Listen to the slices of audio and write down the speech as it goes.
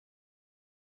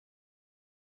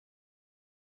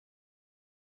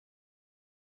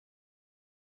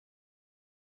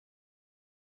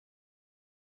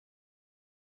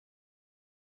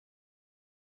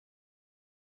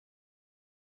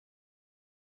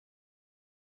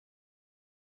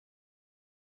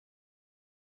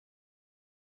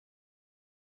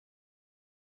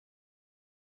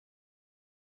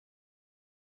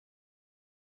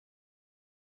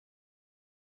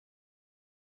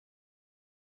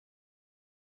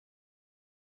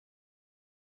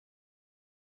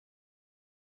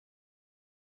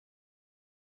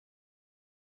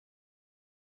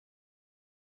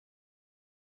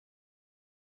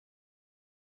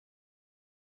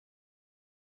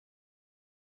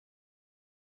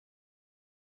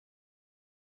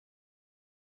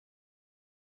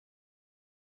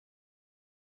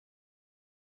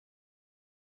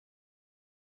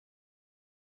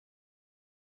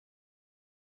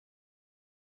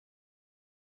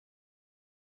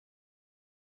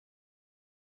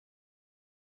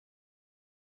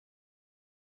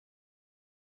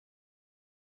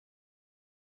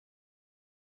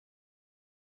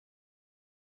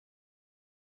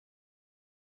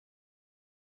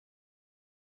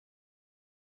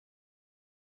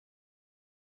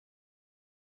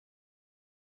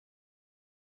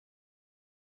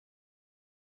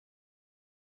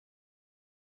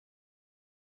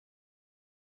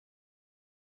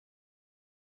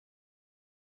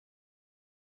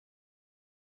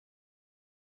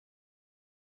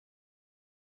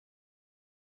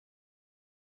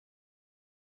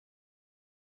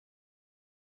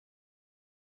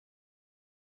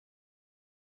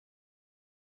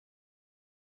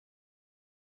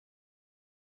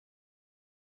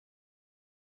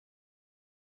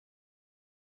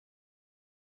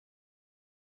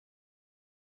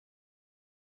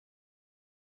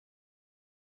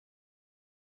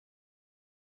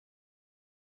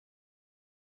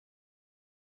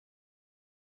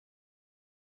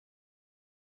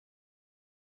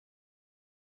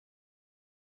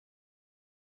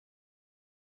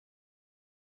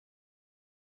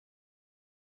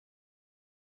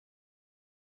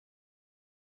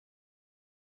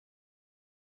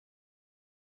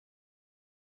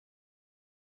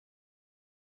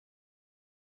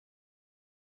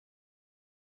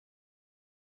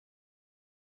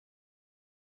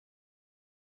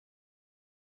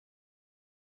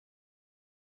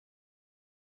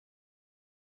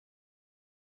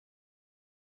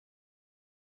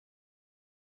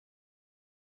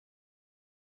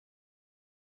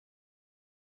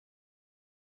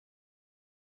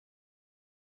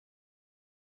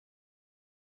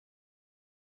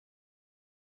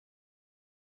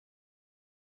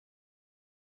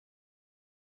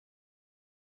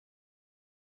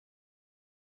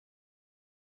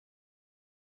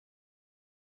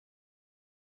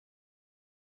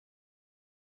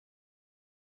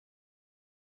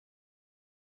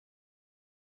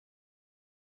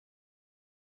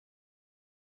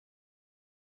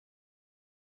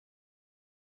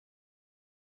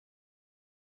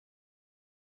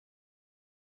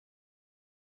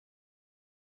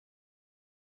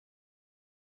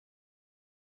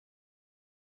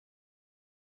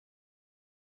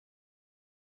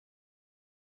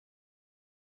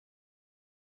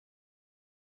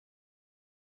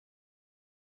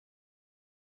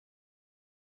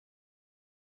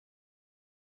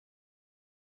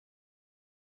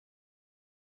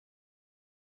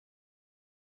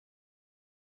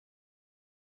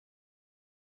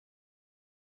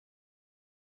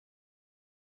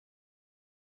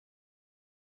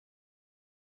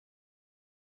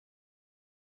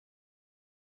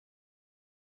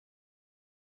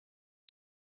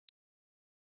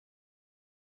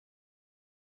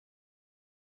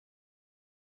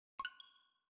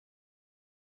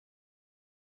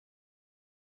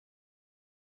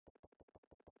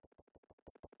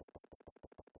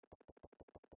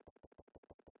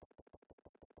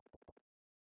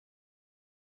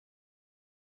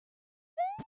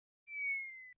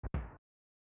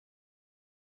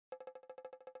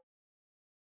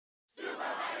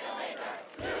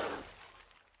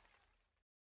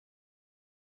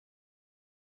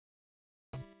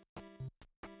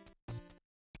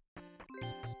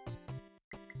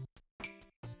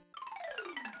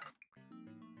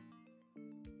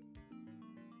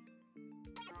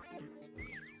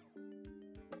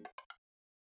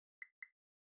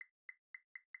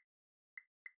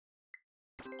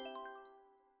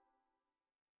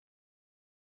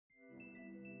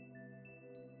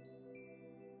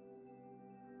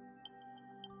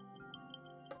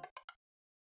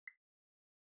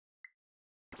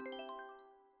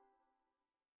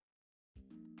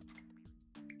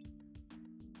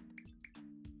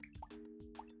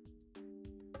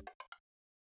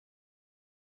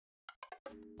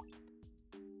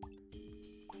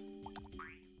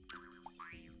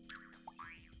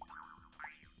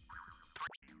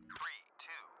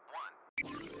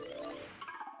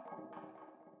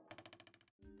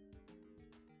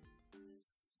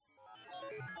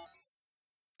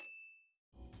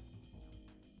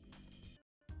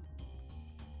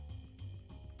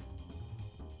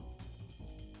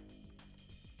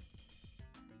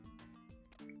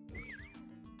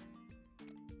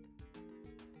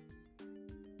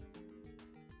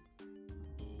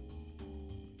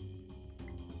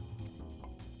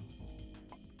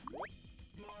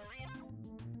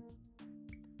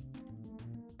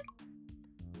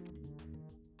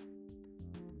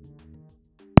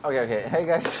Okay. Hey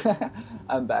guys,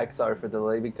 I'm back. Sorry for the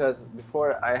delay because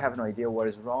before I have no idea what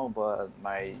is wrong, but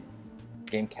my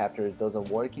game capture doesn't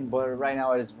working. But right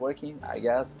now it is working, I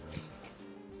guess.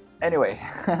 Anyway,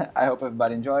 I hope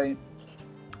everybody enjoy.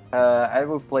 I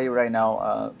will play right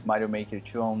now Mario Maker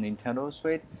 2 on Nintendo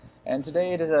Switch, and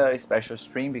today it is a special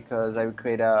stream because I will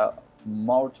create a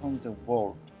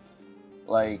Marltontheworld.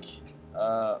 Like,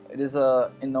 it is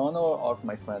in honor of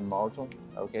my friend Marlton.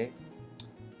 Okay,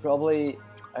 probably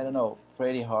I don't know,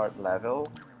 pretty hard level.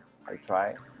 I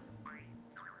try,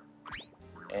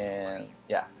 and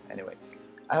yeah. Anyway,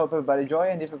 I hope everybody enjoy,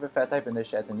 and if you prefer, type in the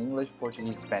chat in English,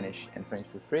 Portuguese, Spanish, and French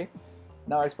for free.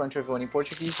 Now I explain to everyone in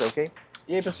Portuguese, ok?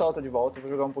 E aí pessoal, tô de volta, vou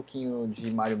jogar um pouquinho de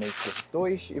Mario Maker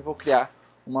 2 e vou criar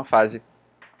uma fase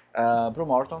pro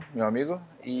Marlton, meu amigo,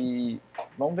 e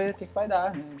vamos ver o que vai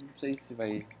dar, né? Não sei se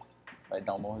vai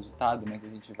dar um bom resultado, mas a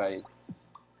gente vai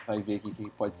ver o que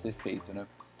pode ser feito, né?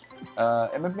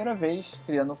 É minha primeira vez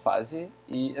criando fase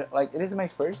e like it is my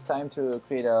first time to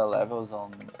create levels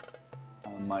on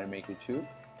Mario Maker 2, to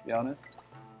be honest.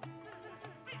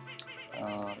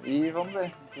 E vamos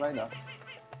ver o que vai dar.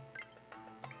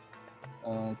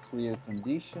 Clear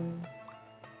condition.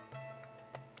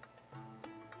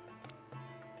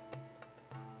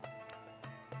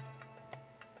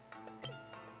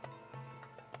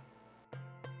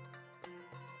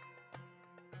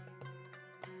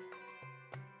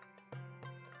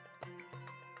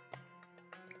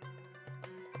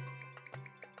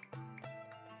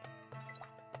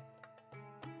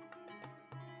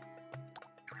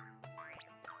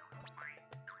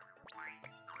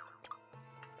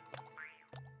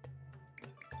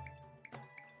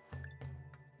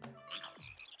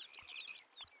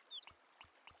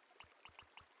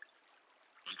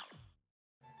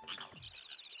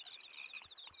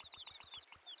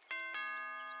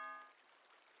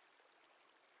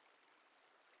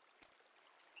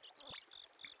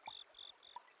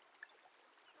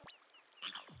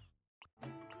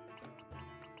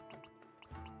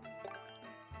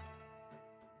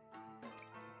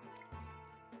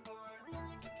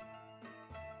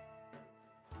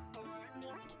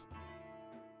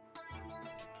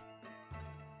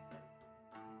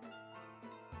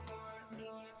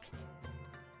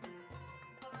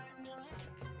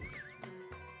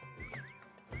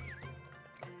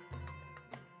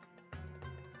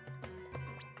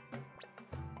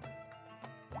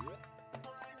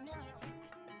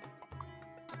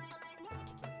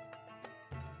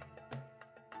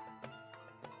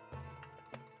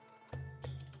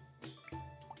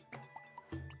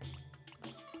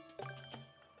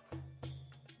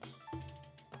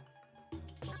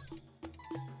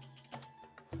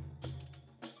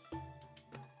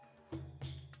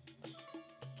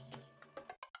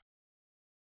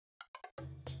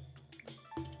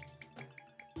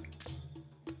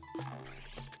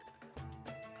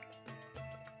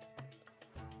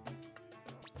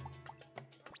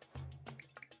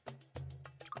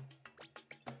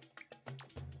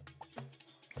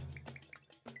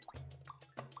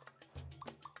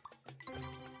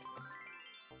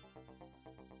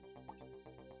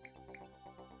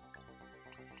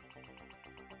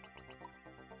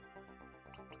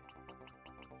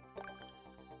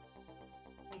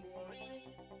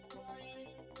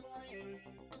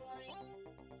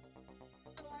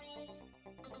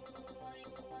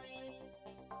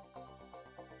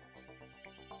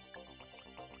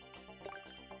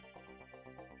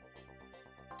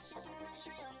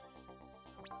 Let's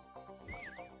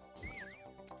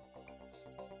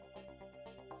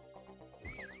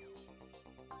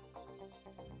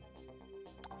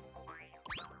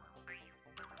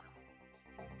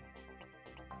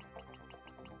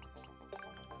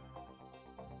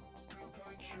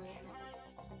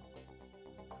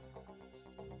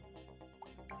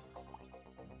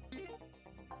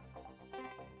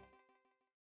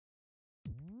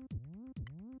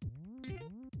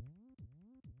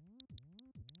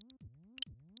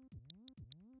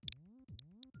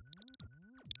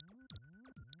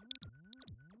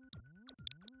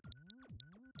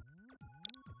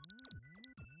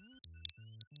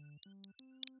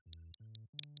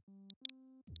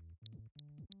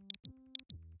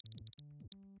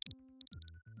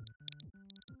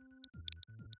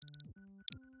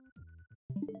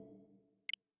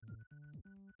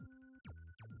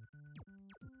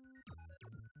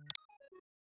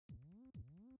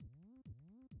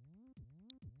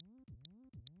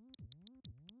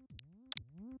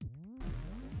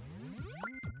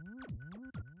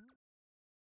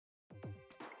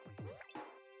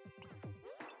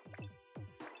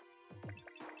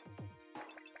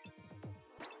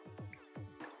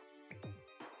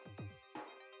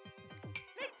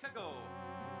go!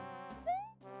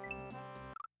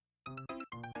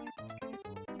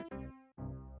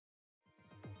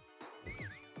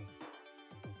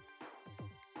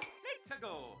 Let's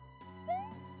go!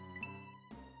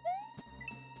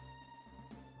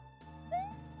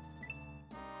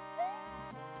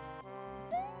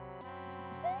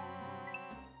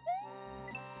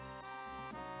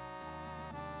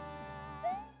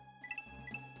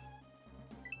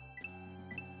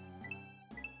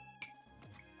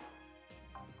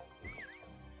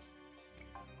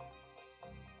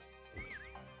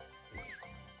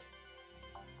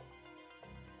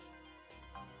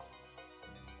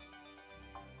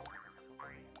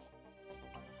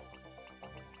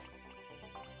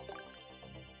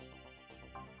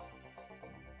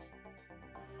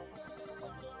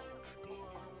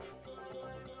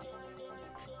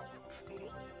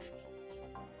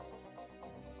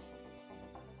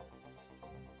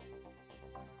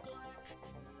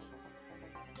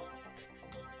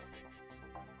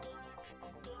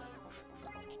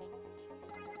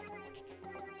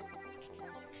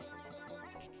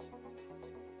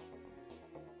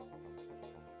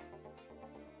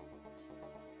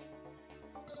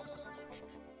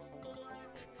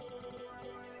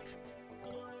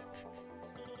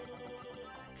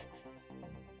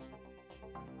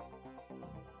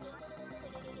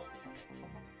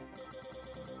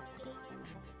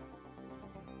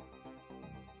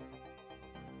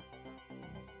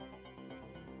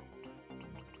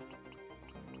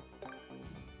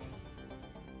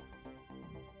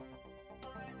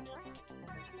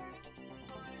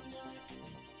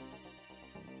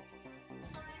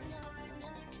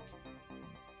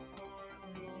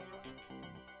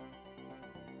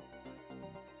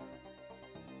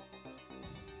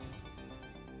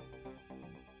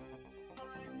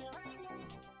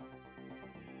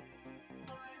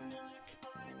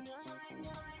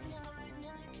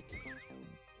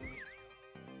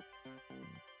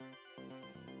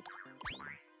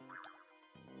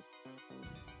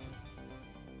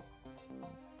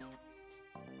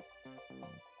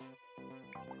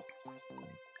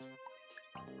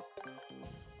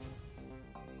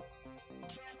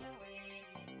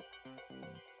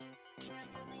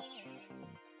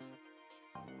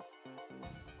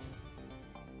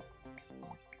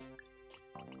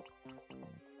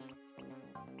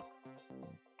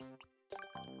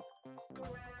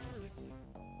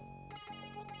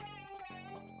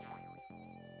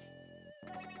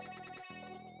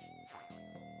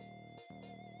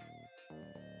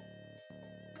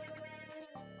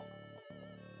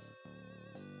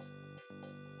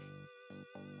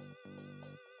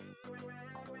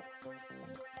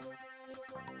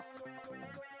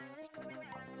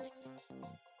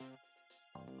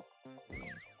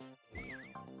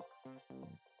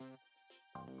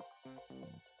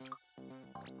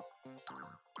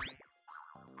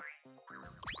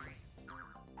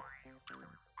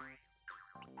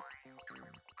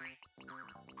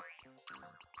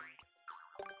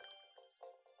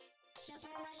 Super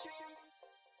mushroom.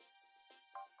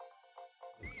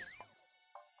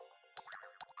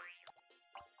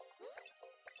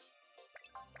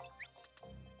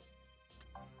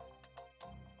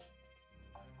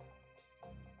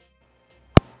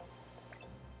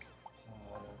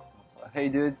 Hey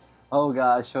dude, oh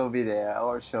gosh, she'll be there,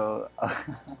 or she'll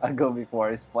I'll go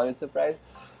before. Spotted surprise?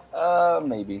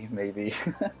 Maybe.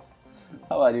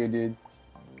 How about you, dude?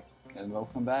 And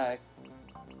welcome back.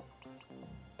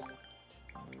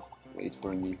 Wait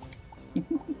for me.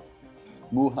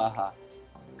 Muhaha.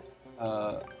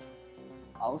 Uh,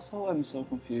 Also, I'm so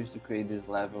confused to create this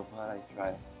level, but I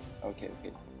try. Okay,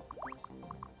 okay.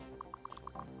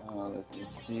 Let me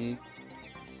see.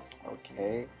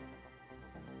 Okay.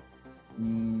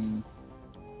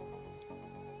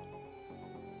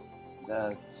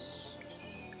 That's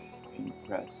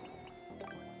impressive.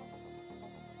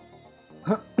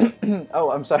 Oh,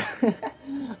 I'm sorry.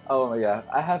 Oh my god,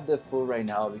 I have the full right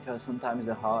now because sometimes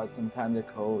it's hot, sometimes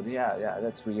it's cold. Yeah, yeah,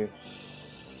 that's weird.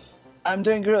 I'm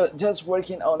doing good. Just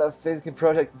working on a physics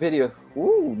project video.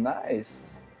 Ooh,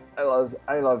 nice. I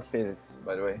love physics,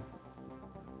 by the way.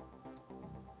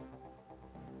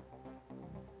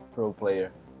 Pro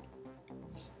player.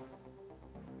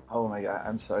 Oh my god,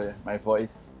 I'm sorry. My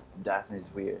voice definitely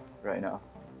is weird right now.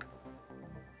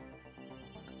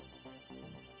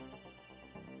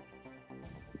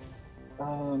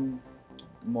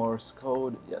 Morse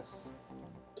code, yes.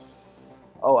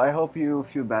 Oh, I hope you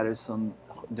feel better some,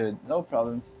 dude. No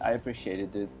problem. I appreciate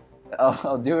it, dude.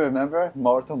 Oh, do you remember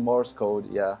Marlton Morse code?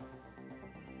 Yeah.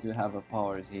 Do you have a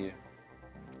powers here?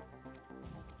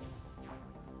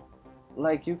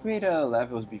 Like you create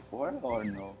levels before or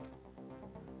no?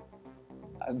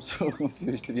 I'm so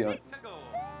confused to be honest.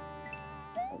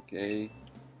 Okay.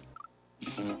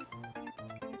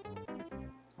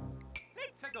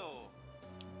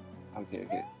 Okay,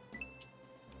 okay.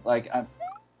 Like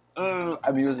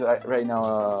I'm using right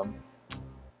now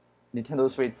Nintendo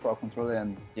Switch Pro controller,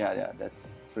 and yeah, yeah,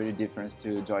 that's pretty different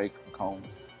to Joy-Cons.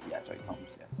 Yeah,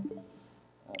 Joy-Cons, yes.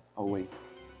 Oh wait.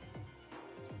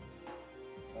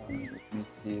 Let me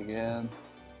see again.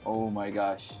 Oh my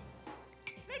gosh.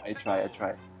 I try.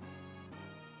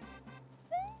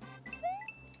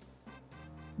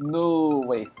 No,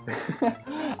 wait.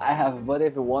 I have, but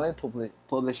if you wanted,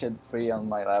 publish it free on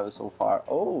my level so far.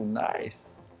 Oh,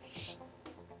 nice.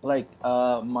 Like,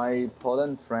 my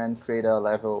Poland friend created a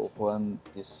level when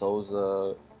the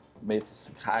Souza made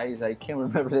skies. I can't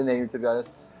remember the name to be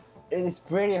honest. It is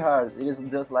pretty hard. It is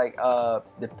just like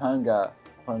the Panga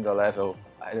level.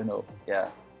 I don't know. Yeah,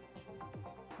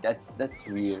 that's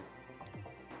weird.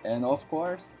 And of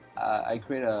course, I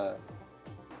create a.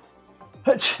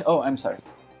 Oh, I'm sorry.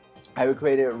 I will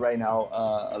create it right now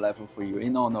a level for you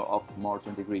in honor of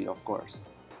Marltonthegreat, of course.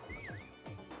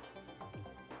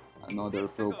 Another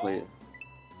pro player.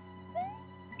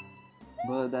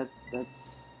 But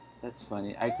that's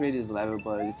funny. I created this level,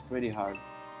 but it's pretty hard.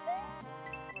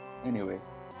 Anyway,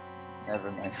 never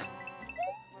mind.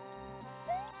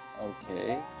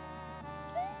 Okay.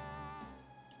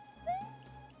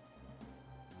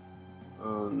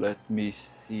 Let me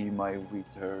see my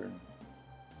return.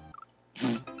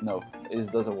 No,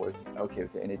 it doesn't work. Okay,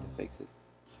 okay, I need to fix it.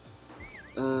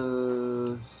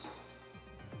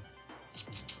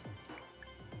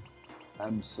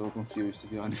 I'm so confused to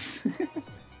be honest.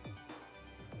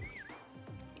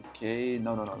 Okay,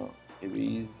 no.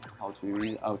 Erase. How to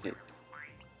erase? Okay,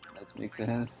 that makes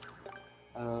sense.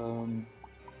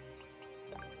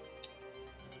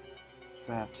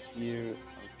 Trap here.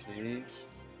 Okay.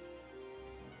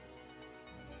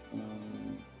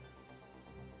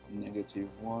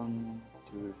 -1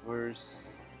 to reverse.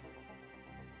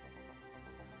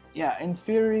 Yeah, in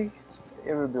theory,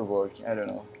 it will be working. I don't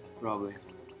know. Probably.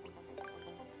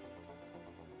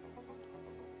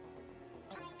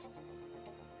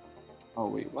 Oh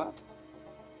wait, what?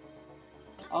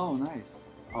 Oh, nice.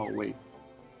 Oh wait.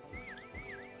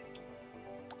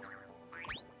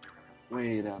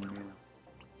 Wait a minute.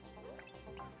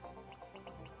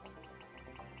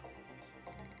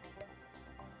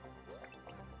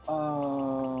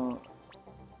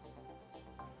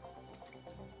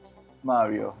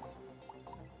 Mario.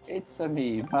 It's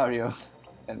me, Mario.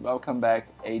 And welcome back,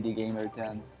 AD Gamer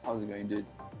 10. How's it going, dude?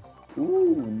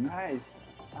 Ooh, nice.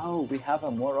 Oh, we have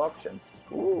more options.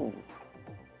 Ooh.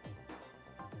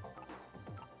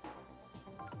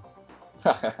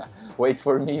 Wait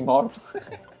for me, Mort.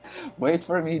 Wait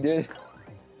for me, dude.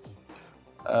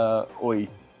 Oi.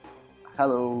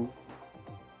 Hello.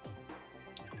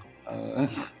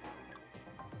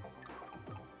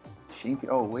 Shimpy.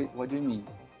 Oh, wait, what do you mean?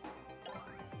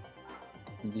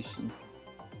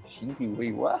 Shimpy,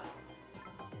 wait, what?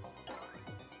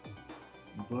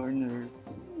 Burner.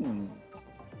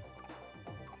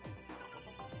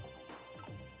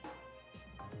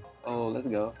 Oh, let's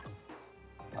go.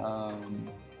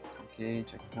 Okay,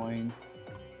 checkpoint,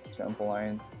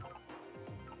 trampoline.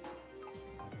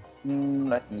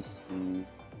 Let me see.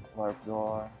 Warp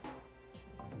door.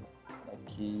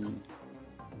 Key.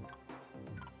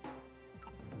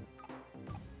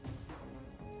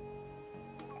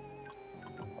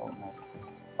 Oh, nice.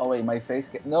 Oh wait, my face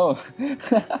cam. No.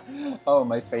 Oh,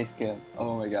 my face cam.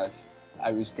 Oh my gosh.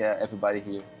 I will scare everybody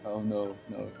here. Oh no,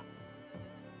 no.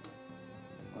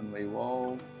 One way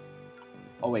wall.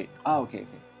 Oh wait. Oh, okay,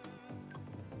 okay.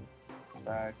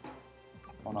 Track.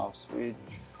 On off switch.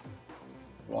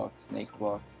 Block. Snake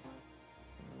block.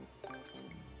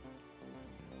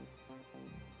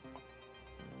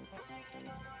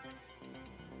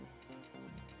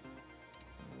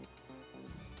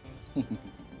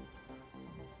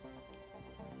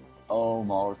 Oh,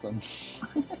 Marlton.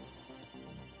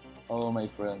 Oh, my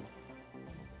friend.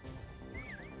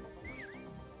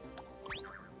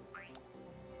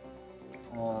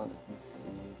 Let me see.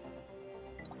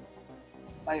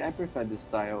 I prefer this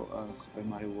style of Super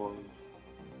Mario World.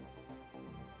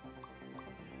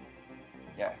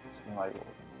 Yeah, Super Mario World.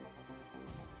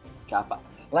 Kappa.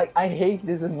 Like, I hate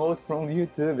this emote from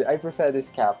YouTube. I prefer this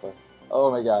Kappa.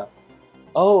 Oh my god.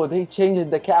 Oh, they changed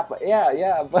the Kappa. Yeah,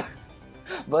 yeah,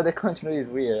 but the control is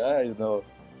weird. I don't know.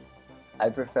 I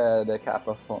prefer the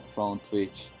Kappa from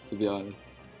Twitch, to be honest.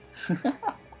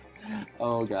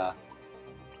 Oh god.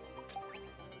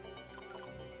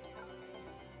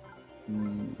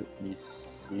 Let me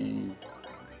see.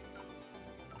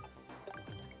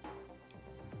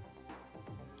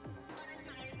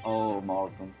 Oh,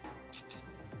 Marlton.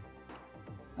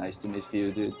 Nice to meet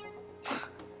you, dude.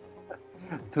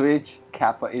 Twitch,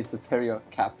 Kappa is superior,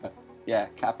 Kappa. Yeah,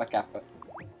 Kappa, Kappa.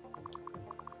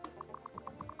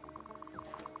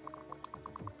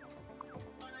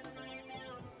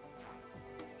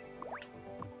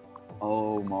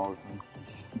 Oh, Marlton.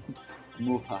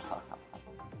 Muhahaha.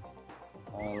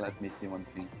 Let me see one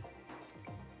thing.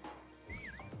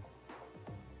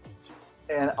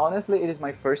 And honestly, it is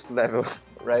my first level,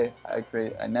 right?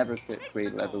 I never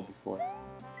create level before.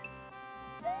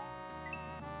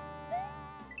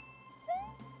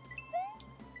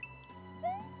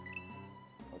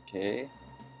 Okay,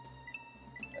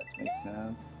 that makes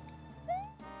sense.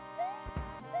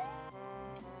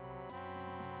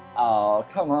 Oh,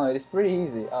 come on, it's pretty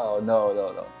easy. Oh, no,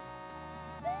 no, no.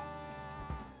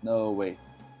 No way.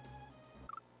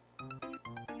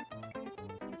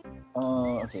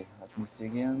 Okay, let me see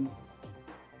again.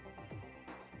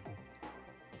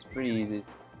 It's pretty easy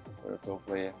for a pro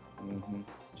player.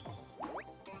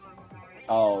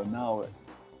 Oh, no.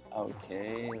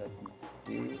 Okay, let me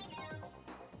see.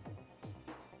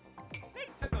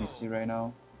 Let me see right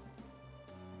now.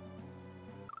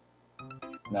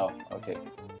 No, okay.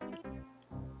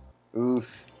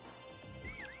 Oof.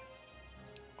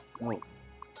 No.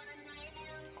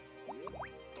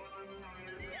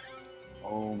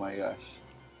 Oh my gosh.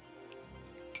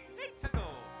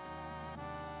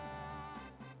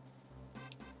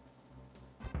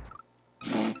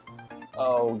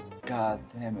 Oh god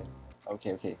damn it.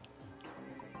 Okay, okay.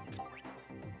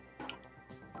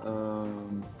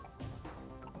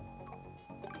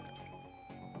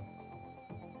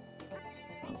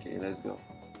 Okay, let's go.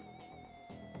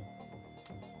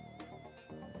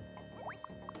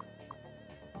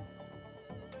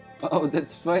 Oh,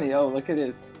 that's funny. Oh, look at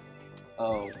this.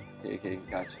 Oh, okay, okay,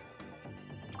 gotcha.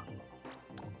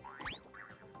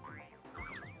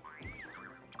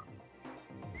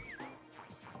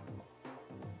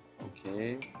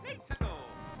 Okay.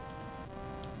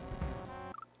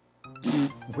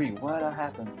 Wait, what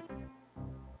happened?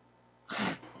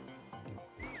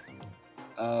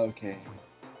 Okay.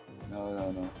 No,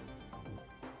 no,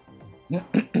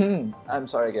 no. I'm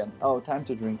sorry again. Oh, time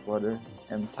to drink water.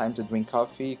 And time to drink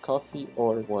coffee. Coffee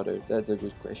or water? That's a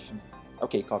good question.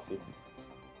 Okay, coffee.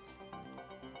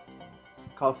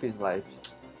 Coffee is life.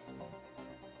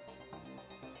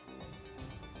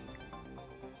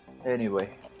 Anyway.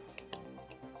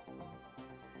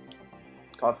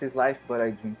 Coffee is life, but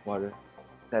I drink water.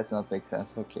 That's not make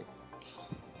sense. Okay.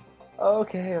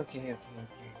 Okay, okay, okay, okay.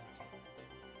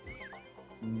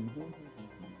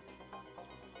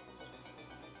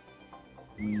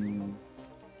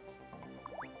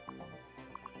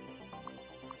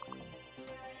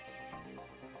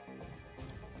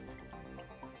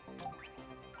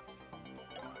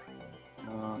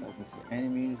 Let me see.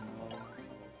 Enemies. No.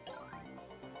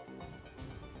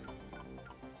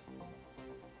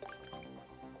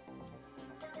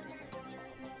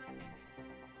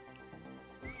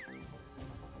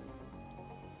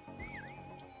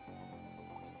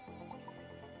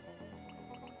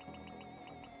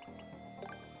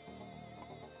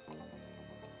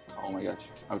 Oh my gosh.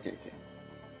 Okay, okay.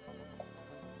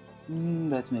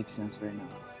 That makes sense right now.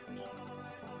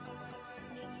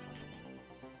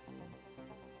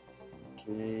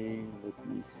 Okay, let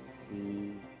me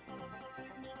see.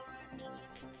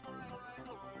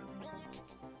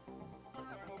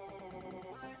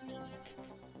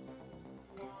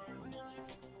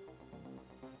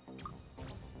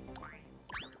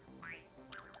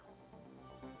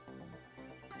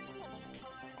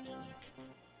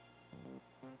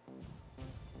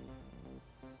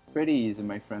 Pretty easy,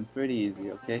 my friend. Pretty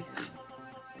easy, okay?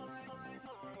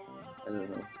 I don't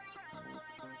know.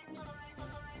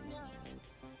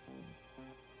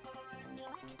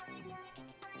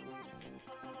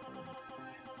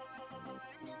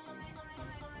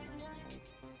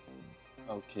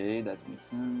 Okay, that makes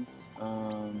sense.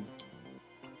 Uh,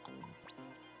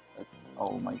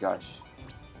 oh my gosh.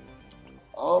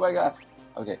 Oh my god.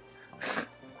 Okay.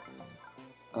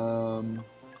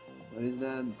 What is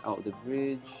that? Oh, the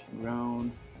bridge,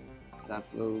 round, slap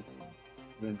slope,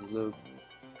 red slope,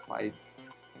 pipe.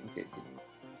 Okay.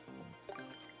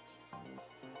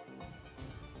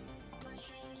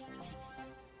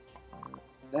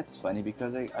 That's funny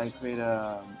because I create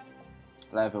a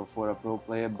level for a pro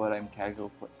player, but I'm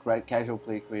casual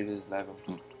play creators level.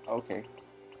 Okay.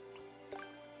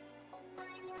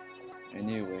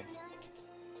 Anyway.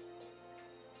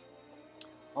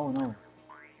 Oh no.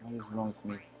 What is wrong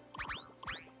with me?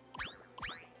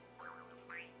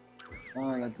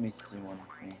 Oh, let me see one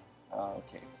thing.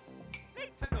 Okay.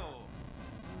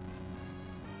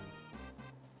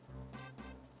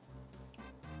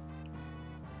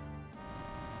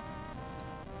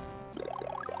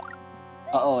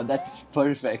 Oh, that's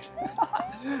perfect.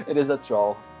 It is a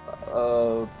troll.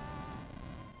 Uh,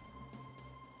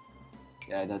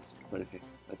 yeah, that's perfect.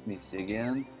 Let me see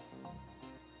again.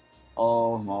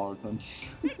 Oh, Marlton.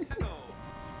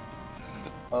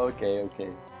 Okay, okay.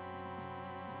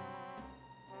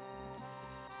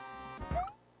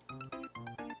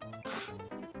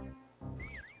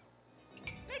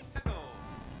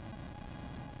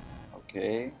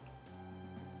 Okay.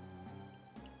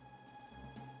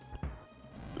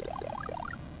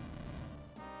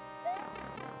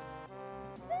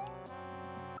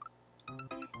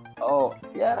 Oh,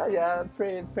 yeah, yeah,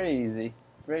 pretty easy.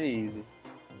 Pretty easy.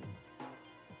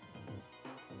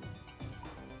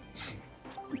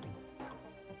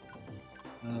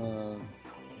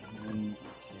 And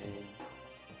okay.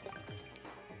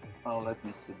 Oh, let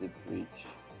me see the bridge.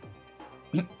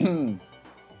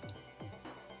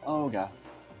 Oh god.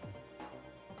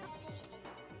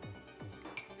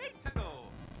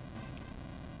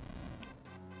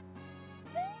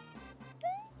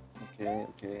 Okay,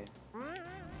 okay.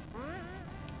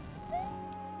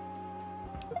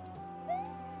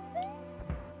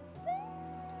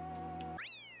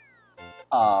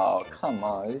 Oh, come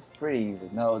on. It's pretty easy.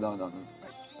 No, no, no, no.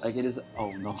 Like it is.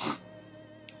 Oh no.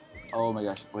 Oh my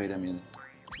gosh. Wait a minute.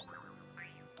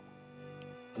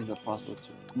 Is it possible to?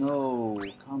 No,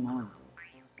 come on.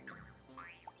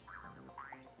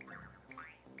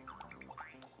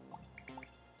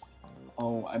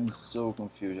 Oh, I'm so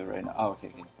confused right now. Oh, okay,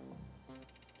 okay.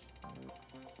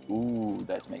 Ooh,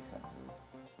 that makes sense.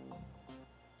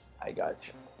 I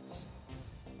gotcha.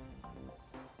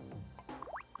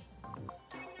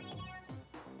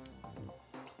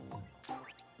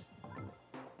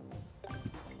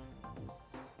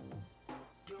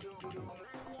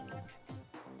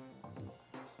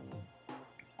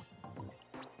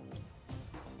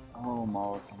 Oh,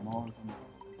 Marlton, Marlton.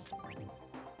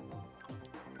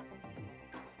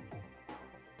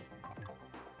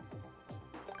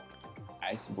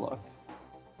 Ice block.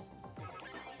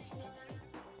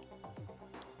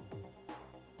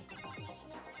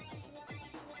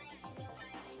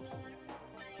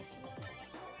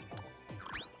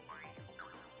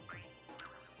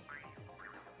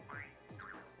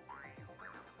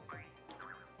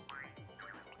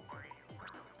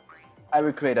 I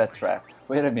will create a trap.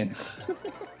 Wait a minute.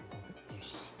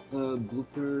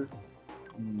 Blooper.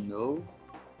 No.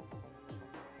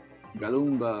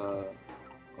 Galumba.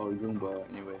 Or Goomba,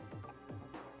 anyway.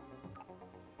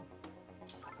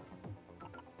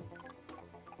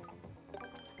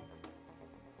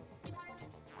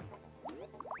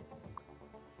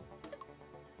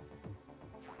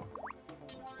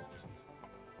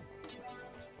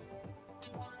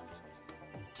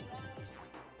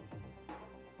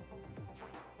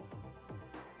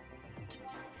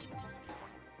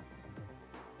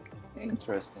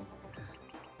 Interesting.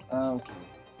 Okay.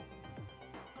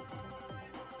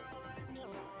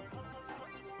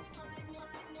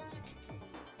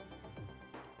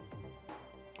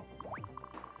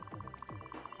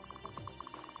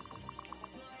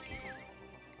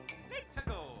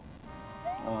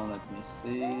 Let me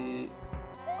see.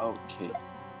 Okay.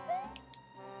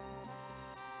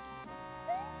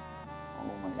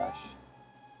 Oh my gosh.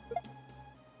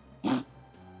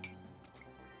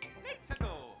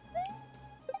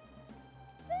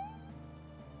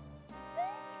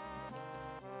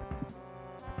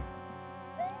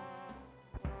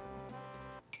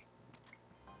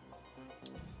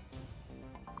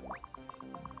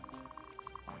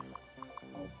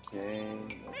 Okay,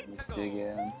 let me see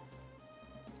again.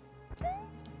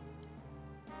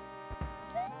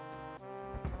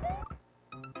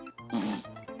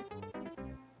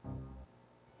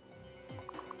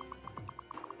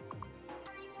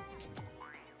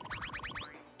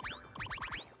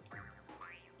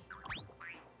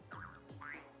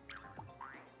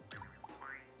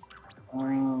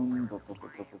 Bu- bu- bu-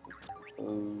 bu- bu- bu-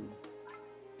 bu-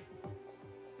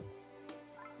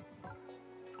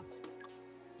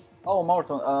 Oh,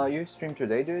 Marlton, you stream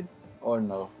today, dude? Or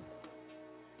no?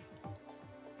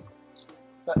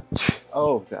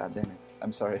 Oh, god damn it.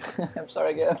 I'm sorry. I'm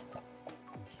sorry again.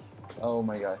 Oh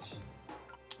my gosh.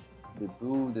 The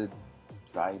boo, the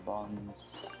dry bones.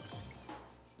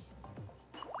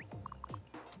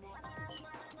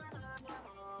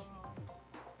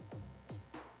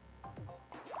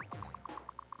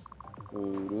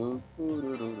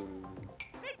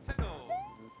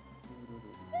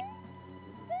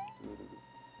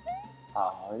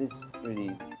 Oh, it is pretty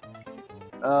easy.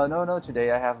 No,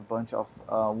 today I have a bunch of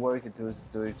work to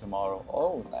do it tomorrow.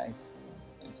 Oh, nice.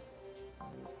 Nice.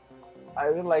 I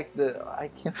really like the, I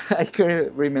can I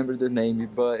can't remember the name,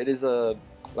 but it is a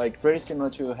like very similar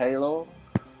to Halo.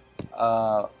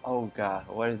 Oh god,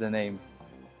 what is the name?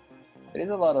 It is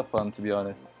a lot of fun to be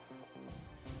honest,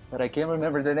 but I can't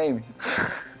remember the name.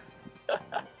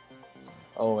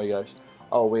 Oh my gosh.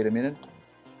 Oh, wait a minute.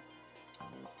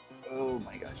 Oh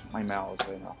my gosh, my mouse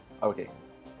right now. Okay.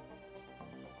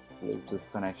 Bluetooth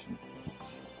connection.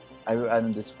 I will add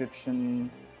in the description.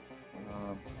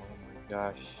 Oh my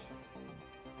gosh.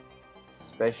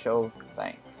 Special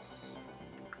thanks.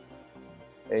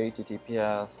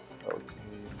 HTTPS. Okay.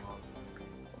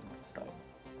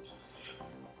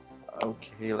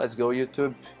 Okay, let's go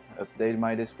YouTube. Update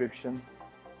my description.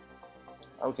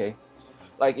 Okay.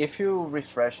 Like if you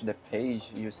refresh the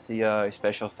page, you see a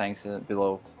special thanks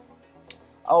below.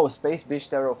 Oh, Space Beach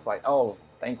Terror Flight. Oh,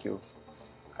 thank you.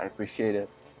 I appreciate it.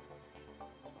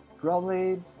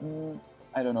 Probably,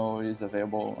 I don't know, it is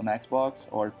available on Xbox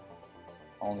or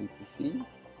only PC.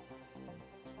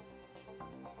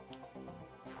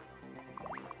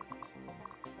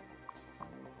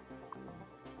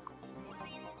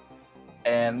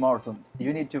 And Marlton,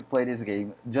 you need to play this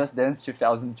game, Just Dance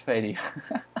 2020.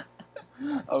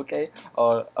 Okay?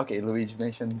 Or okay, Luigi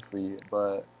mentioned free,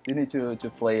 but you need to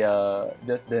play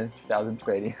Just Dance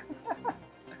 2020.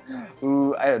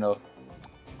 Ooh, I don't know.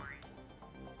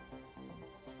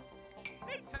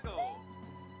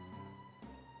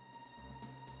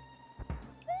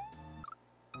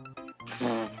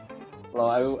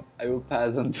 Well, I will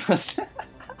pass on Just.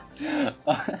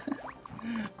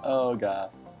 Oh god.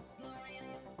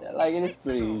 Yeah, like it is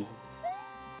pretty easy.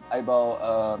 I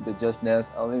bought the Just Dance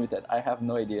Unlimited. I have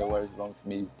no idea what is wrong with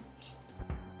me.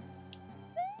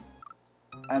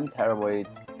 I'm terrible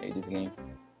at this game.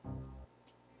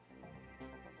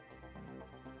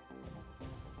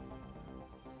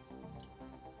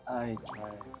 I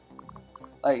try.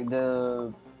 Like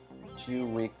the 2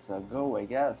 weeks ago, I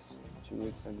guess. 2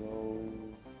 weeks ago.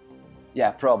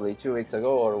 Yeah, probably 2 weeks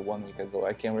ago or 1 week ago.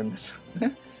 I can't remember.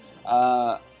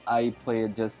 I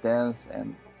played Just Dance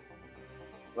and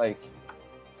like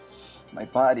my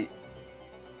body.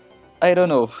 I don't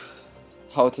know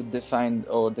how to define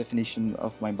or definition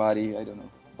of my body. I don't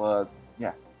know, but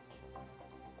yeah.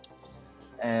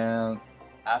 And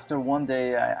after one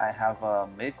day, I have a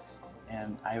myth,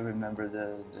 and I remember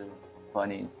the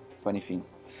funny thing.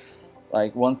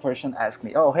 Like one person asked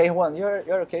me, "Oh, hey Juan, you're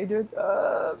okay, dude?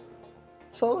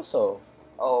 So.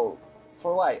 Oh,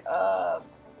 for why?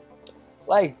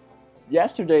 Like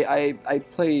yesterday I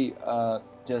play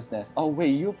Just Dance. Oh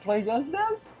wait, you play Just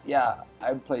Dance? Yeah,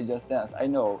 I play Just Dance. I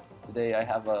know. Today I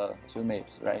have a two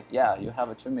myths, right? Yeah, you have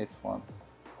a two myths one.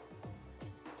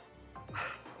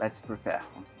 Let's prepare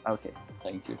one. Okay,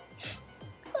 thank you.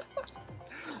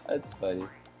 That's funny.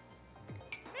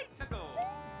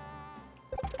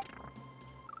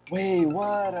 Wait,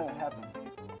 what happened?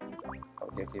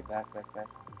 Okay, back.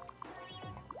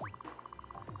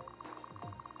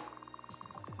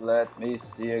 Let me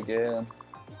see again.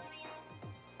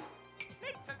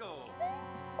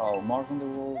 Oh,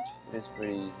 Marltontheworld. It is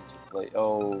pretty easy to play.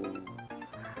 Oh,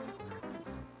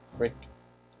 frick.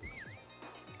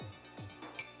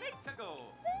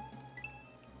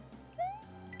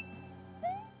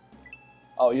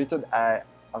 Oh, you took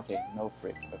okay, no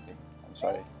frick. Okay, I'm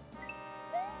sorry.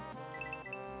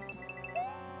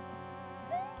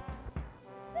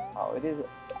 Oh, it is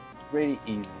pretty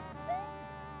easy.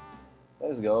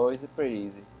 Let's go. It's pretty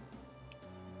easy.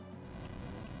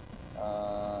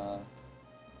 Uh,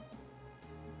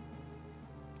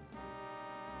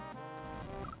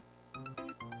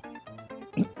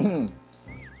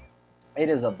 It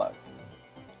is a bug.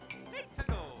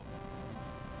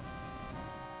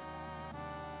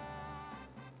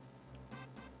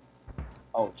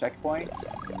 Oh, checkpoint?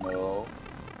 No.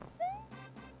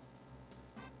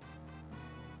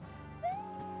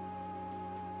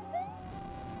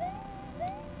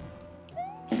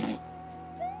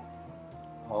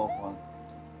 Oh, one.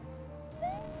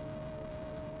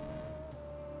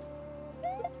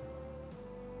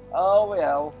 Oh,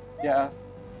 well, yeah,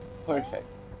 perfect.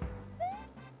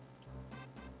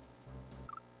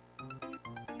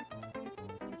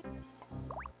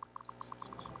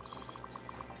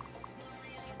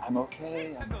 I'm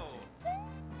okay. I'm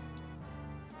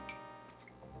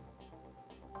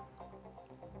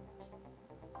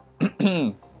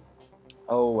okay.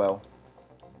 Oh well.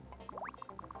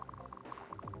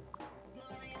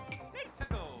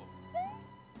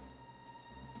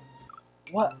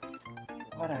 What?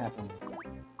 What happened?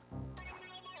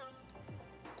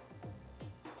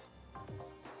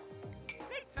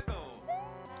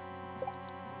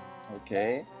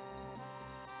 Okay.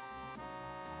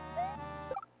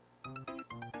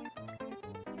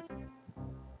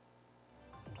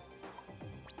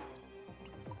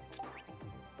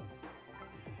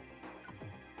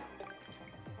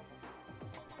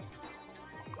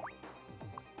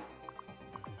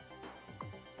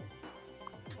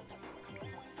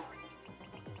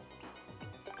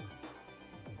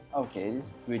 Okay,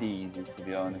 it's pretty easy to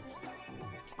be honest.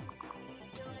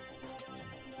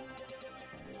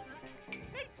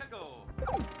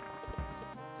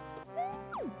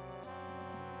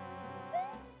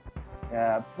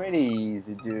 Yeah, pretty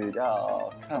easy, dude.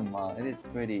 Oh, come on, it is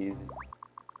pretty easy.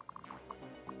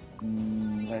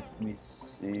 Let me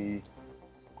see.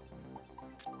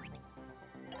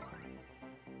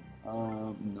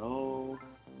 No,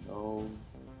 no.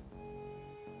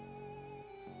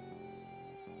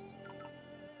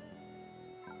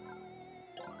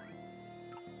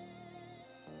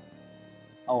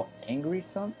 Oh, angry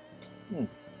son?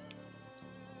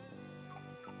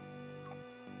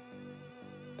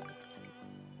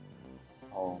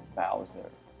 Oh, Bowser.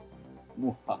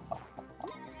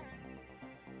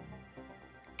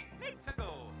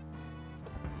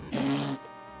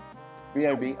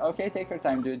 BRB. Okay, take your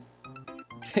time, dude.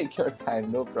 Take your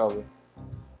time, no problem.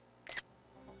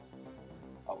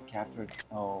 Oh, captured.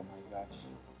 Oh my gosh.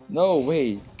 No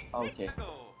way. Okay.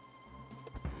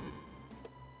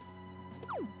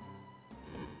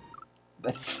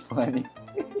 That's funny.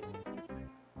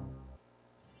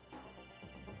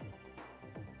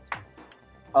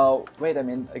 Oh, wait a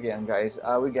minute again, guys.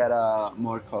 We got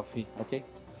more coffee, okay?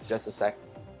 Just a sec.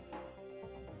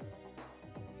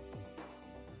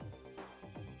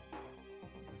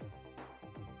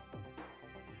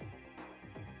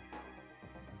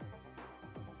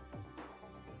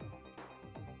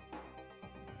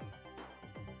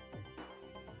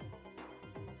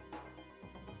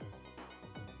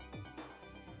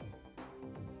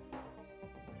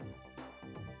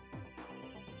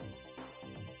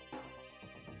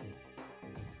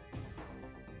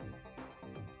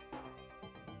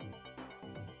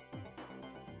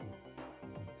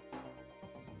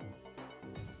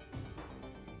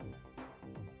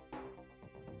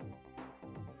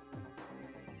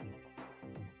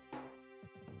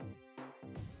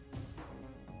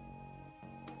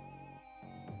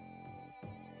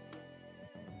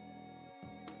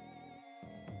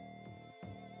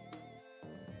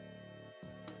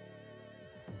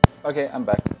 Okay, I'm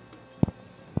back.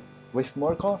 With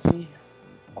more coffee,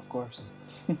 of course.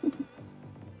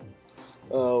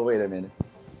 Oh, wait a minute.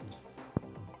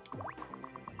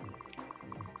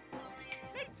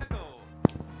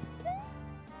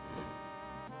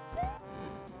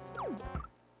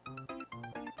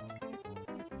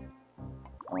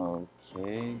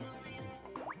 Okay.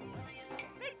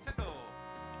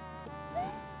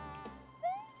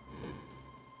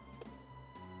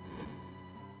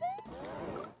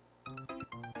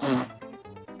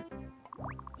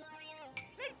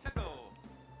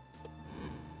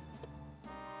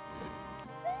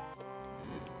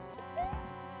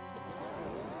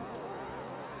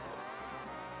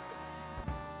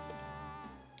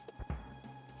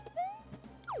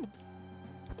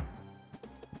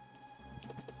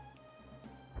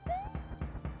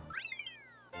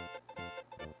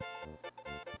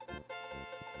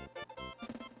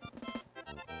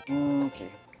 Okay.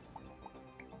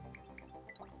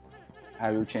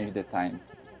 I will change the time.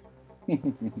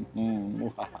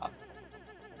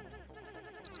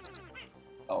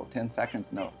 Oh, 10 seconds?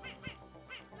 No.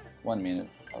 1 minute.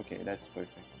 Okay, that's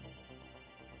perfect.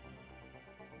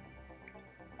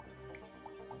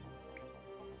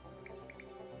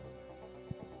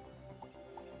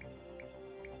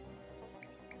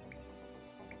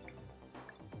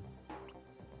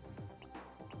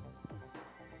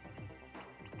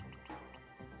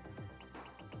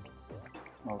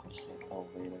 Okay, oh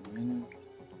wait a minute.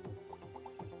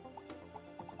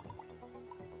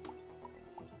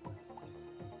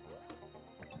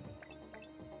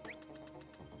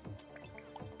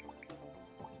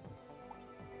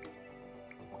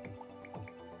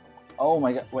 Oh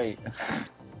my god, wait.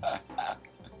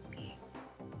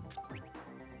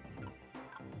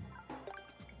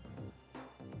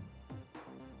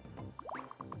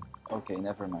 Okay,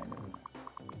 never mind, never mind.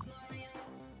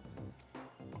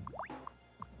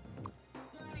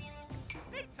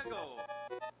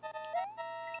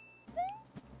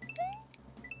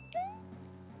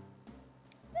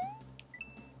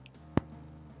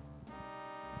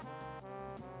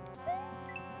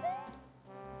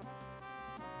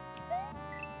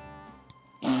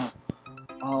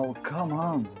 Oh, come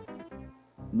on.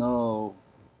 No.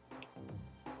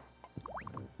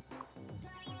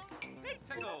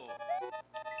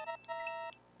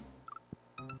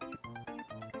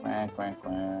 Quack, quack,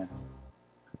 quack.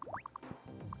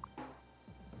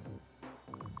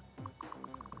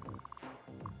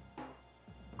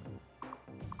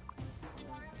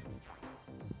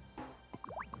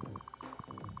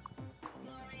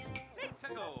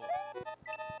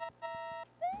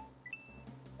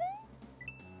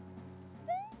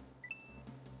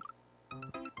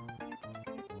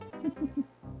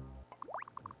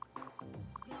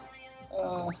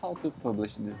 How to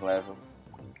publish this level?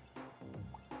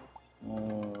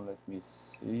 Let me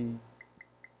see.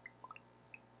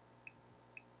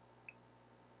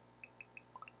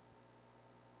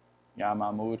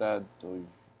 Yamamura 2.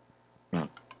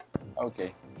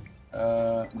 Okay.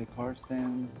 The course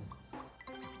then.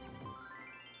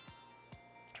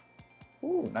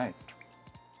 Ooh, nice.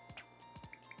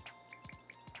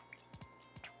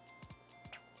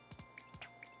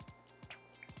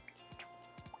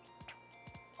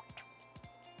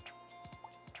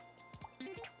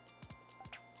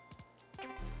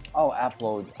 Oh,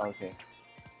 upload. Okay.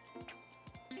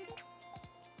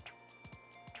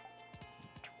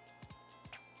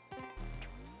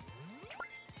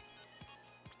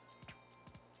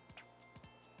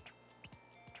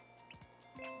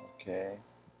 Okay.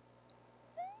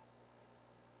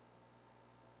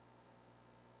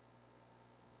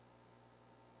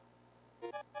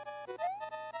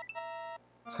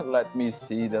 Let me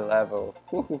see the level.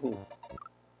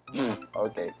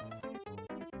 Okay.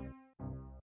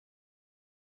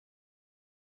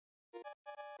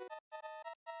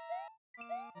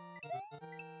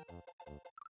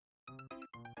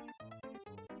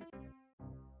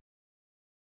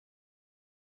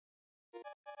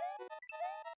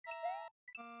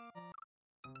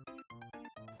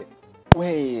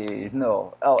 Wait,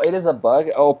 no. Oh, it is a bug.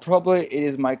 Oh, probably it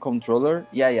is my controller.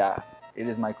 Yeah, yeah. It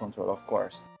is my controller, of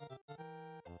course.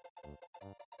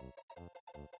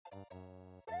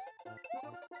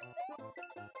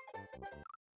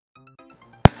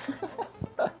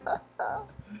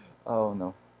 Oh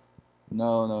no.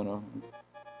 No, no, no.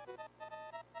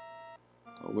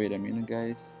 Oh, wait a minute,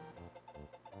 guys.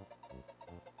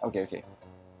 Okay, okay.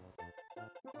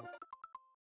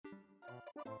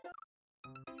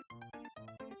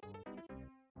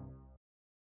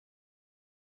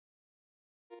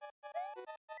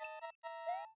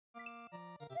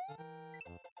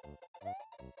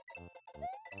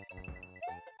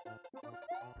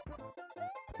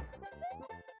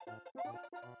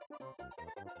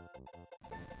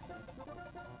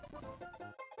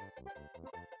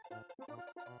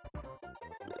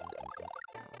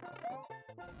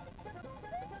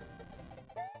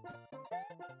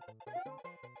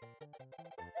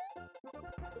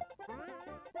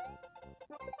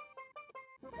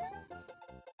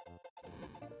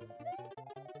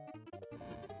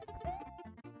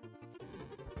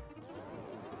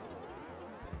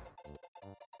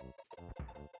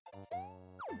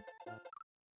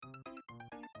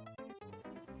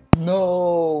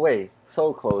 No way.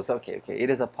 So close. Okay, okay. It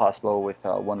is a possible with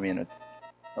 1 minute.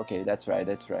 Okay, that's right,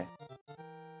 that's right.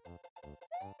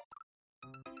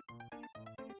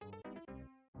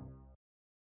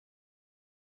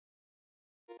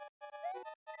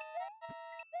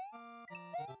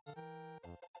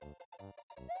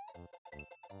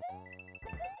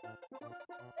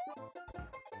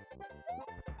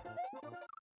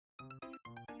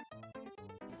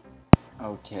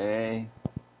 Okay.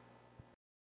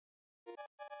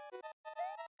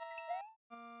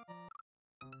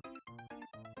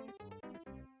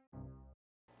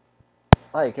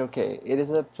 Like, okay, it is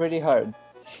a pretty hard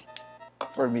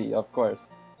for me, of course.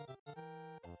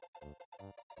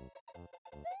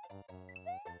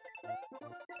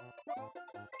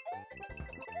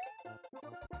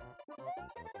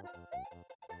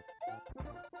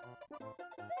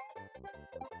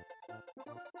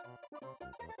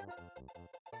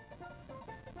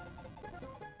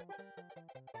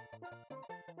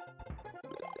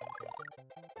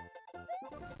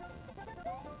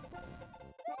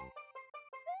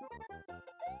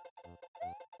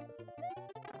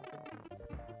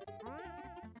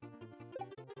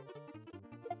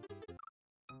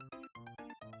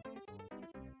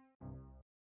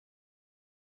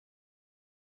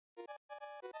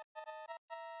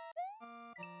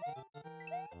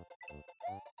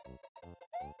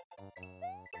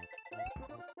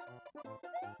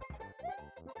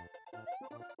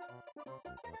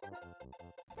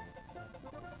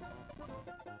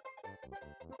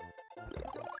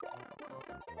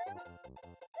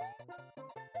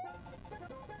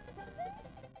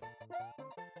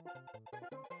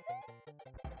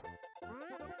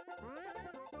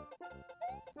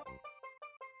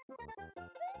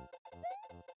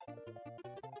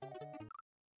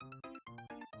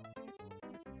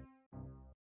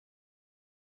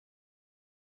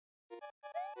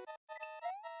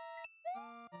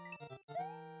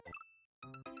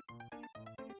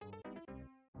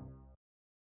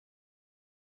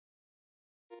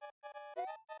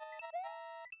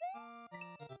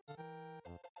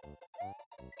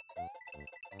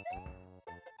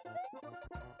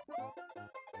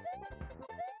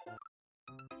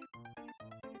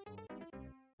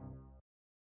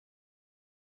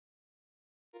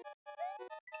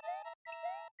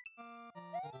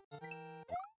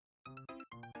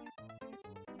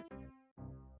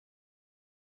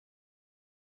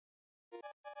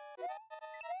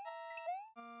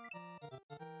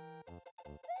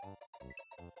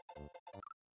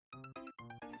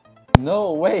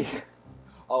 No way!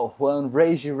 Oh, Juan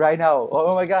raging right now.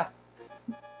 Oh my god.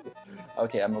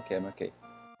 Okay, I'm okay. I'm okay.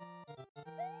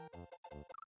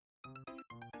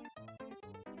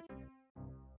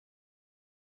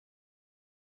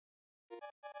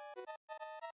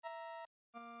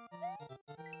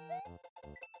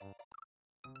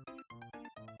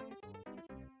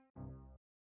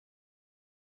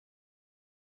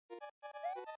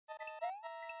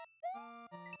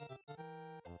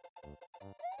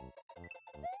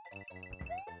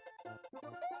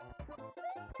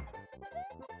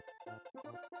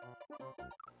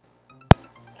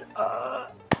 Uh,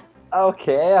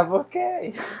 okay, I'm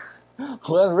okay.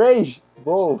 Juan rage.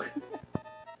 Whoa.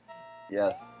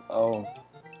 Yes. Oh,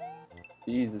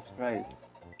 Jesus Christ.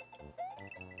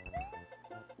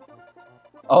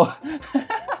 Oh,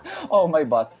 oh my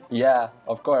butt. Yeah,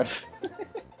 of course.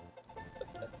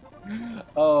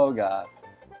 Oh god.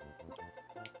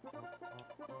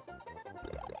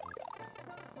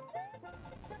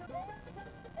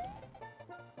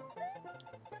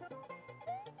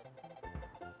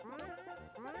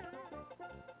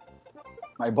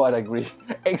 My butt agree.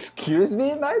 Excuse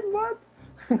me, my butt.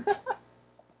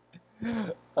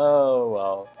 Oh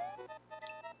wow.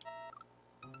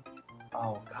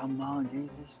 Oh come on,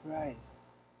 Jesus Christ.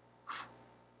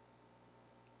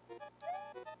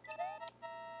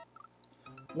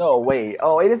 No way.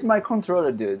 Oh, it is my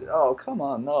controller, dude. Oh come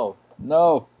on, no,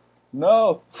 no,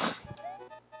 no.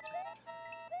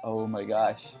 Oh my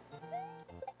gosh.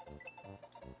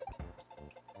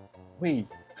 Wait.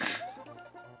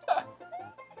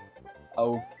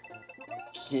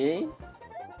 Okay.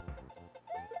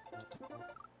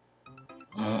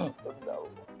 No.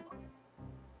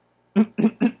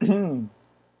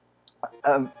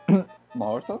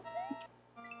 Marlton?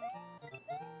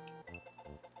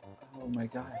 Oh my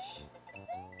gosh.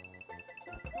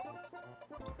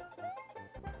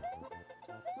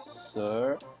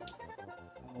 Sir?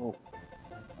 Oh,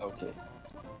 okay.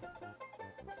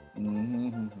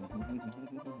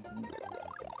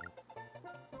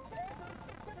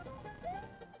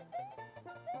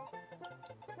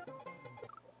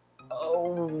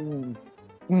 Oh.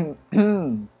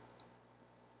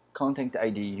 Content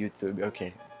ID YouTube.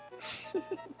 Okay.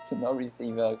 To not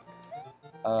receive a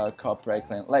copyright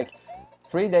claim. Like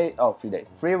 3 days. Oh, 3 days.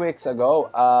 3 weeks ago.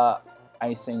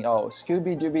 I sing. Oh,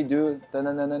 Scooby Dooby Doo. Da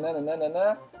na na na na na na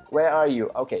na. Where are you?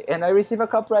 Okay, and I receive a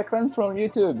copyright claim from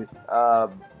YouTube.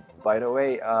 By the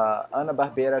way, Ana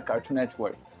Barbera Cartoon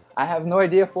Network. I have no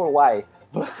idea for why,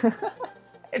 but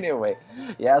anyway,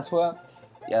 yes, one,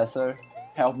 yes, sir.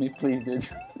 Help me, please, dude.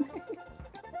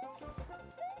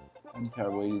 I'm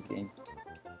terrible at this game.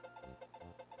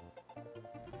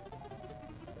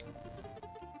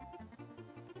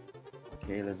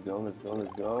 Okay, let's go, let's go,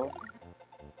 let's go.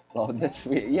 Oh, that's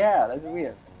weird. Yeah, that's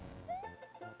weird.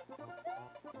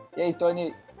 Hey,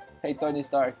 Tony. Hey, Tony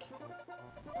Stark.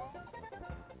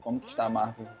 Como que está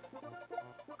Marvel?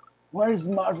 Where is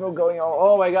Marvel going on?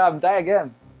 Oh my god, I'm dying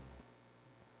again.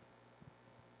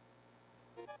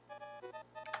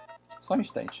 Só um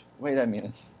instante. Wait a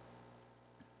minute.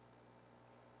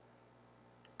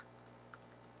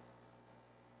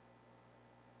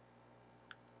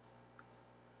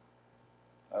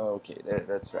 Okay,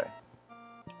 that's right.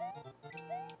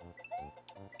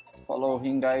 Follow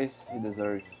him, guys. He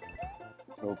deserves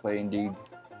pro play indeed.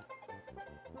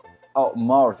 Oh,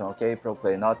 Marlton, okay, pro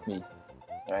play, not me.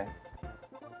 Right?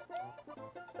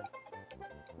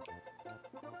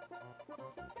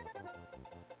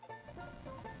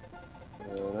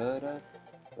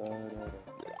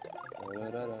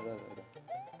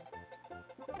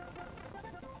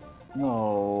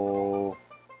 No.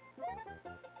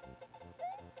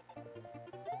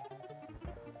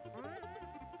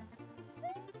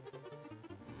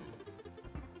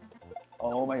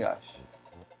 Oh my gosh.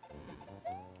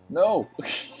 No!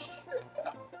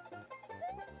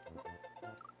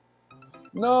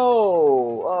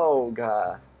 No! Oh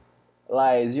god.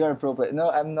 Lies, you're a pro player. No,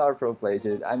 I'm not a pro player,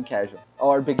 dude. I'm casual.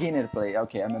 Or beginner player.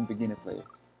 Okay, I'm a beginner player.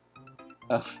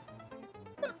 Uh,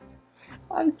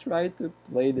 I tried to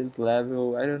play this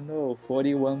level, I don't know,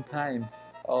 41 times.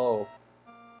 Oh.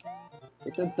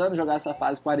 Tô tentando jogar essa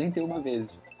fase 41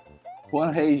 vezes.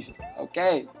 One rage.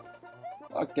 Ok.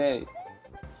 Ok.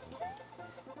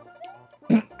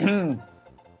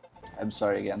 I'm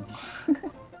sorry again.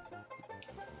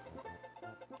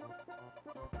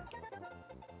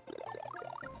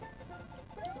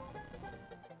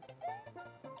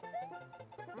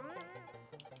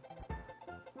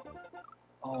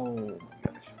 Oh my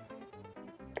gosh.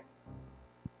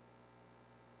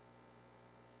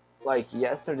 Like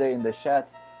yesterday in the chat,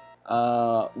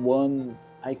 one,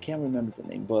 I can't remember the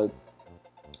name, but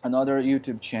another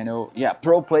YouTube channel, yeah,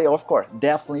 pro player, of course,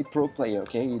 definitely pro player,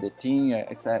 okay, the team,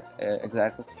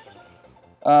 exactly.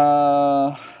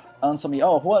 Answer me,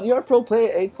 oh, Juan, you're a pro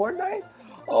player, 849?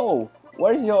 Oh,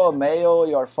 where's your mail,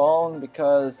 your phone,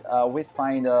 because we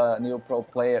find a new pro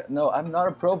player. No, I'm not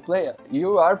a pro player,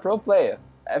 you are a pro player,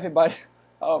 everybody.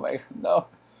 Oh my god, no.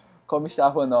 Como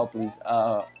está Juanópolis?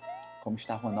 Como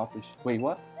está Juanópolis? Wait,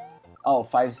 what? Oh,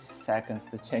 5 seconds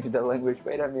to change the language.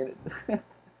 Wait a minute.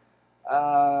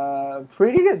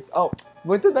 Pretty good. Oh,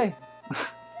 muito bem.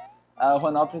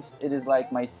 Juanópolis, it is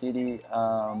like my city,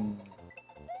 a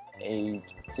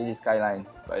city skylines,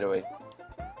 by the way.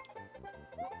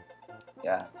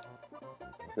 Yeah,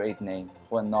 great name,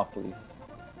 Juanópolis.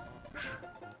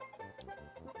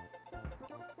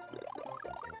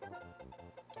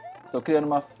 Tô criando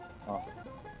uma... Oh.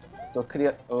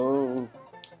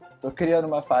 Tô criando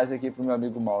uma fase aqui pro meu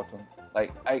amigo Marlton.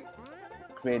 Like, I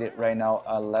created right now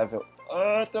a level...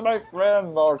 to my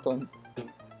friend Marlton.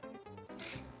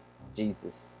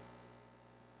 Jesus.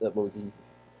 Double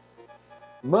Jesus.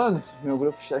 Mano, meu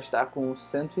grupo já está com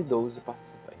 112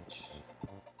 participantes.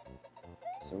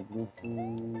 Seu grupo...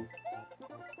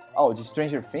 Oh, de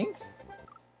Stranger Things?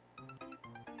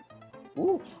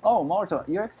 Oh, Marlton,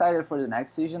 you're excited for the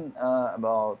next season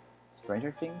about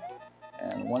Stranger Things?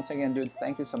 And once again, dude,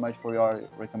 thank you so much for your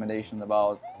recommendation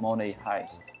about Money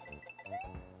Heist.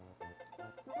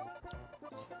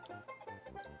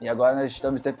 E agora nós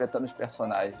estamos interpretando os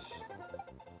personagens.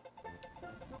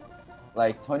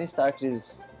 Like Tony Stark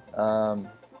is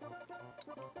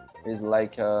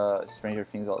like Stranger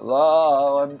Things.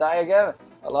 Oh, I'm dying again.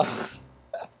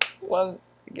 One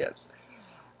again.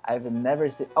 I've never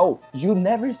seen. Oh, you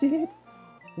never seen it?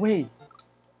 Wait,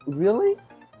 really?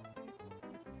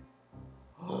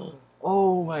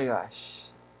 Oh my gosh.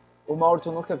 O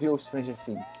Marlton nunca viu Stranger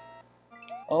Things.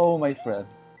 Oh my friend.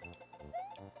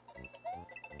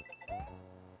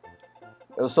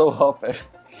 Eu sou o Hopper.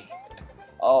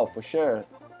 Oh, for sure.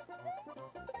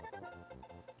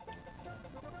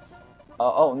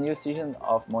 Oh, new season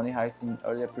of Money Heist in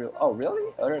early April. Oh,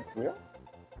 really? Early April?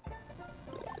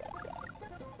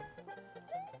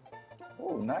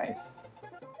 Oh, nice.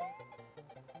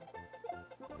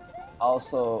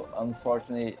 Also,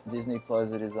 unfortunately, Disney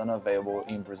Plus it is unavailable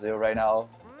in Brazil right now.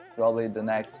 Probably the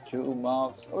next 2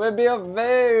 months will be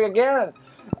available again.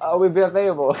 Will be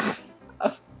available.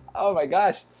 Oh my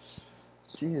gosh,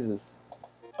 Jesus.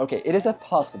 Okay, it is a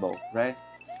possible, right?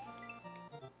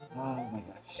 Oh my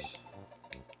gosh.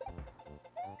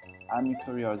 I'm in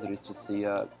curiosity to see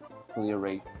a clear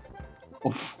rate.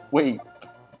 Wait.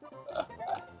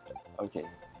 Ok.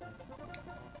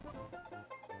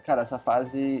 Cara, essa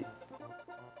fase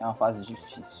é uma fase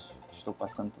difícil. Estou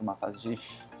passando por uma fase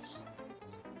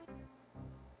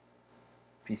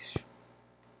difícil.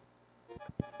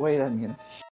 Wait a minute.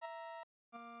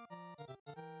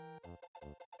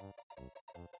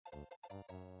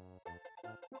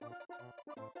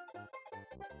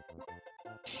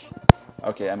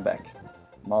 Ok, I'm back.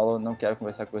 Marlon, não quero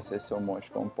conversar com você, seu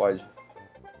monstro. Como pode?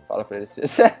 Fala pra ele se...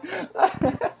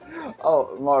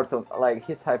 Oh, Marlton, like,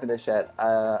 he typed in the chat.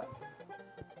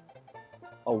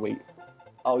 Oh, wait.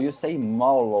 Oh, you say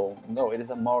Marlon. No, it is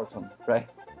a Marlton, right?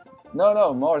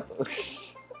 No, Marlton.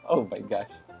 Oh my gosh.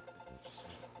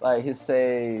 Like, he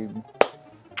say...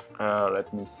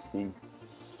 let me see.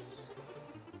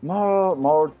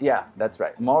 Yeah, that's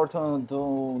right. Marlton,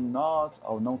 do not...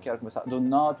 Oh, não quero conversar. Do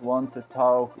not want to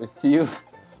talk with you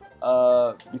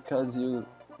because you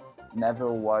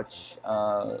never watch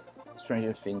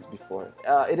Stranger Things before.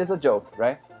 It is a joke,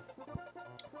 right?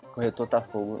 Corretor tá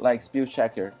fogo. Like spell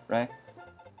checker, right?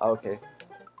 Okay.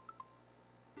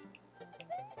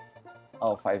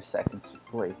 Oh, 5 seconds.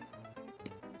 Wait.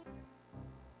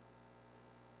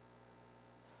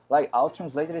 Like,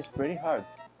 translated is pretty hard,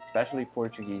 especially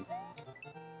Portuguese.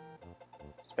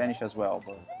 Spanish as well,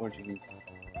 but Portuguese.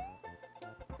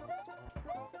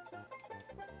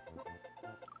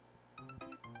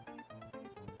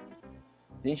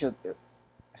 Gente,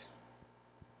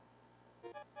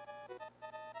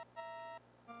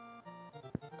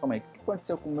 calma aí, o que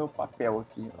aconteceu com o meu papel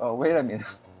aqui? Oh, wait a minute.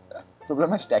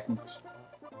 Problemas técnicos.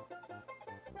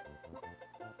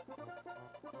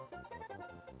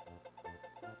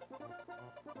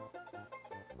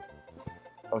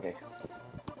 Ok.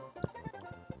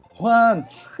 Juan!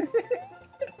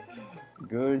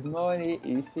 Good morning,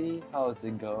 Ify. How's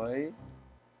it going?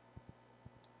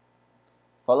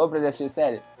 Falou pra ele assistir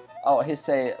série? Oh, he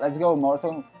say, let's go,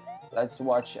 Marlton. Let's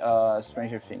watch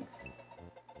Stranger Things.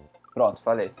 Pronto,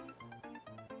 falei.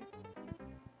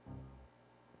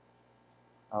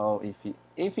 Oh, Ify.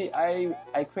 Ify,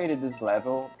 I created this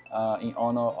level in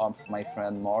honor of my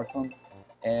friend Marlton.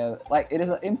 And, like, it is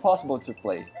impossible to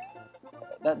play.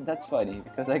 That's funny,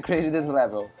 because I created this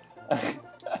level.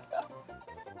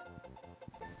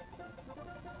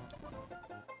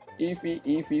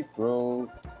 Ify Pro.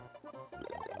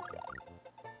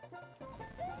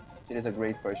 She is a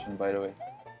great person, by the way.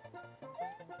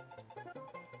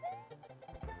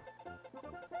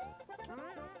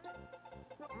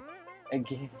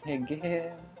 Again,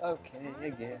 okay,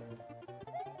 again.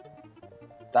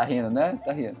 Tá rindo, né?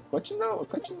 Tá rindo. Continua,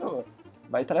 continua.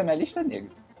 Vai entrar na minha lista negra.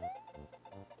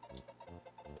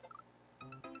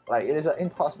 Like, it is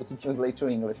impossible to translate to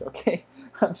English, okay?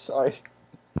 I'm sorry.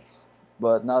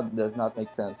 But now does not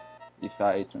make sense if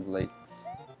I translate.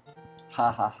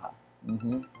 Ha ha ha.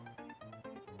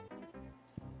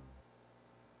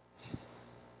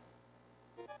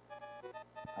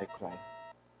 I cry.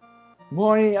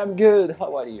 Morning, I'm good.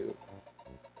 How are you?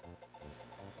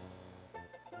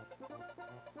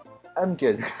 I'm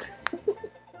good.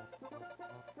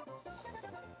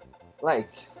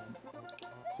 Like,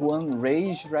 one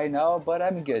rage right now, but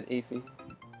I'm good, Ify.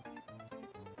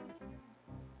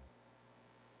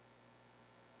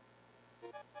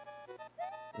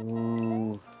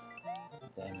 Ooh,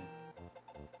 damn it.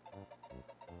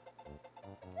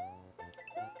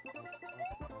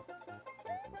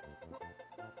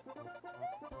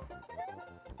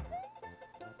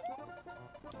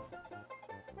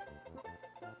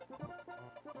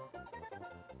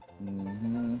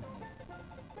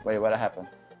 Wait, what happened?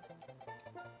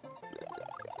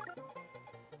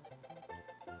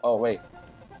 Oh, wait.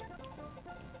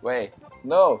 Wait,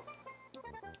 no!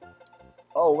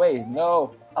 Oh, wait,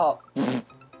 no! Oh!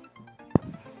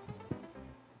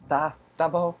 Tá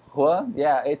bom. Juan?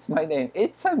 Yeah, it's my name.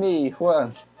 It's me,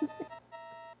 Juan.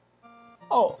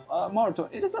 Oh, Marlton,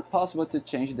 it is possible to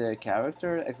change the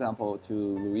character, example, to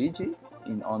Luigi,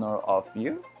 in honor of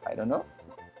you? I don't know.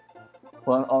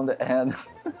 One on the end.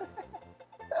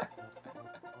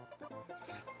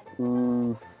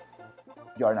 Ooh,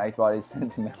 your Nightbot is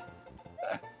sentimental.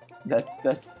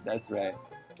 that's right.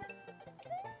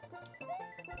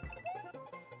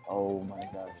 Oh my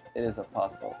gosh, it is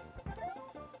possible.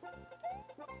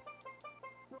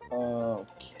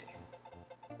 Okay.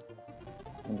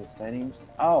 In the settings.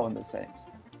 Oh, in the settings.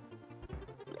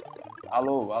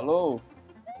 Hello, hello.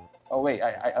 Oh wait,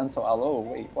 I answer hello.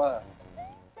 Wait, what?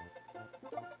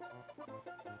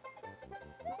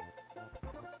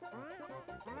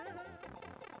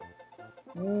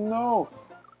 No.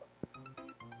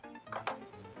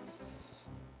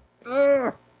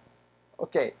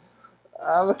 Okay.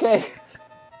 Okay.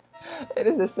 It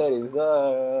is the settings.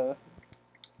 The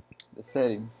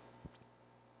settings.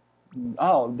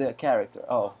 Oh, the character.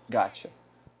 Oh, gotcha.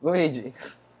 Luigi.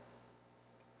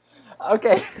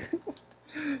 Okay.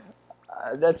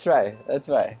 That's right. That's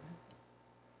right.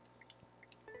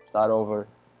 Start over.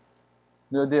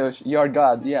 Meu Deus, you're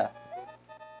God. Yeah.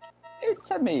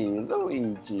 It's me,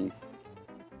 Luigi.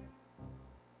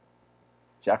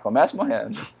 Já começa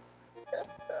morrendo.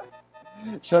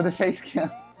 Show the face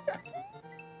cam.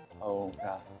 Oh,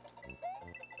 God.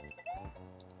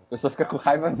 A pessoa fica com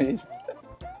raiva mesmo.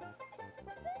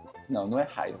 Não, não é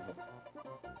raiva.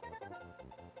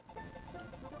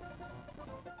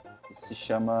 Isso se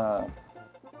chama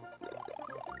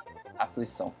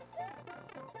aflição.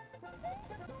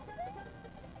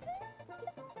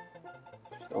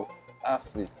 Estou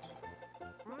aflito.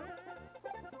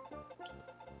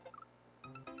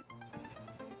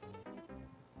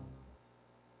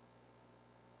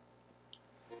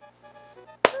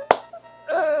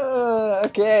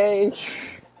 Okay.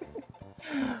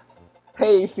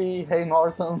 Hey, Ify. Hey,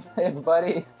 Marlton. Hey,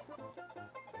 everybody.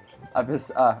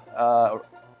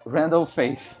 Randall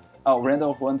face. Oh,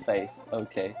 Randall one face.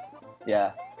 Okay.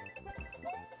 Yeah.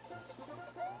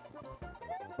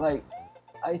 Like,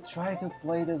 I tried to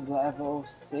play this level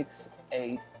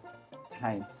 8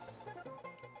 times.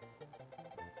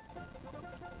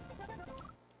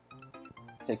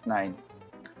 9.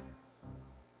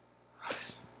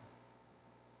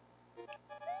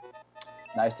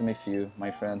 Nice to meet you,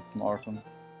 my friend Marlton.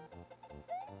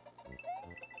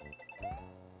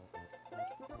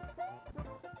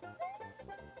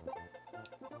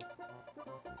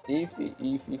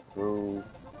 Ify crew.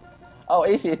 Oh,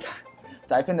 Ify,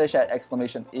 type in the chat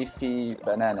exclamation Ify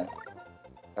banana.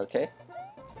 Okay?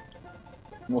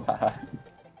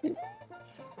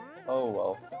 Oh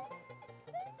well.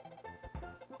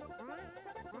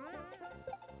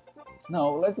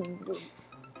 No, let's.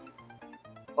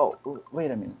 Oh,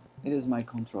 wait a minute. It is my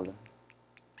controller.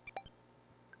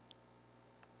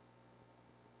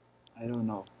 I don't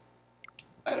know.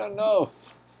 I don't know.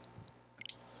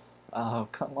 Oh,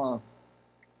 come on.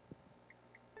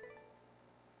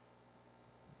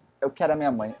 Eu quero a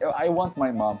minha mãe. I want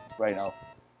my mom right now.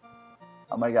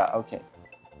 Oh my god, okay.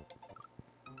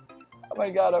 Oh my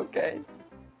god, okay.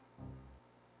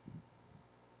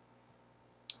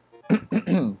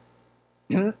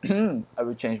 I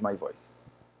will change my voice.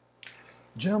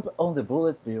 Jump on the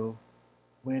bullet bill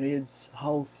when it's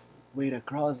halfway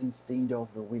across instead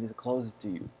of when it's closest to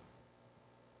you.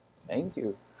 Thank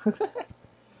you.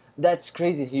 That's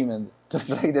crazy human. Just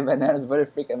like the bananas, but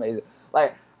it's freaking amazing.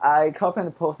 Like, I copy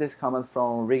and post this comment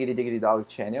from Riggedy Diggity Dog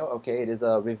channel. Okay, it is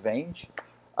a revenge.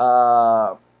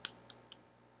 Yeah,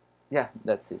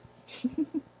 that's it.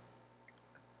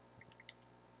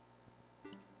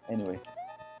 Anyway.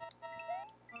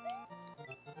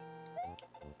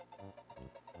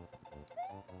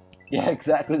 Yeah,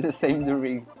 exactly the same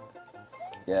drink.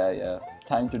 Yeah.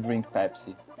 Time to drink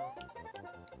Pepsi.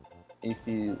 If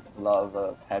you love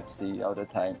Pepsi all the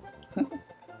time.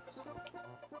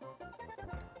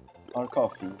 Or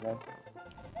coffee, right?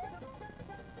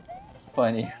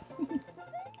 Funny.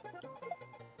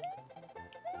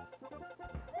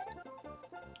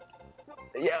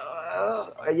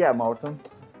 Yeah, Marlton.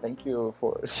 Thank you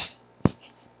for.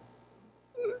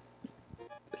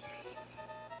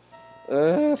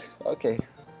 Okay.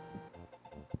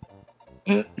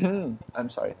 I'm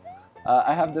sorry.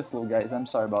 I have the flu, guys. I'm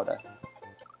sorry about that.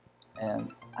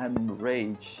 And I'm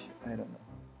rage. I don't know.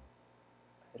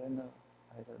 I don't know.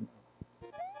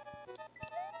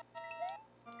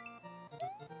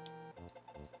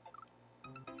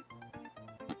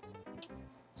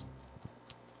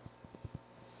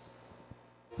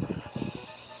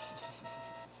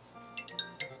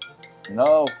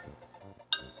 No.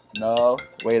 No.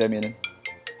 Wait a minute.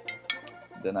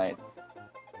 Denied.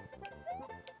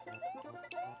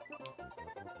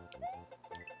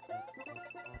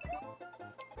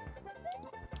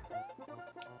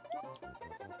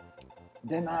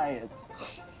 Denied.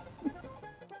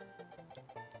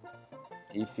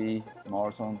 Ify,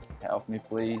 Marlton, help me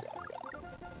please.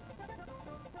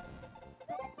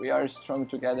 We are strong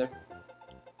together,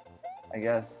 I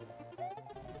guess.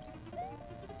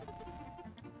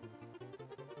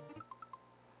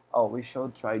 Oh, we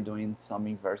should try doing some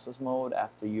in versus mode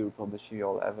after you publish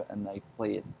your level and I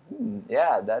play it.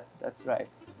 Yeah, that's right.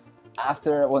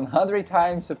 After 100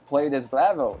 times to play this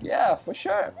level, yeah, for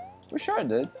sure,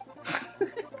 dude.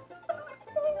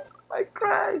 I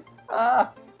cried.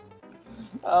 Ah.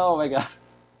 Oh my god.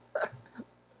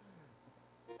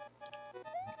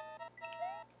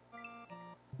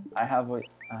 I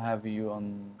have you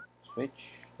on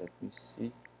Switch. Let me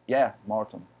see. Yeah,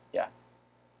 Marlton. Yeah.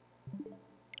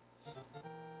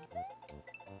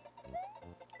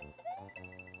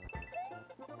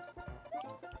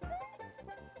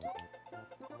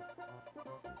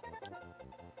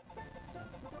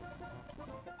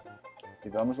 E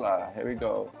vamos lá. Here we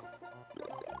go.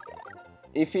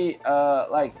 If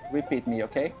like, repeat me,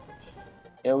 okay?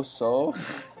 Eu sou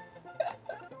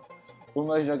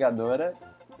uma jogadora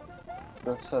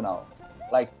profissional.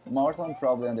 Like, Marlton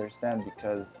probably understand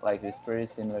because like it's pretty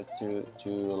similar to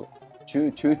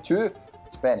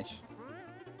Spanish.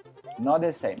 Not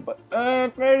the same, but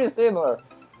pretty similar.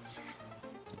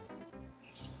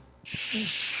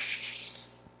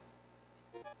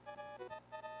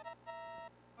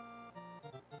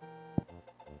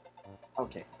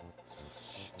 Okay.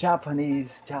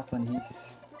 Japanese.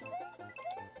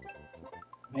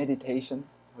 Meditation.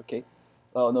 Okay.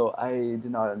 Oh no, I do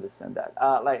not understand that.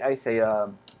 Like I say,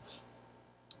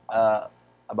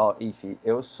 about Ify,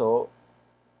 eu sou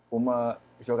uma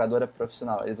jogadora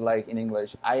profissional. It's like in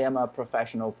English, I am a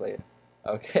professional player.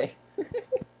 Okay.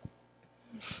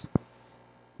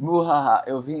 Muhaha,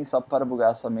 eu vim só para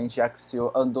bugar sua mente, já que o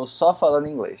senhor andou só falando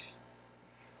inglês.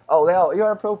 Oh, Leo,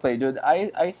 you're a pro player, dude.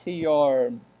 I see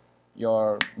your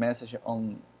message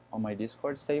on my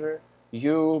Discord server.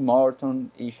 You,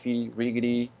 Marlton, Ify,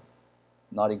 Riggedy,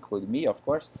 not including me, of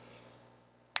course.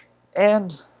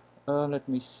 And let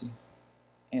me see.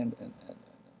 And.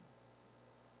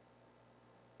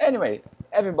 Anyway,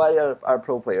 everybody are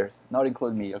pro players, not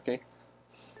including me, okay?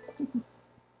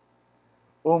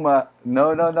 Uma,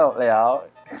 não, não, não, leal.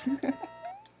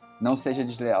 Não seja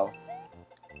desleal.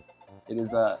 It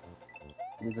is a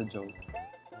joke.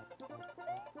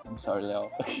 I'm sorry,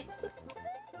 Léo.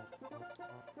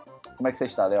 Como é que você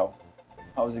está, Léo?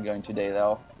 How's it going today,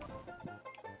 Léo?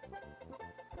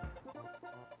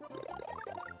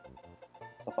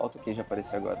 Só falta o queijo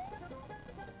aparecer agora.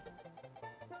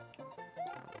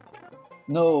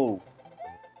 No!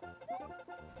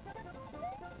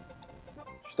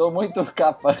 Estou muito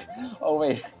capa. Oh,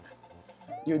 wait.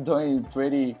 You're doing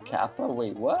pretty kappa?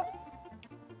 Wait, what?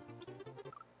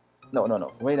 No.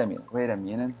 Wait a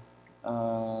minute.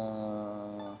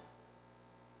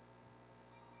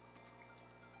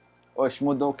 Oxe,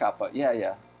 mudou o capa.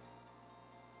 Yeah.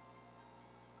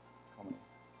 Calma aí.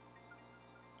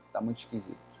 Tá muito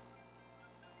esquisito.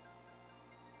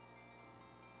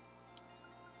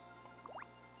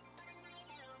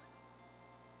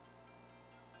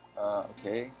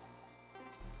 Okay.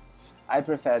 I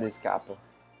prefer this capa,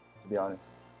 to be honest.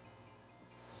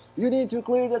 You need to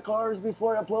clear the cars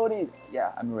before uploading.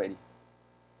 Yeah, I'm ready.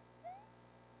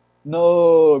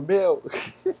 No, meu.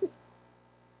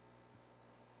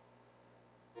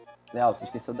 Léo, você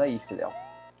esqueceu da if, Léo.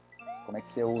 Como é que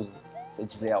você usa? Você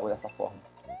desleal dessa forma.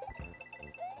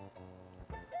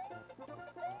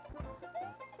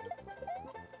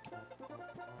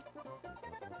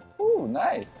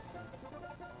 Nice.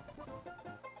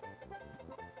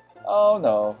 Oh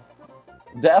no.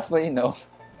 Definitely no.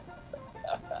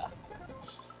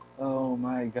 Oh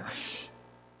my gosh.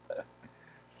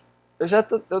 Eu já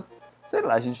tô. Sei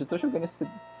lá, gente, eu tô jogando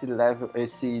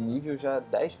esse nível já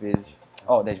 10 vezes.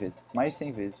 Oh, 10 vezes. Mais de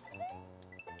 100 vezes.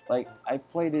 Like, I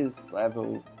play this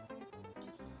level.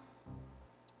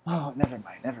 Oh, never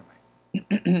mind.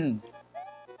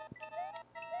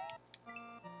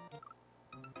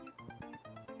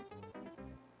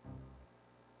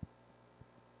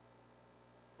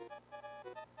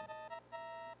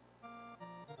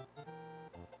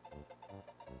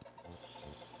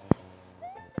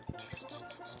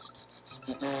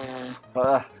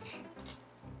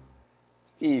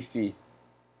 Ify.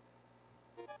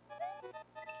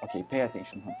 Okay, pay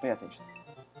attention, huh? Pay attention.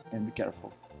 And be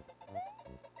careful.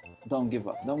 Don't give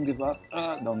up. Don't give up.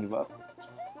 Don't give up.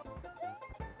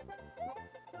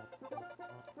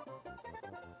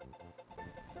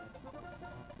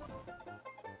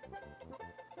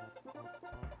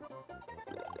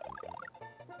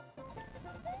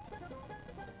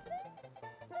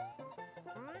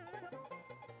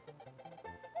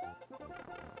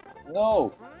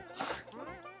 No.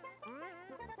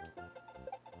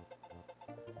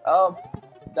 Oh,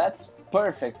 that's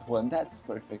perfect one. That's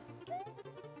perfect.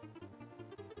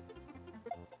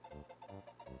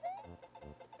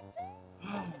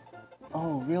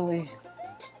 Oh, really?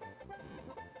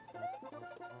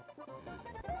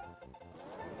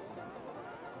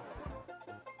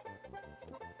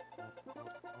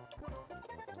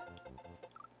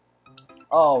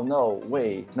 Oh, no,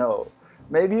 wait, no.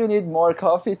 Maybe you need more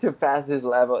coffee to pass this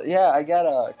level. Yeah, I got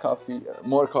a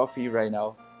more coffee right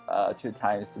now. 2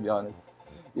 times, to be honest.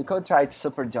 You could try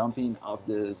super jumping off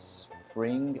the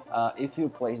spring. If you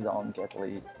place down, get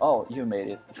lead. Oh, you made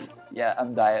it. Yeah,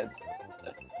 I'm died.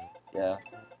 Yeah,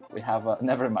 we have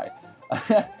never mind.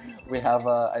 We have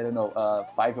I don't know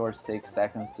 5 or 6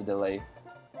 seconds to delay.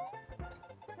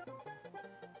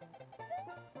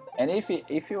 And if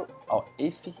you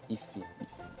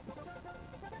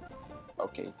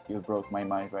okay, you broke my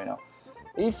mind right now.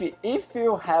 If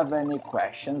you have any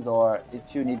questions or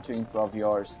if you need to improve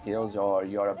your skills or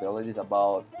your abilities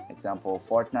about, example,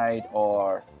 Fortnite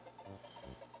or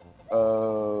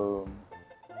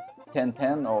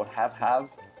 10-10 or half-half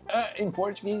in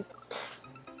Portuguese,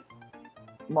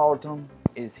 Marlton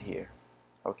is here.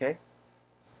 Okay?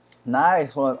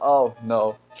 Nice one. Oh,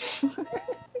 no.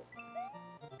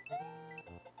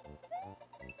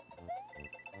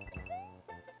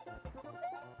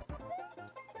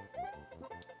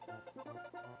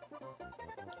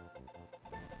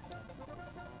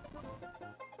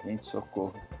 Gente,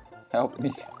 socorro. Help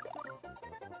me.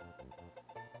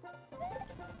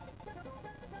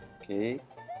 Ok.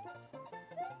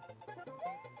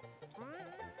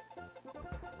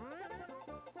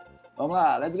 Vamos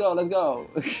lá, let's go.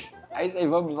 Aí sei,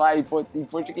 vamos lá em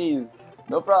português.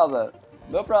 No problem.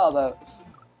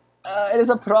 It is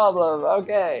a problem.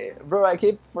 Okay, bro. I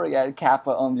keep forgetting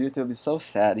Kappa on YouTube. It's so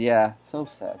sad. Yeah, so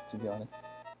sad to be honest.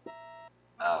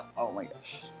 Oh my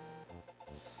gosh.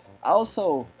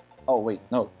 Also, oh wait,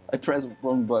 no, I pressed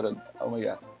wrong button. Oh my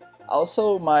god.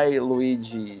 Also, my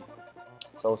Luigi,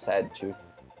 so sad too.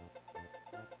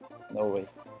 No way.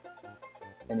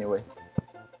 Anyway,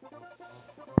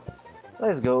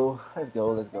 let's go. Let's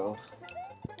go. Let's go.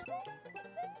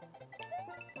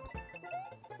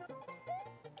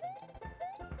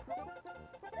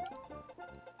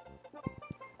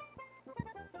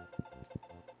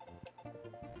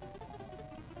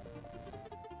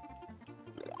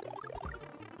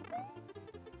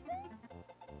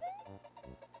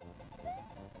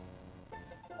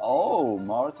 Oh,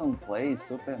 Marlton plays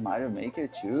Super Mario Maker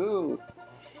 2.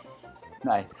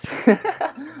 Nice.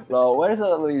 Well, where's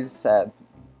Luigi set?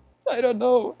 I don't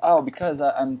know. Oh, because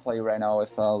I'm playing right now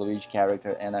with a Luigi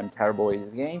character and I'm terrible in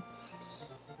this game.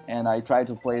 And I tried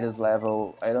to play this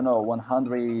level, I don't know,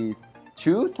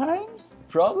 102 times?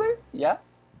 Probably? Yeah.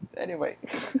 Anyway.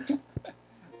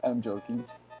 I'm joking.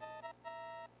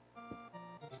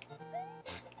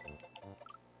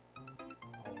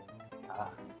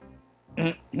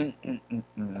 I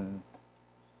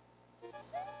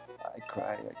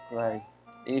cry, I cry.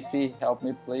 Ify, help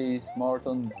me please.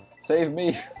 Marlton, save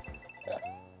me.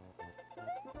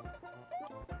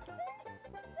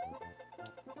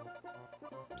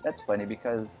 That's funny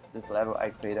because this level I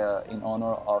created in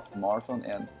honor of Marlton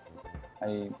and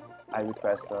I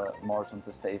request Marlton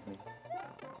to save me.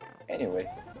 Anyway,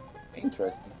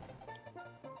 interesting.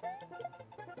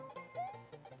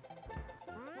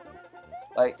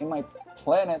 Like in my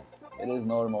planet, it is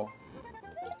normal.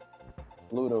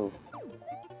 Pluto.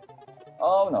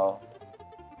 Oh no.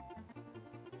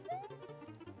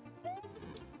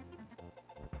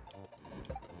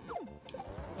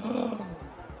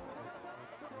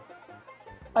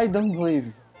 I don't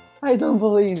believe. I don't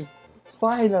believe.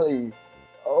 Finally.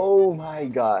 Oh my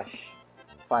gosh.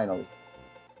 Finally.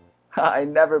 I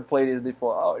never played this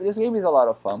before. Oh, this game is a lot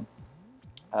of fun.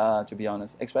 To be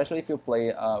honest, especially if you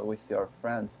play with your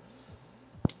friends.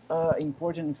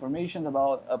 Important information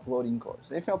about uploading course.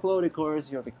 If you upload a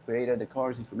course, you have created the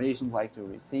course information like to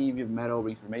receive your medal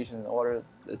information and other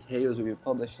details will be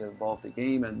published about the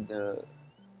game and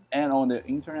on the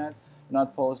internet.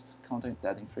 Not post content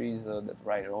that infringes the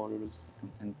right orders,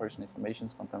 contain personal information,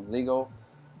 content legal,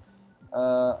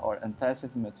 or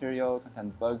untested material,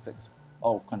 content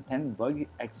bug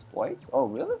exploits. Oh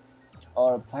really?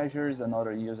 Or pleasures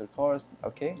another user course.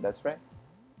 Okay, that's right.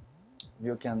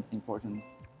 You can important.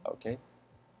 Okay.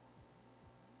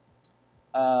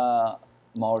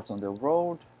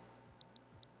 Marltontheworld.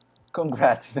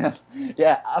 Congrats, man.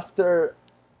 Yeah, after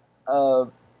uh,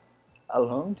 a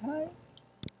long time.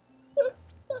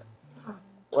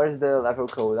 Where's the level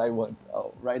code I want?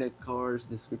 Oh, write a course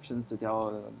descriptions to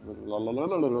tell.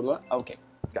 Okay,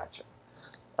 gotcha.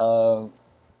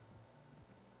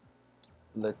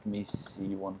 Let me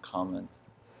see one comment.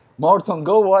 Marlton,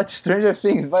 go watch Stranger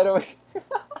Things. By the way.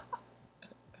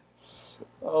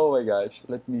 Oh my gosh.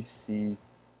 Let me see.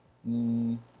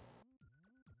 Mm.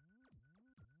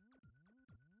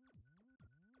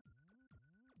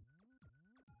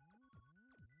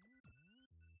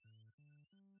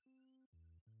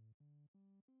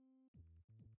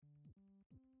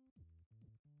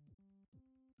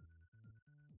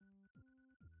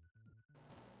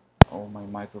 Oh, my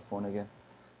microphone again.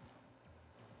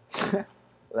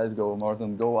 Let's go,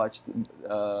 Marlton. Go watch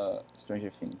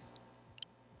Stranger Things.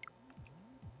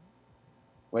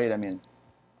 Wait a minute.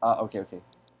 Okay, okay.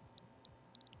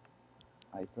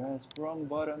 I pressed wrong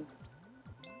button.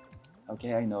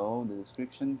 Okay, I know the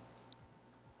description.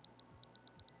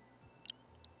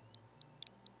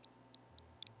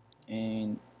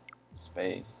 In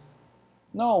space.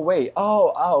 No, wait.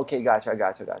 Okay,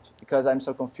 gotcha. Because I'm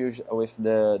so confused with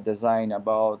the design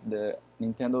about the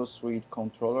Nintendo Switch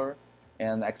controller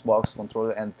and Xbox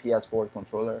controller and PS4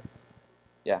 controller.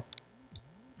 Yeah,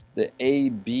 the A,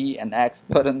 B, and X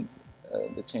button,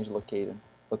 the change location.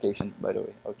 By the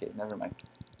way, okay, never mind.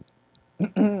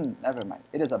 Never mind.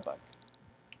 It is a bug.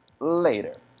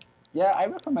 Later. Yeah, I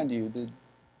recommend you. The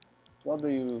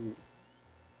W.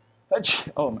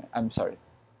 Oh man, I'm sorry.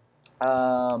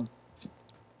 Um,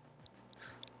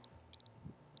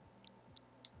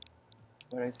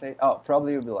 what did I say? Oh,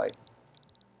 probably you'll be like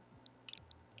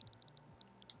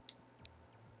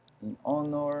in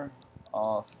honor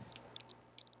of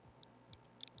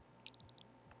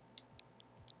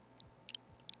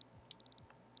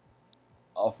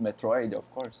Metroid, of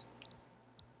course.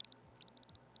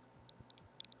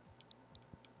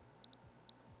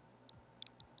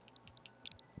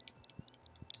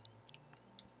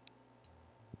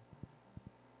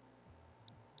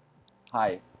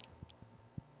 Hi.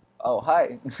 Oh,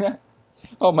 hi.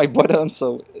 Oh, my button.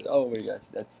 So, oh my gosh,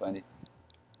 that's funny.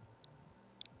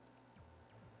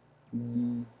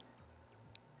 Mm,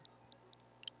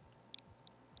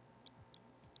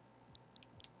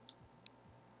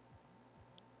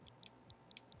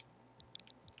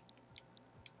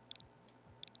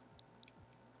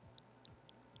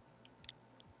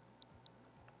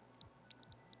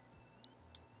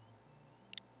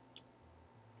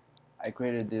 I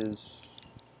created this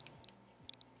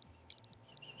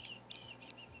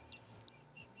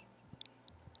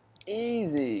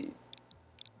easy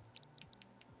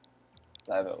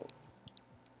level.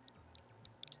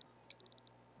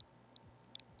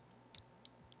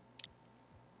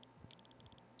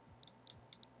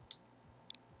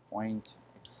 Point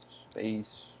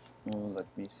space. Let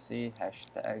me see.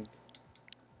 Hashtag.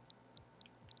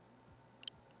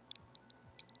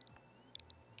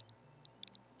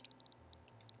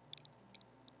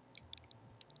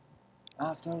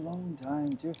 After a long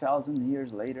time, 2,000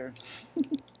 years later.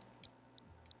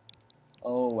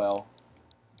 Oh well.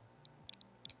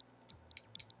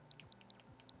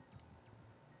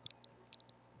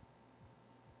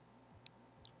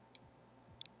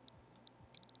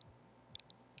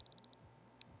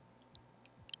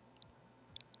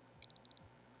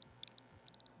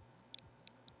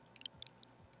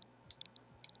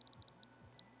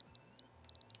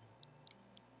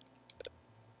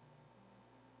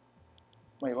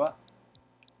 Wait, what?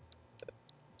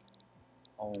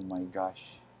 Oh my gosh.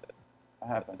 What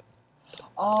happened?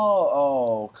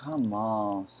 Oh, come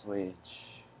on, Switch.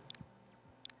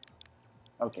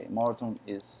 Okay, Marlton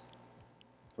is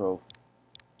pro.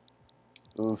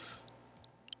 Oof.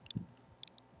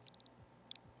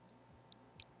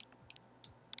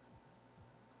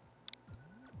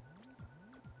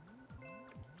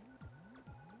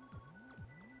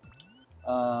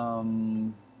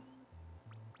 Um,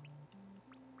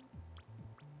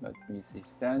 Let me see.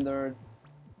 Standard,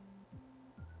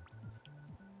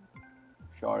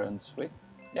 short and sweet.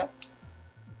 Yep.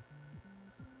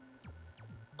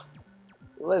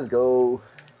 Let's go.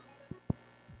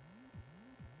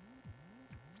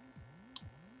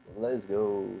 Let's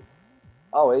go.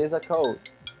 Oh, it is a code.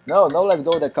 No, no, let's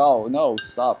go the call. No,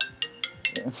 stop.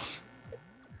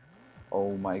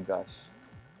 Oh my gosh.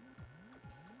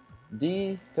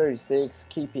 D36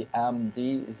 KPM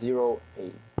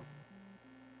D08.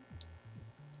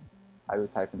 I will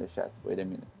type in the chat. Wait a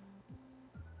minute.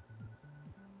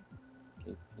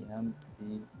 KPM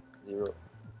D08.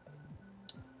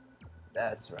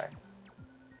 That's right.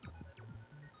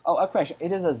 Oh, a question.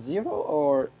 It is a 0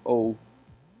 or O?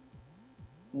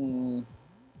 Hmm,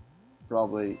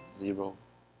 probably 0,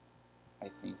 I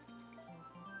think.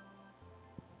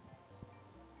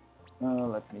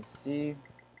 Let me see.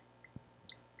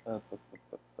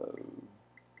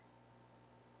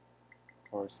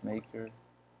 Horse maker.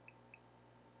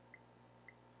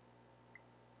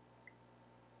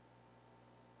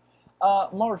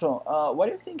 Martin, what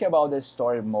do you think about the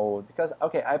story mode? Because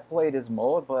okay, I played this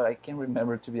mode, but I can't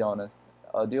remember to be honest.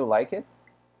 Do you like it?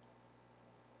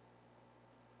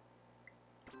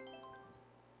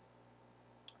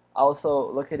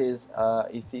 Also, look at this,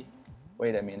 Iffy.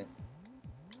 Wait a minute.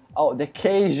 Oh, the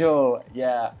casual,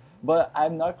 yeah. But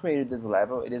I'm not created this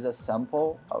level. It is a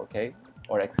sample, okay,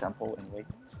 or example anyway.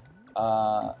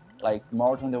 Uh, like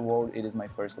Marltontheworld, it is my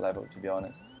first level to be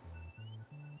honest.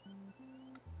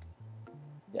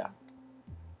 Yeah.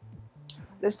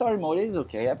 The story mode is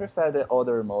okay. I prefer the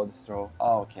other modes though.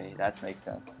 Oh, okay, that makes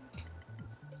sense.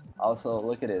 Also,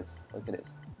 look at this. Look at this.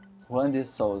 Juan de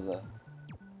Souza.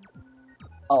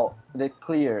 Oh, the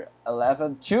clear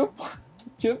 11 2%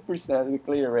 the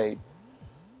clear rate.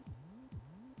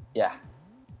 Yeah.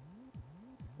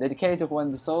 Dedicated to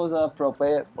Juan de Souza, pro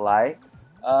player, like.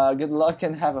 Good luck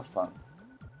and have a fun.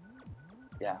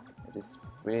 Yeah, it is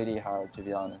pretty hard to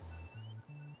be honest.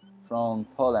 From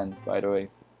Poland, by the way.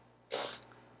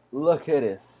 Look at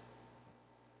this.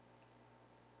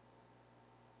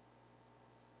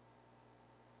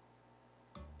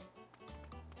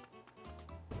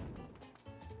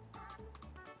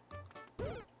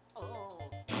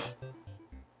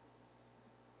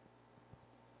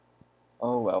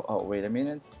 Oh well. Oh, wait a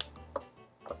minute.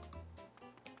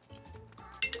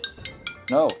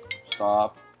 No,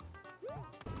 stop.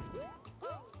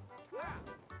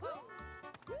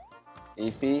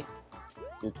 Ify,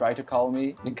 you try to call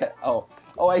me. Oh,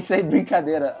 I say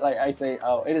brincadeira. Like I say,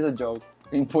 oh, it is a joke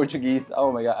in Portuguese.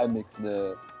 Oh my god, I mixed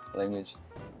the language.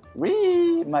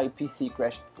 My PC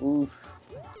crashed. Oof.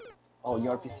 Oh,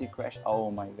 your PC crashed.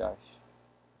 Oh my gosh.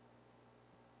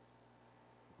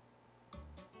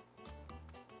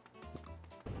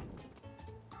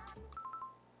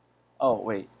 Oh,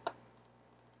 wait.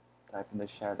 Type in the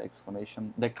chat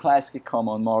exclamation. The classic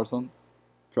common Marlton.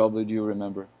 Probably do you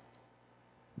remember.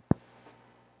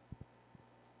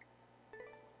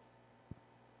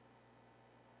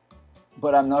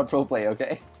 But I'm not a pro player,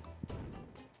 okay?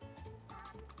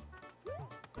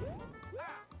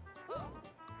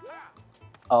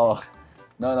 Oh,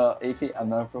 no, Ify, I'm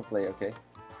not a pro player, okay?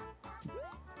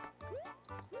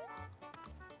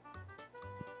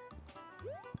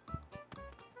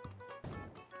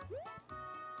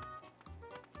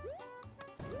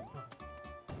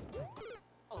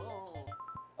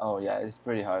 Oh yeah, it's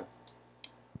pretty hard.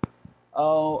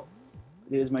 Oh,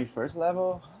 this is my first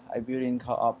level. I built in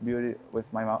co-op, build it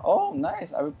with my mom. Oh,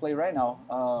 nice! I will play right now.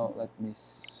 Let me.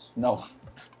 No.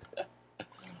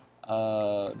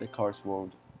 The course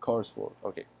world. Course world.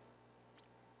 Okay.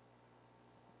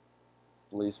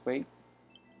 Please wait.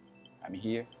 I'm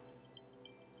here.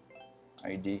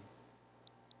 ID.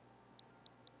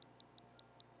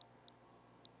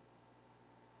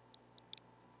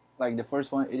 Like the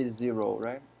first one, it is 0,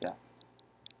 right? Yeah.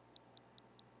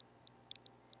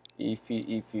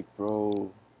 Ify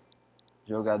Pro.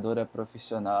 Jogadora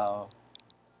profissional.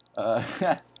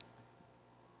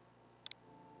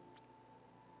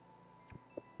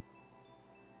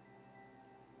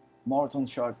 Marlton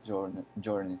short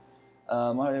journey.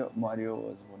 Mario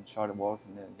was one short walk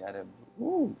and then got a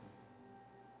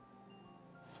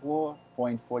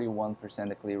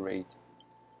 4.41% clear rate.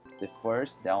 The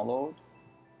first download.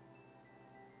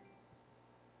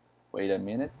 Wait a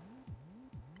minute.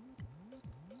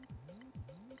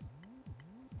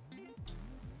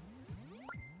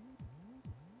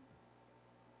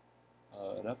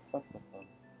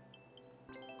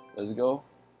 Let's go.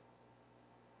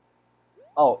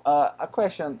 Oh, a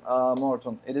question,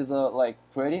 Marlton. It is like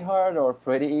pretty hard or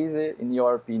pretty easy in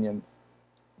your opinion?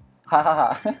 Ha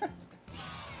ha ha.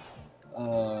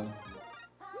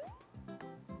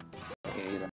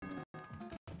 Wait a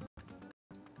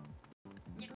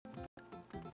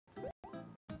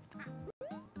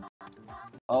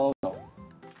Oh no.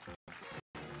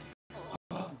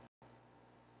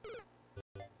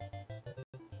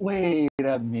 Wait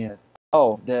a minute.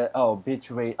 Oh,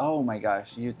 bitch rate. Oh my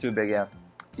gosh, YouTube again.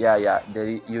 Yeah,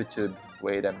 the YouTube.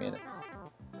 Wait a minute.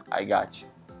 I got you.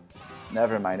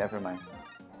 Never mind.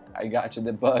 I got you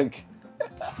the bug.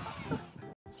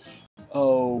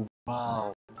 Oh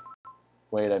wow.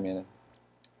 Wait a minute.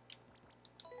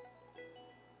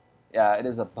 Yeah, it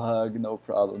is a bug. No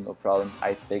problem.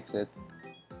 I fix it.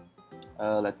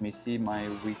 Let me see my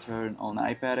return on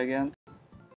iPad again.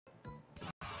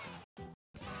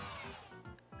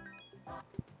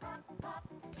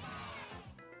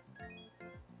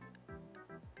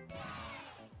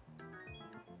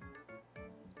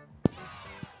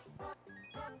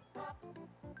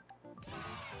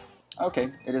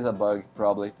 Okay, it is a bug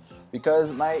probably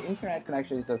because my internet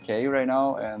connection is okay right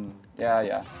now, and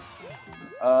yeah.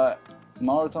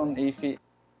 Marlton, Ify.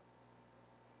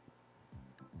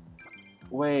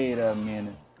 Wait a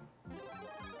minute.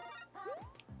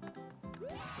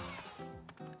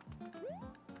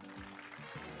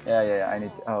 Yeah. I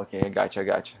need. Oh, okay, I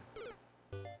gotcha.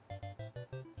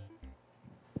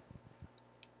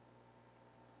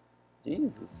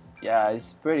 Jesus. Yeah,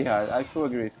 it's pretty hard. I fully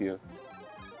agree with you.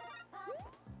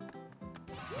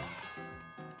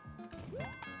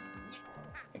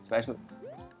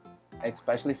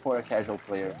 Especially for a casual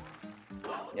player.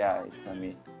 Yeah, it's on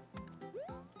me.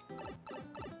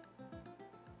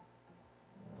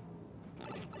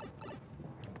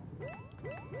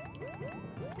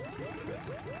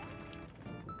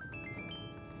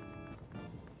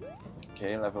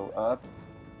 Okay, level up.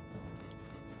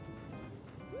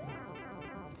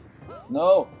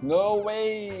 No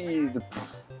way!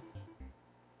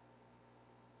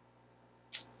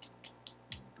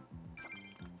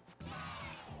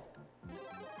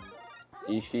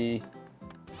 Ify.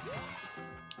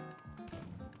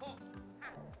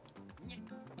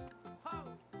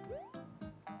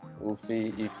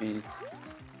 Ify.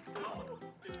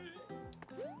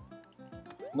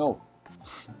 No.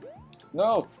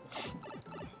 No!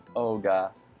 Oh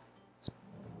god.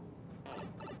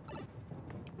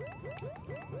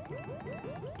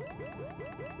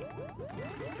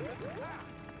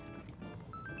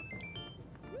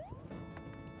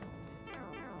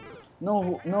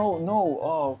 No.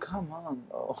 Oh, come on.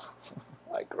 Oh,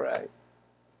 I cry.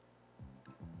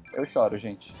 Eu choro,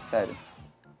 gente. Sério.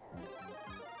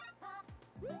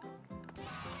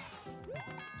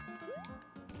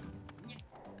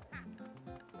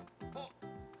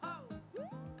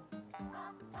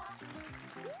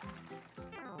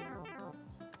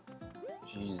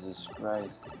 Jesus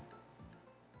Christ.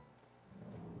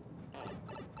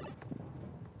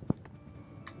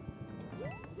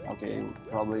 Okay,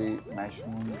 probably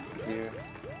mushroom here.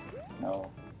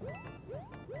 No.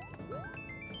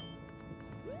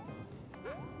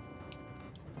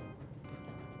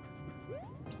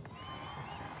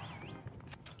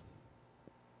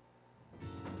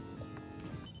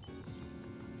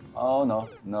 Oh no,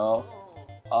 no.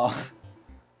 Oh.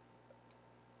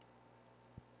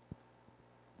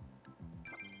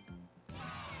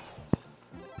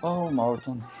 Oh,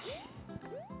 Marlton.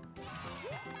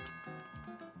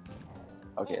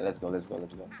 Okay, let's go, let's go,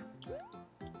 let's go.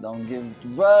 Don't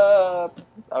give up.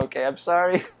 Okay, I'm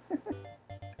sorry.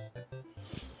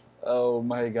 Oh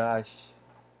my gosh.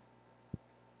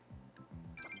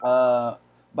 Uh,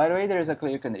 by the way, there is a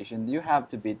clear condition. You have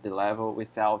to beat the level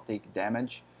without take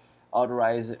damage.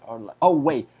 Otherwise, or oh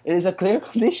wait, it is a clear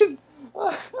condition.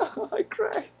 I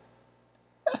cry.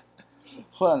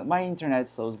 Hold on, my internet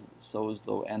so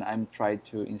slow, and I'm trying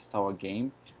to install a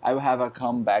game. I will have a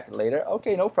comeback later.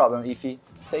 Okay, no problem, Ify.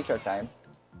 Take your time.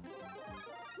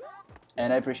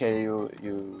 And I appreciate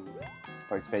you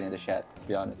participating in the chat. To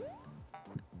be honest.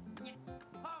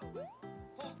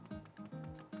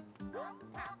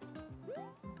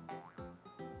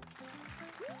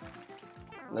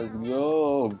 Let's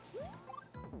go.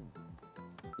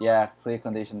 Yeah, clear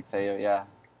condition fail. Yeah.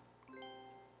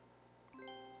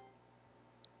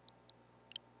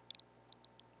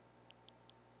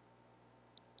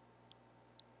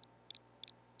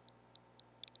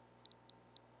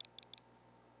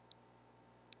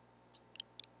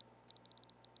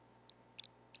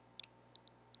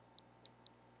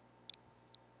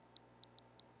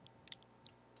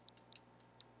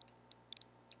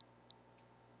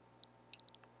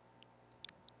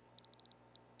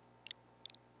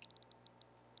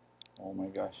 Oh my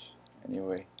gosh.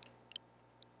 Anyway.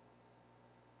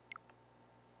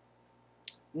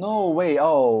 No way.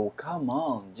 Oh, come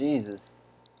on. Jesus.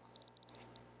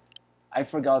 I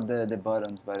forgot the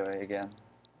buttons, by the way, again.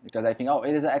 Because I think, oh,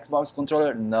 it is an Xbox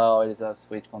controller. No, it is a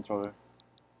Switch controller.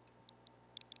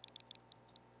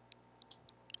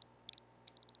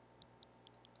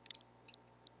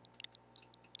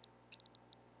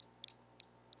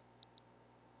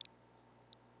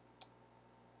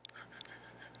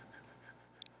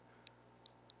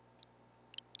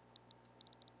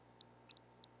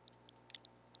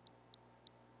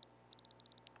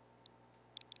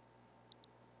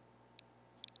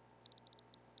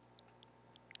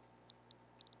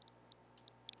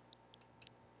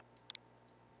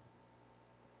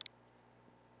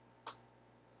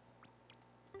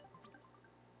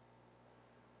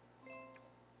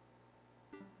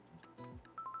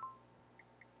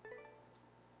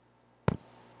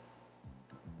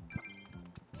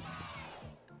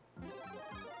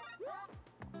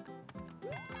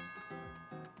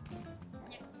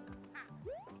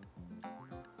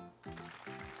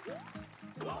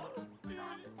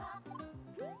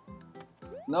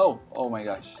 No! Oh my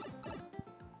gosh.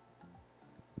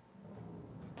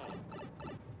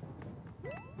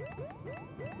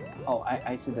 Oh,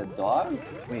 I see the dog?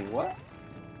 Wait, what?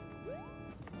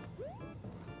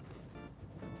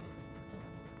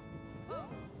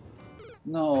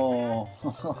 No!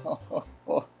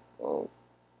 Oh.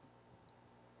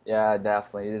 Yeah,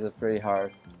 definitely. It is pretty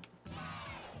hard.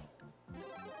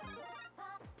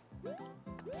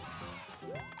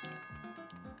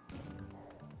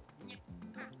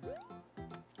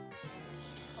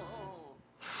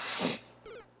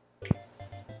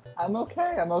 I'm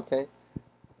okay, I'm okay.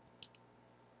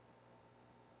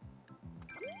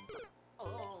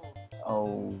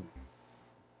 Oh.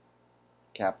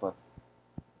 Kappa.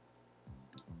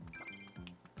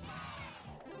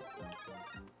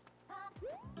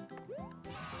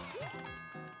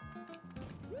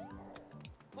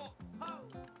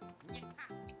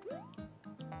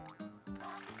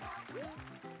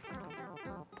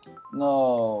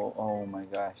 No! Oh my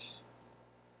gosh.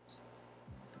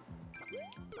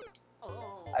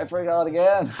 I forgot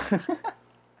again!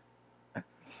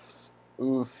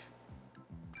 Oof.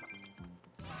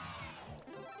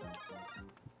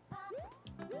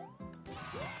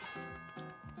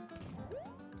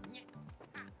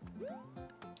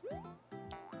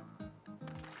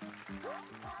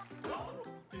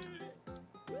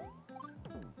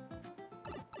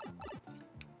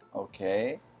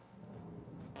 Okay.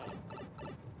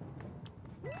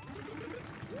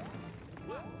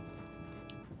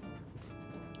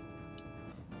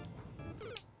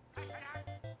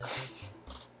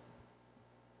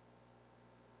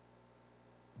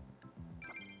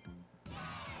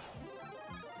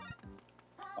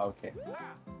 Okay.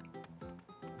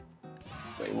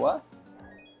 Wait, what?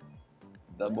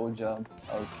 Double jump.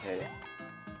 Okay.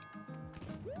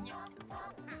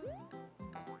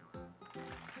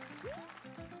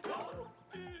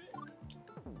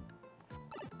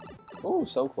 Oh,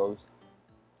 so close.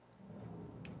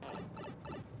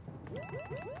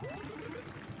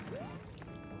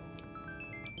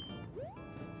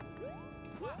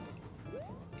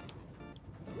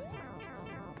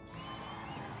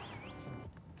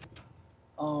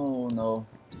 Oh no.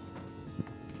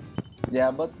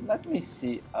 Yeah, but let me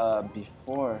see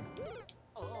before.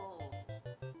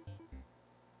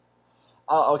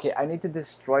 Oh, okay, I need to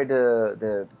destroy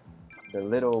the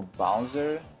little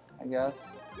bouncer, I guess,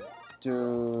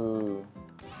 to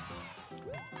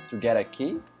get a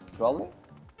key, probably.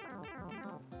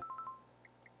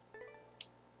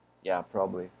 Yeah,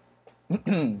 probably.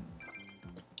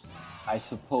 I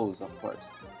suppose, of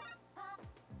course.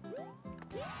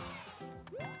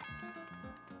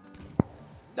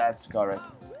 That's correct.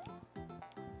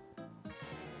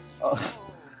 Oh,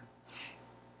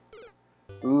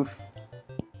 oof.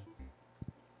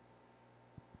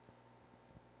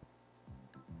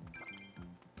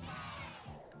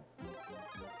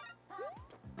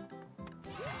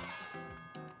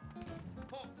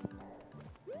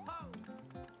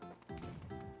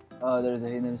 Oh, there's a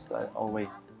hidden star. Oh wait.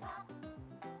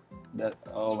 That.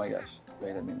 Oh my gosh.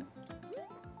 Wait a minute.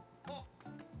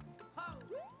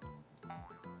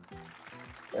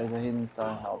 There's a hidden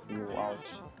star. Help you out.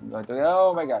 I'm going to.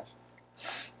 Oh my gosh.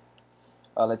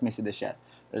 Let me see the chat.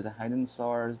 There's a hidden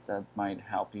source that might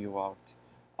help you out.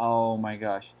 Oh my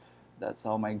gosh. That's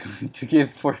all I'm going to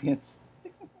give for it.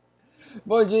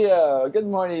 Bom dia. Good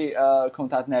morning,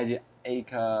 Contato Nerd,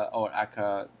 Aka or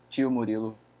Aka, Tio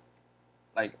Murilo.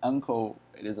 Like uncle,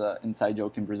 it is an inside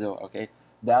joke in Brazil, okay?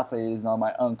 Definitely is not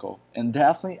my uncle. And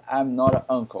definitely I'm not an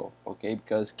uncle, okay?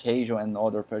 Because casual and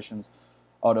other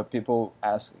people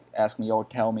ask me or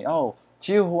tell me, oh,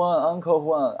 Tio Juan, Uncle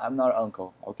Juan. I'm not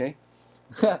uncle, okay?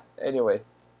 Anyway,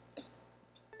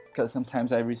 because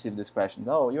sometimes I receive these questions.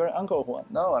 Oh, you're an Uncle Juan.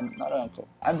 No, I'm not an uncle.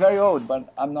 I'm very old,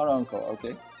 but I'm not an uncle,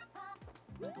 okay?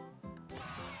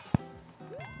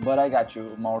 But I got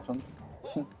you, Marlton.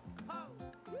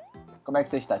 Como é que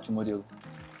você está, tio Murilo?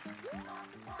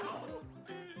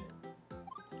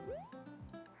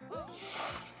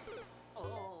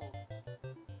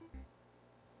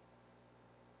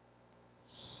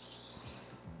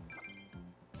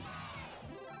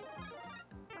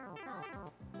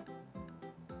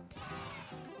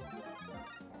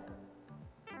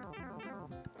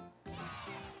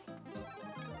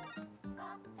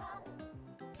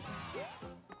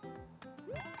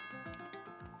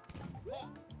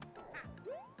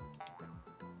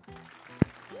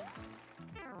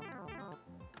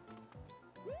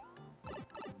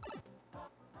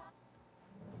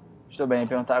 Estou bem,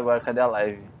 perguntar agora, cadê a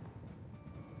live?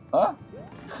 Hã?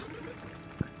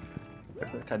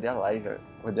 Cadê a live?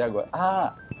 Acordei agora.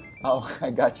 Ah! Oh,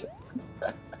 I got you.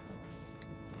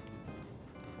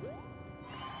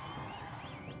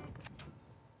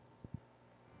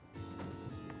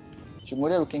 Tio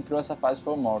Murilo, quem criou essa fase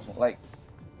foi o Marlton. Like,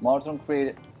 Marlton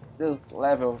created this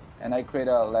level, and I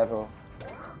created a level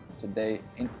today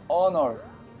in honor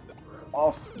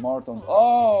of Marlton.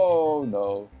 Oh,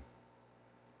 no.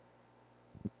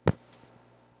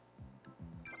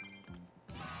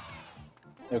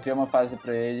 Eu criei uma fase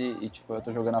pra ele e, tipo, eu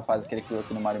tô jogando a fase que ele criou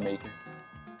aqui no Mario Maker.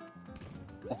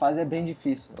 Essa fase é bem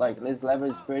difícil. Like, this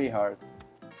level is pretty hard.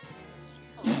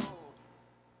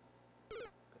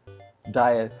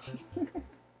 Diet.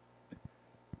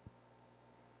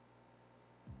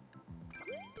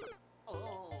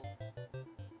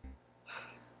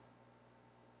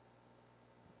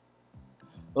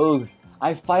 Oh,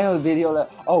 I finally video.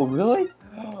 Oh, really?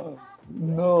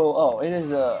 No. Oh, it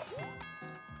is a.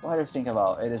 What do you think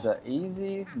about? It is a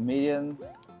easy, medium,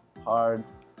 hard.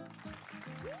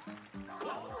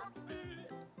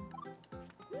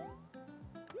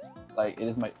 Like it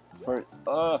is my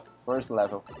first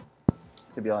level,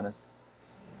 to be honest.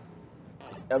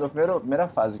 É a minha primeira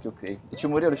fase que eu criei. E tio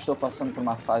Murilo, estou passando por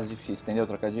uma fase difícil, entendeu,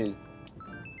 trocadilho?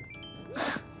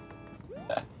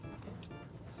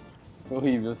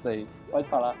 Horrível isso aí. Pode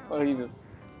falar, horrível.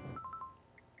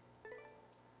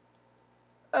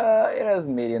 It was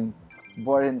medium,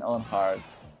 bordering on hard.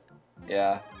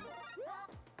 Yeah.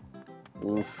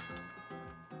 Oof.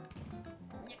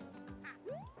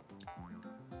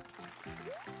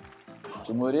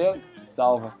 Tio Murilo,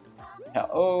 salva.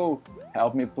 Oh,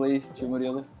 help me please, tio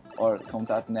Murilo. Or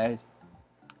contact nerd.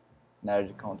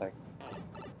 Nerd contact.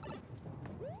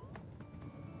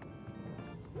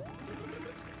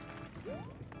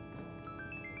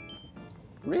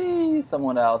 Really?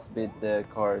 Someone else beat the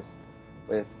course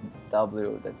with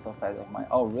W. That's so fast of mine.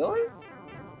 Oh, really?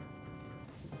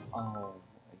 Oh,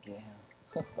 again.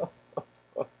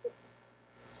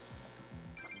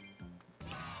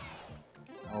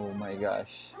 Oh my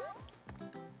gosh.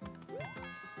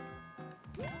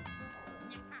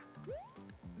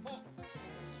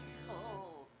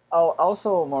 Oh,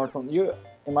 also, Marlton, you,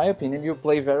 in my opinion, you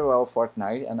play very well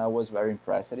Fortnite, and I was very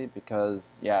impressed at it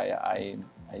because, yeah, I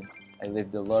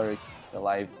lived the lyric, the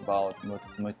life about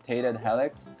mutated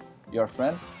Helix, your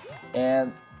friend,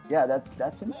 and yeah,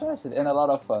 that's impressive and a lot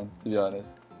of fun, to be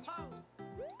honest.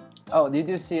 Oh, did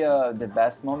you see the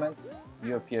best moments?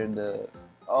 You appear in the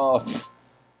oh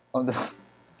on the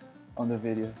on the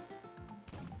video.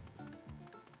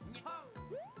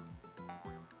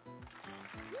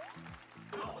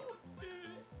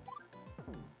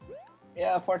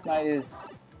 Yeah, Fortnite is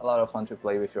a lot of fun to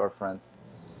play with your friends.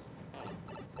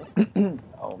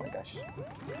 Oh my gosh.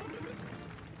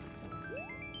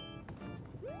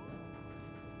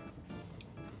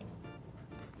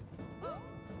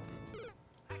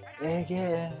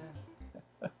 Again.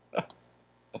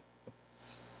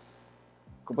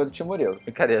 Culpa do tio Murilo,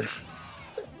 brincadeira.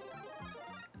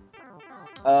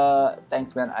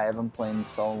 Thanks man, I haven't played in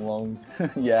so long.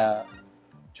 Yeah.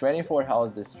 24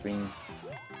 hours the stream.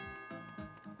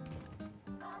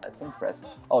 That's impressive.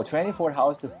 Oh, 24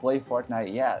 hours to play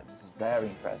Fortnite. Yeah, it's very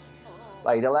impressive.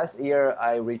 Like the last year,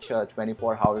 I reached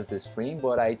 24 hours the stream,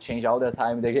 but I change all the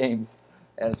time the games,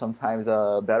 and sometimes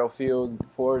Battlefield,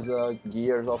 Forza,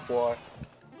 Gears of War,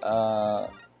 uh,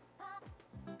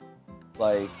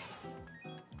 like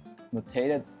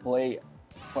mutated play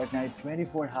Fortnite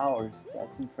 24 hours.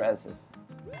 That's impressive.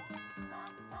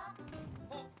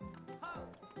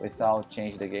 Without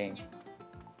change the game.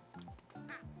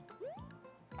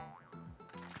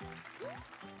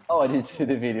 Oh, I didn't see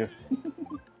the video.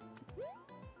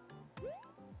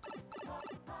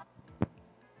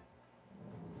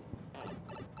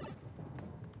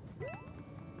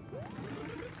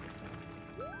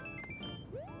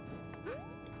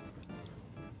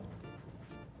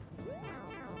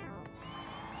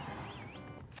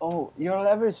 Oh, your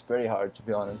level is pretty hard, to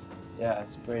be honest. Yeah,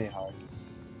 it's pretty hard,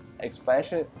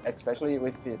 especially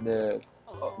with the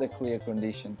clear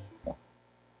condition.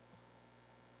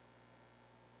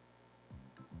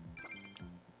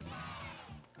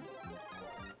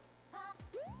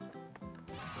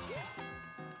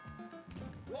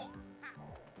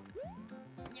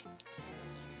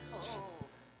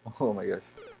 Oh my gosh.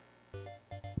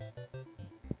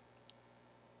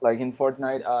 Like in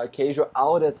Fortnite, casual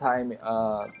all the time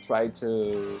try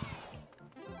to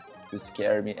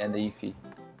scare me and Ify.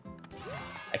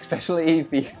 Especially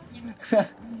Ify.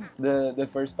 The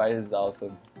first fight is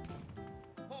awesome.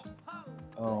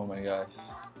 Oh my gosh.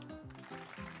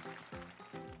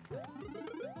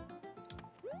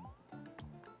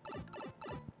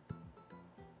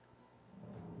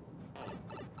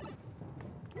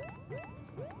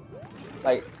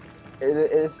 Like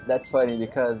that's funny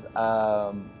because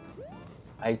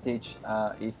I teach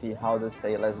Ify how to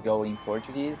say let's go in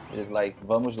Portuguese. It is like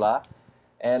vamos lá,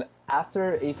 and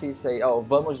after Ify say oh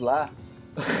vamos lá,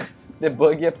 the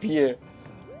bug appear.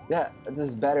 Yeah, this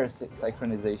is better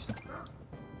synchronization.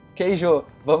 Queijo,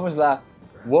 vamos lá.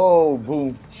 Whoa,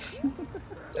 boom.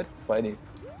 That's funny.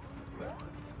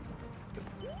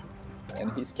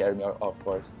 And he scared me, of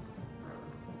course.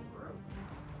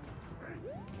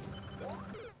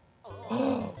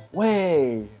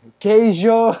 Way,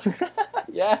 queijo.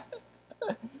 Yeah,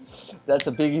 that's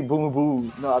a biggie boom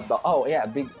boom. Not oh yeah,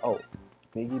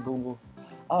 biggie boom boom.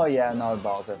 Oh yeah, not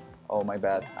Bowser. Oh my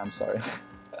bad. I'm sorry.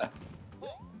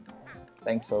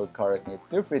 Thanks for correcting me.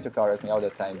 Feel free to correct me all the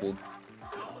time, dude.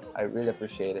 I really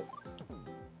appreciate it.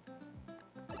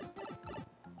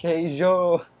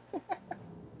 Queijo.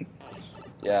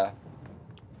 Yeah.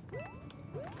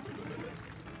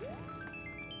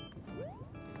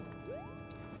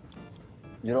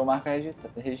 Virou marca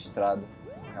registrada.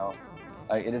 No.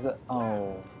 Like it is a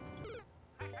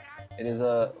it is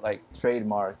a like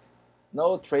trademark.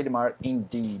 No trademark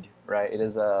indeed, right? It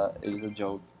is a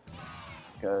joke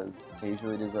because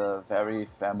occasionally it is a very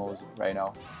famous right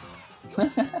now.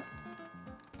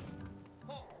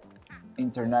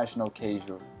 International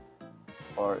casual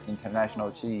or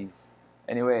international cheese.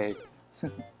 Anyway,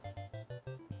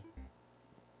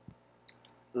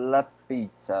 la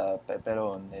pizza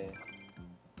pepperoni.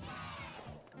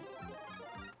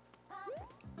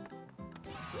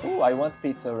 Ooh, I want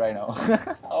pizza right now.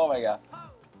 Oh my god.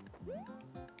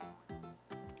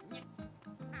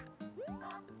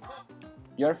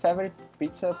 Your favorite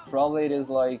pizza probably it is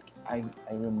like I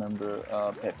remember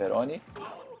pepperoni.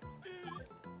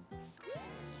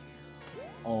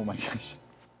 Oh my gosh.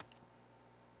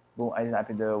 Boom, I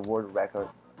snapped the world record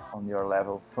on your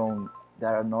level from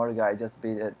that another guy just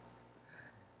beat it.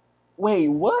 Wait,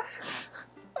 what?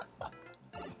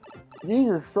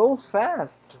 Jesus, so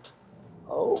fast!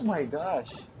 Oh my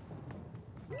gosh.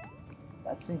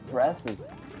 That's impressive.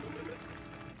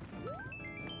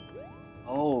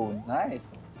 Oh,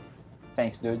 nice.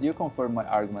 Thanks, dude. You confirm my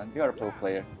argument. You are a pro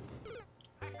player.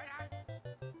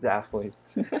 Definitely.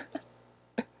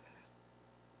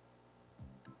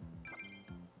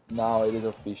 Now it is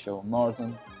official.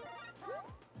 Marlton,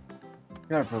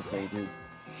 you are a pro player, dude.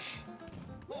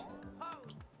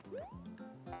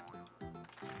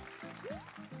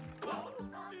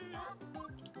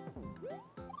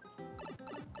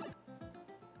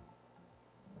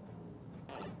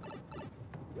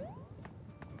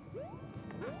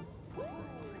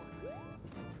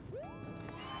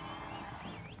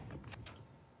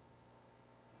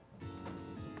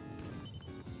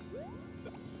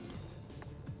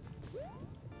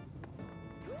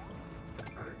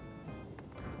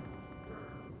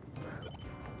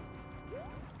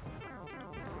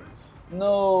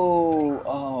 No!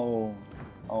 Oh,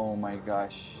 oh my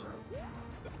gosh.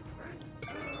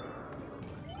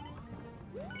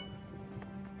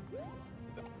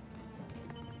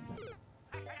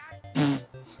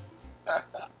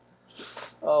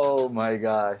 Oh my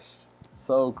gosh.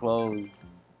 So close.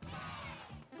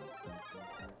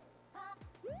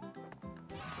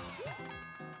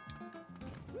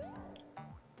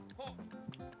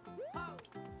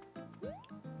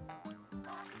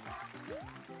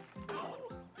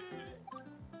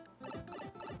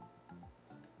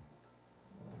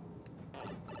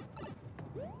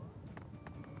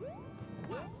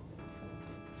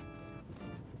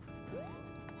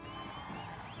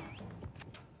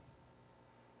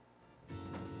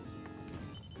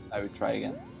 I will try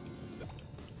again.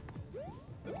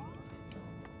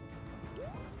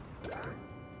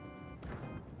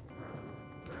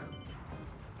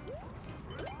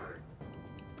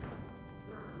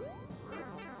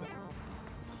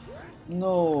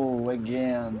 No,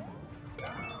 again.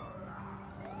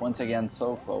 Once again,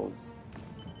 so close.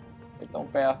 Foi tão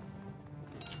perto.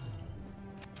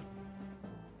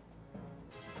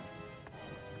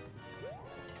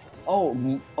 Oh,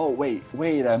 oh wait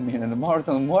a minute,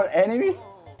 Marlton, more enemies?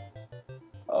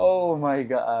 Oh my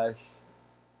gosh.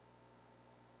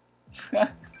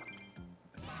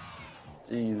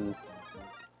 Jesus.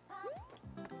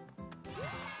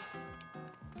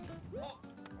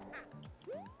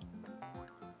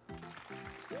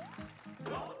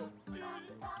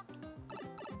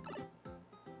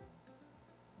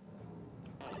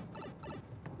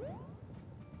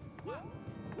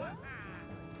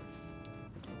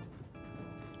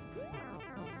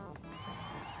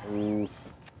 Oof.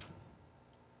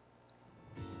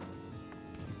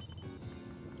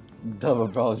 Double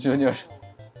Brawl Junior.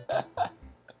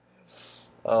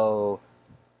 Oh.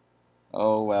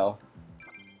 Oh well.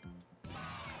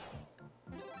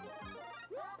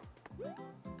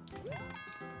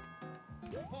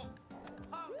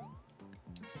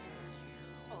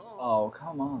 Oh,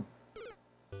 come on.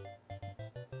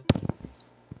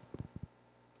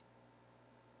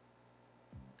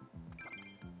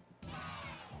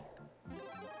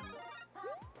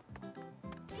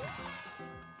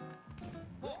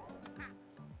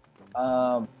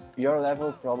 Your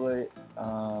level probably,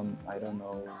 I don't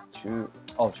know,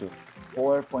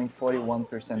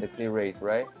 4.41% the clear rate,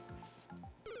 right?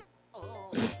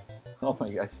 Oh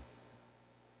my gosh.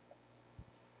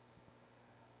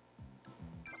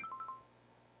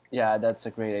 Yeah, that's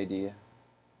a great idea.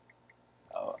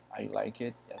 Oh, I like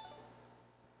it, yes.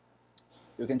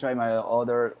 You can try my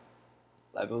other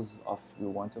levels if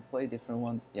you want to play different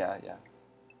one. Yeah, yeah.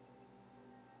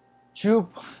 2%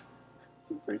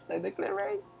 the clear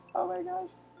rate. Oh my gosh.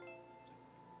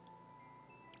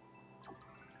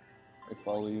 I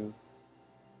follow you.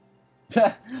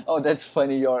 Oh, that's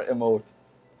funny, your emote.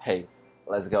 Hey,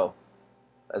 let's go.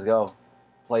 Let's go.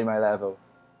 Play my level.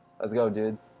 Let's go,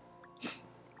 dude.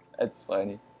 That's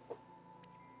funny.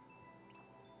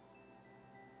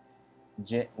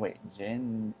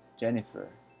 Jennifer.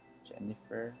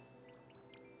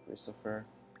 Christopher.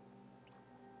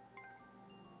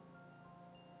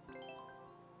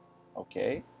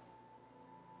 Okay.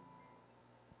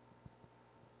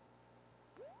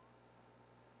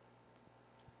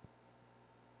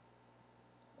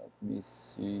 Let me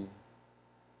see.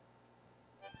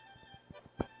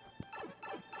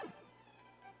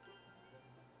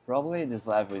 Probably this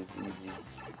level is easy.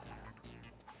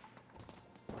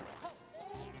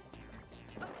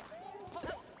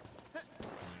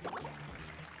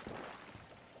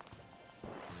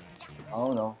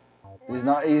 Oh no, it's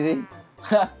not easy.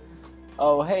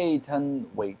 Oh hey,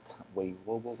 wait,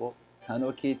 whoa.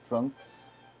 Tanuki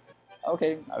Trunks.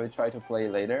 Okay, I will try to play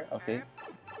later. Okay.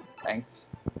 Thanks.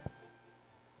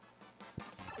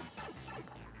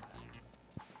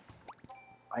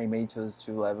 I made those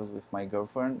 2 levels with my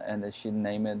girlfriend, and she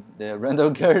named the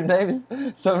random girl names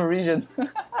some region.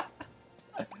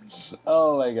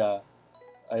 Oh my god,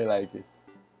 I like it.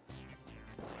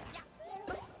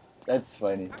 That's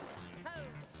funny.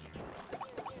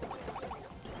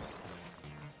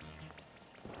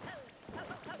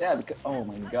 Yeah, because oh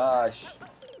my gosh,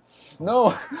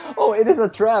 no! Oh, it is a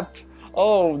trap.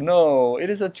 Oh no, it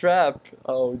is a trap.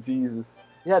 Oh Jesus.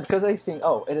 Yeah, because I think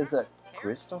oh, it is a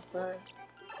Christopher.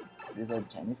 It is a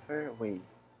Jennifer. Wait,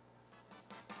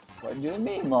 what do you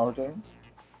mean, Marlton?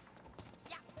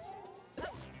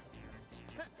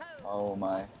 Oh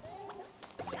my.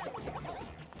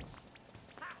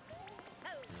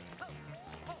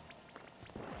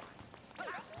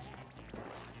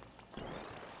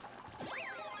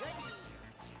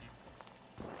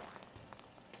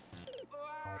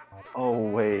 Oh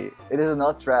wait, it is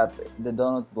not trap. The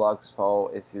donut blocks fall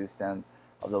if you stand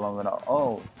of the long enough.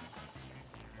 Oh.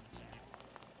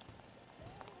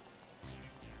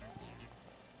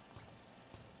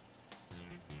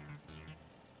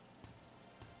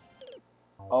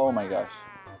 Oh my gosh.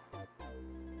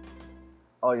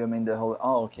 Oh, you mean the whole?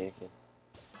 Oh, okay, okay.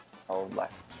 Oh,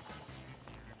 left.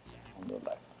 On the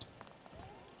left.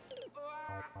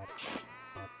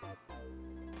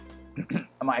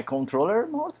 My controller,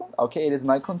 Marlton? Okay, it is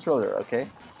my controller. Okay.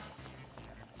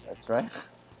 That's right.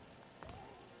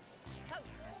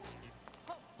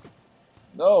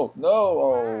 No, no!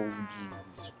 Oh,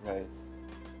 Jesus Christ.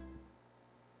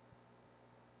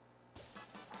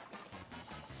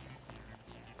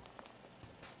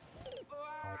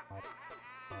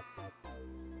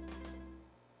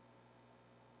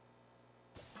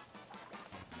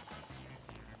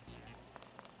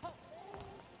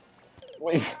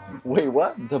 Wait, wait,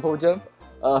 what? Double jump?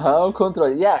 Aham,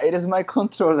 controle. Yeah, it is my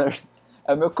controller.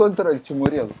 É o meu controle, tio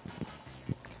Murilo.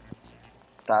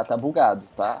 Tá bugado,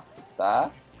 tá?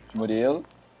 Tá? Tio Murilo.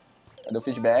 Cadê o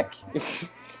feedback?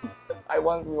 I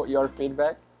want your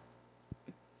feedback.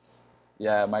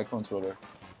 Yeah, my controller.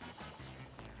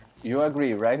 You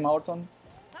agree, right, Marlton?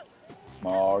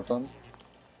 Marlton.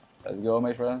 Let's go,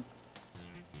 my friend.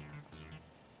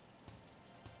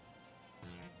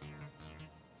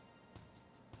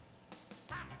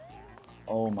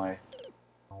 Oh my.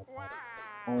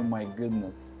 Oh my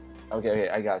goodness. Okay, okay,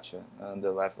 I got you. On the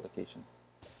left location.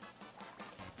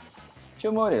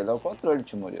 Tio Murilo, é o controle,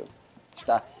 tio Murilo.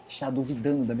 Está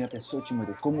duvidando da minha pessoa, tio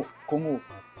Murilo.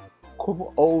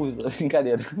 Como ousa?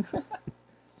 Brincadeira.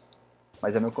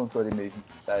 Mas é meu controle mesmo,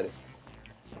 sério.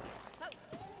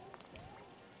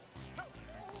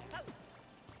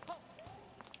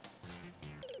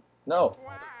 No.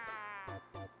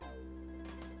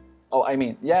 Oh, I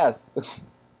mean, yes.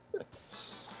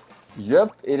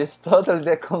 Yup, it is totally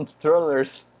the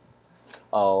controllers.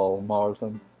 Oh,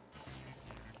 Marlton.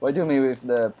 What do you mean with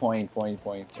the point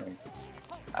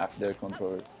after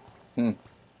controllers?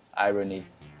 Irony,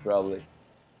 probably.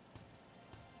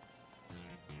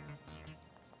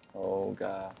 Oh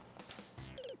god.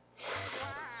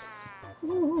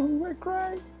 Ooh, I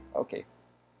cry. Ok.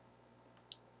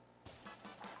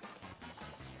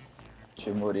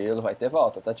 Tio Murilo vai ter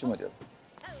volta, tá, tio Murilo?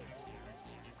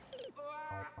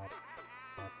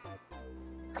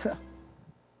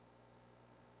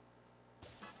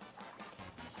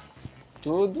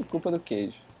 Tudo culpa do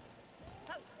queijo.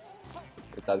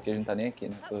 Coitado, o queijo não tá nem aqui,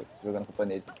 né? Tô jogando culpa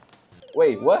nele.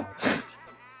 Wait, what?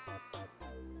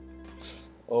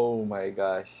 Oh my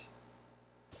gosh.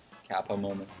 Capa,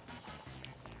 mano.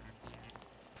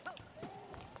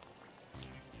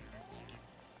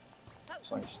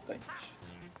 Só um instante.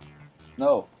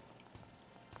 No.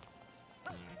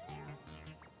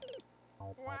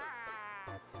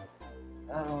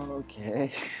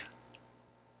 Okay.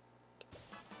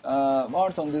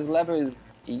 Marlton, this level is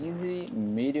easy,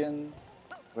 medium,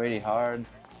 really hard,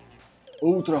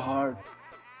 ultra hard,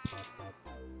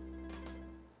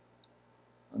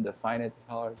 undefined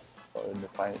hard, or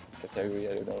undefined category,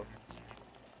 I don't know.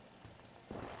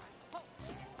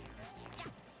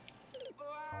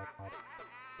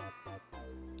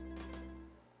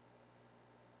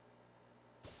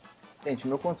 Gente,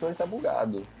 meu controle tá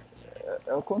bugado.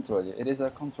 É o controle. It is a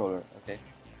controller, ok?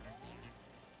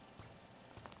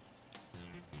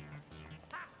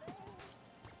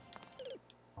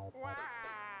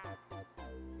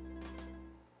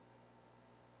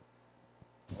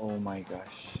 Oh my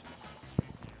gosh.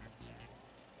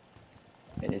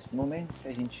 É nesse momento que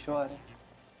a gente chora.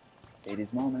 It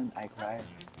is moment I cry.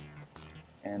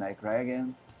 And I cry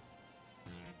again.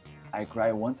 I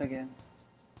cry once again.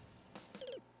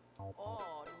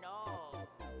 Oh no!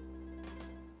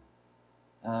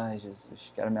 Ai,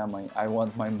 Jesus, quero minha mãe. I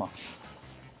want my mom.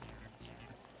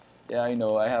 Yeah, I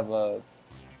know, I have a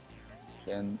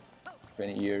 10,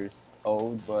 20 years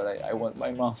old, but I want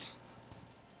my mom.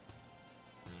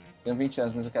 Tenho 20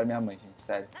 anos, mas eu quero minha mãe, gente,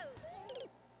 sério.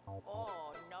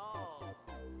 Oh no.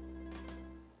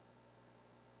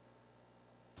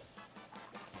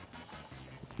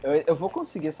 Eu vou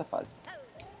conseguir essa fase.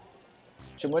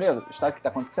 Tio Murilo, sabe o que tá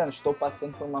acontecendo? Estou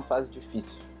passando por uma fase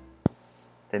difícil.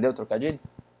 Entendeu, trocadilho?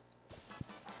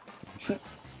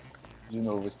 De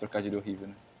novo, esse trocadilho horrível,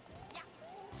 né?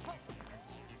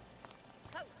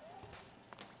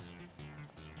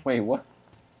 Wait, what?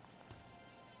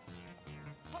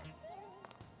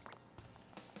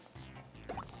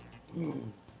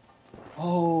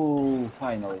 Oh,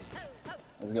 finally.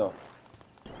 Let's go.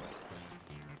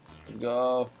 Let's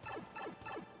go.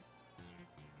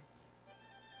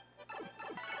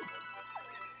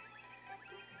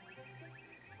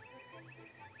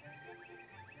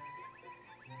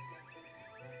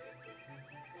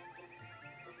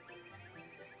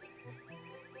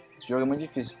 Esse jogo é muito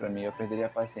difícil pra mim, eu perderia a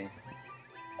paciência.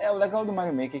 É, o legal do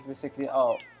Mario Maker é que você cria...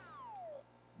 Oh,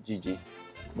 GG.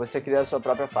 Você cria a sua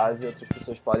própria fase e outras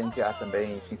pessoas podem criar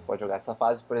também. Enfim, você pode jogar essa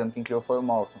fase. Por exemplo, quem criou foi o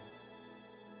Marlton.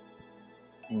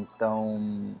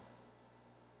 Então...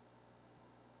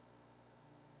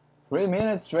 3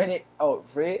 minutes, 20... Oh,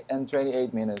 3 and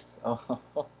 28 minutes.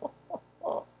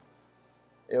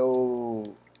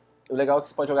 Eu... O legal é que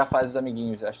você pode jogar a fase dos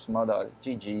amiguinhos. Acho isso mal da hora.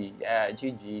 GG, yeah,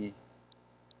 GG.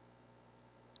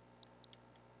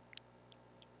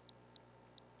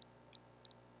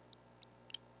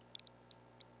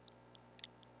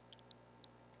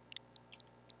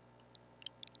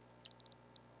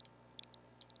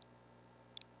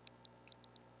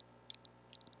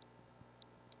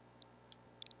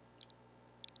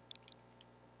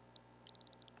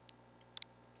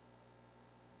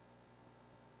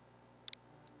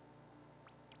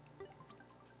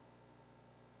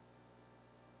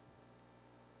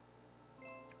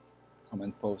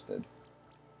 Comment posted.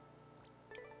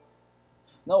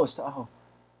 No, stop. Oh,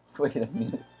 wait a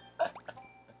minute.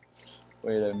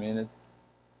 Wait a minute.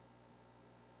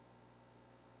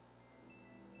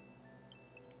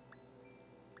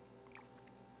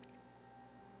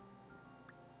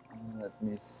 Let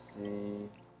me see.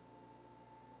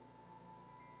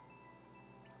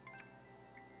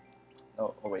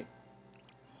 Oh, wait.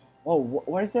 Oh,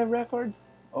 where's that record?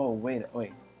 Oh, wait.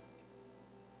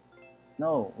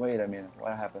 No, wait a minute.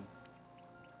 What happened?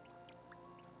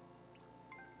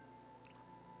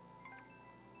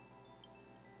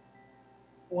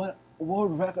 What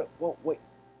world record? Whoa, wait,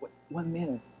 1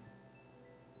 minute.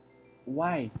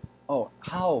 Why? Oh,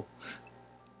 how?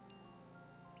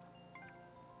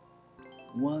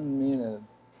 1 minute.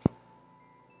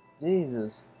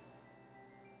 Jesus.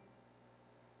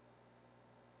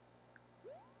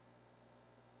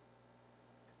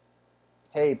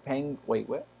 Hey, wait,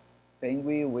 what?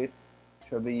 Penguin with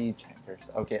chubby checkers.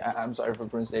 Okay, I'm sorry for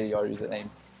pronouncing your username.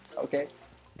 Okay.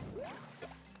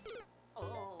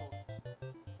 Oh.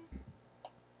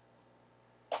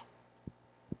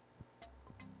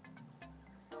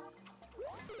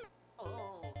 Oh.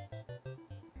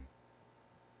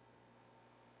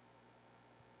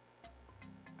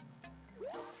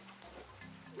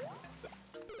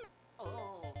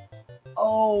 Oh.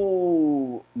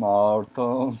 Oh,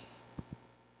 Marlton.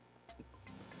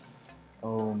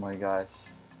 Oh my gosh.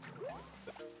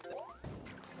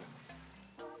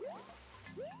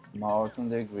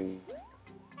 Marltonthegroat.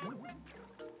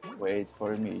 Wait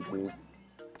for me, dude.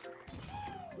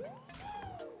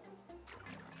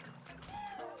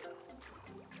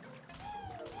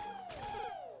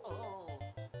 Oh.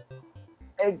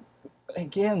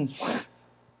 Again.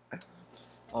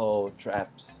 Oh,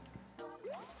 traps.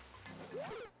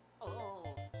 Oh.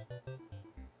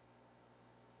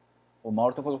 O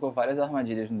Marlton colocou várias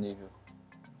armadilhas no nível.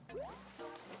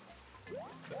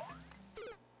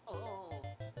 Oh.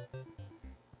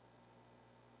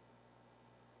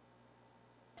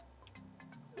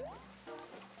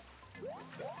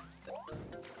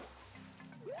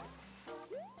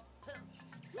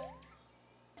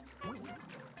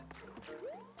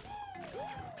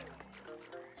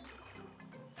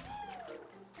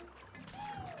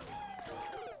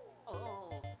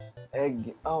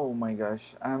 Oh my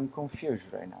gosh, I'm confused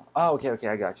right now. Oh, okay,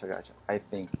 I got you. I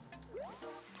think.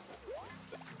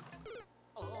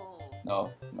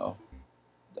 Oh. No.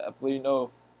 Definitely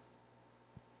no.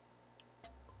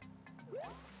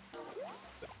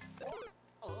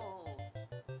 Oh.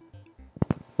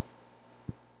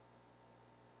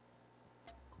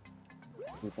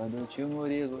 Culpa do tio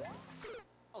Murilo.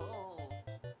 Oh.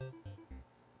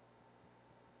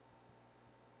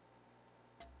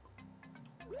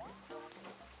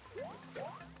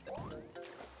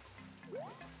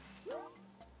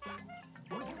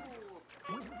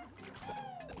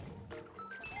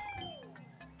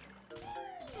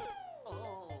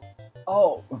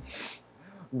 Oh,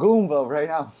 Goomba right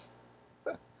now.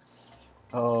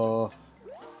 Oh,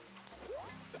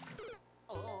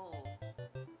 Oh.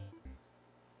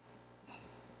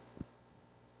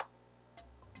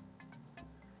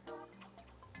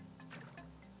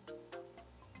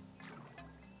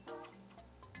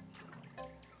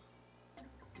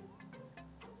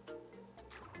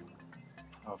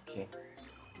 okay.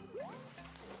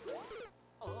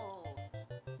 Oh.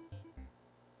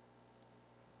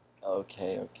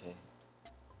 Okay, okay.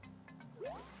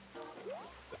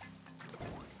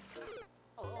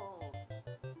 Oh.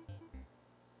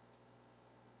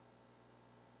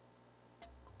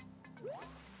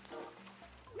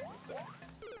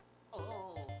 Oh.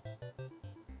 Oh.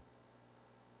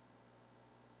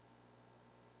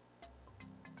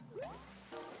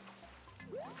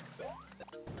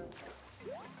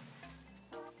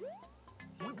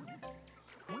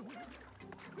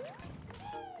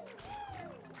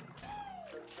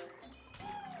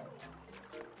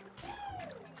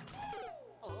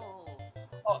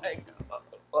 Oh, hey,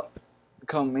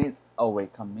 come in. Oh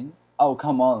wait, come in. Oh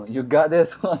come on, you got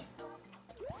this one.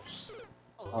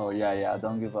 Oh yeah, yeah.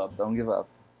 Don't give up. Don't give up.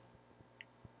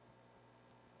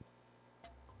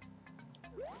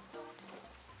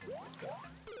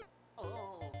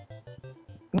 Oh.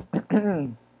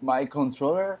 My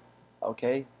controller.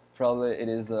 Okay, probably it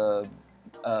is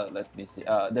let me see.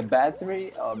 The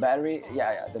battery. Battery.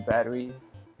 Yeah, yeah. The battery.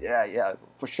 Yeah, yeah.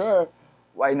 For sure.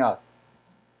 Why not?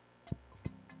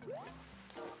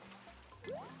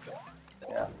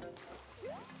 Yeah.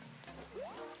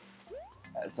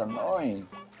 That's annoying.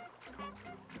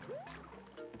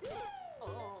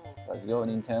 Oh. Let's go,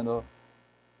 Nintendo.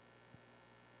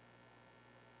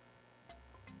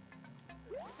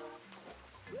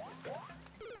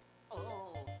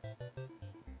 Oh.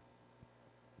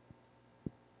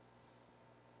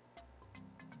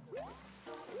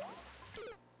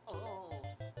 Oh.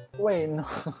 Wait, no,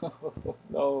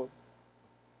 no.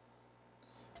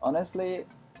 Honestly,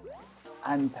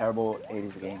 I'm terrible at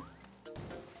this game.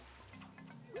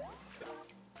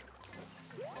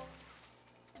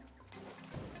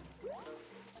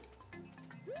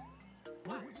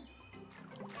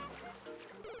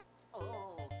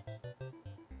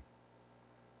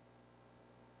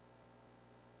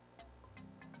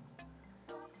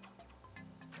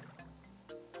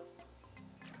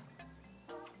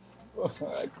 Oh.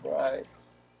 I cried.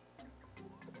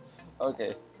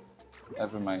 Okay,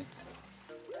 never mind.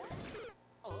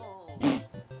 Oh.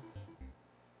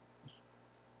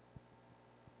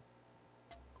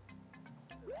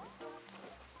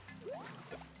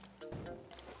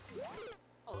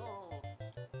 Oh.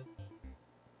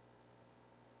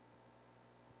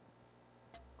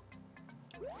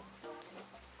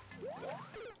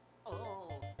 Oh.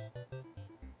 Oh.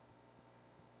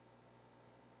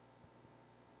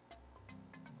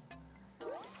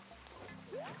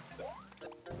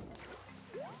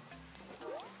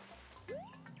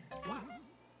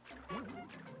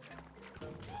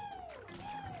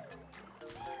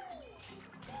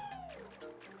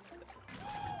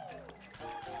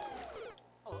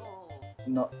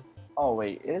 No. Oh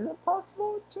wait, is it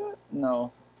possible to?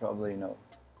 No, probably no.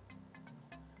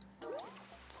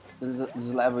 This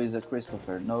level is a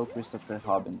Christopher, no Christopher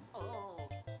Robin. Oh.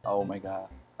 Oh my god,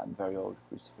 I'm very old,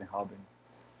 Christopher Robin.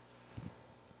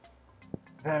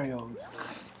 Very old.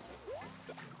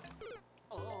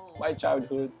 Oh. My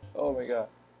childhood. Oh my god.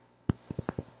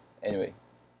 Anyway.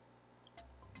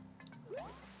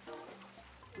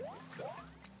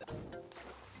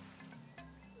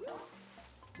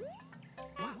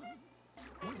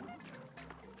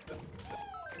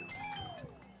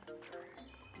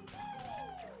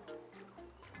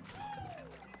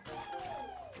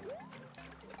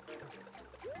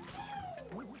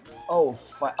 Oh,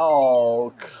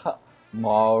 oh,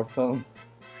 Marlton.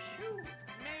 Phew.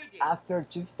 Made it. After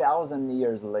 2,000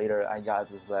 years later, I got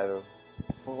this level.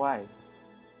 For why?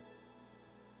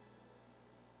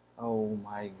 Oh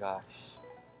my gosh.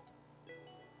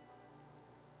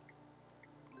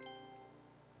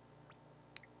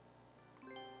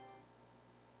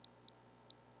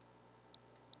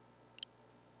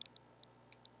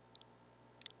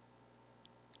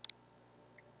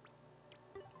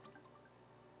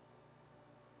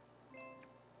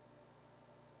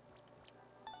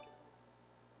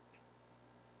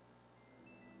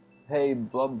 Hey,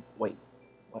 Blob. Wait.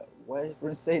 Why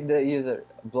didn't say the user?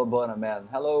 Blobona man.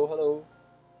 Hello, hello.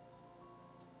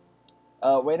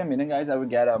 Wait a minute, guys. I will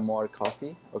get more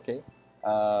coffee. Okay.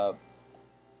 Uh,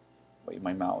 wait,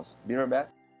 my mouse. Be right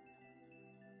back.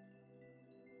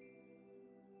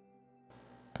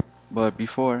 But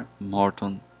before,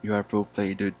 Marlton, you are pro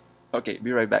player, dude. Okay,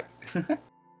 be right back.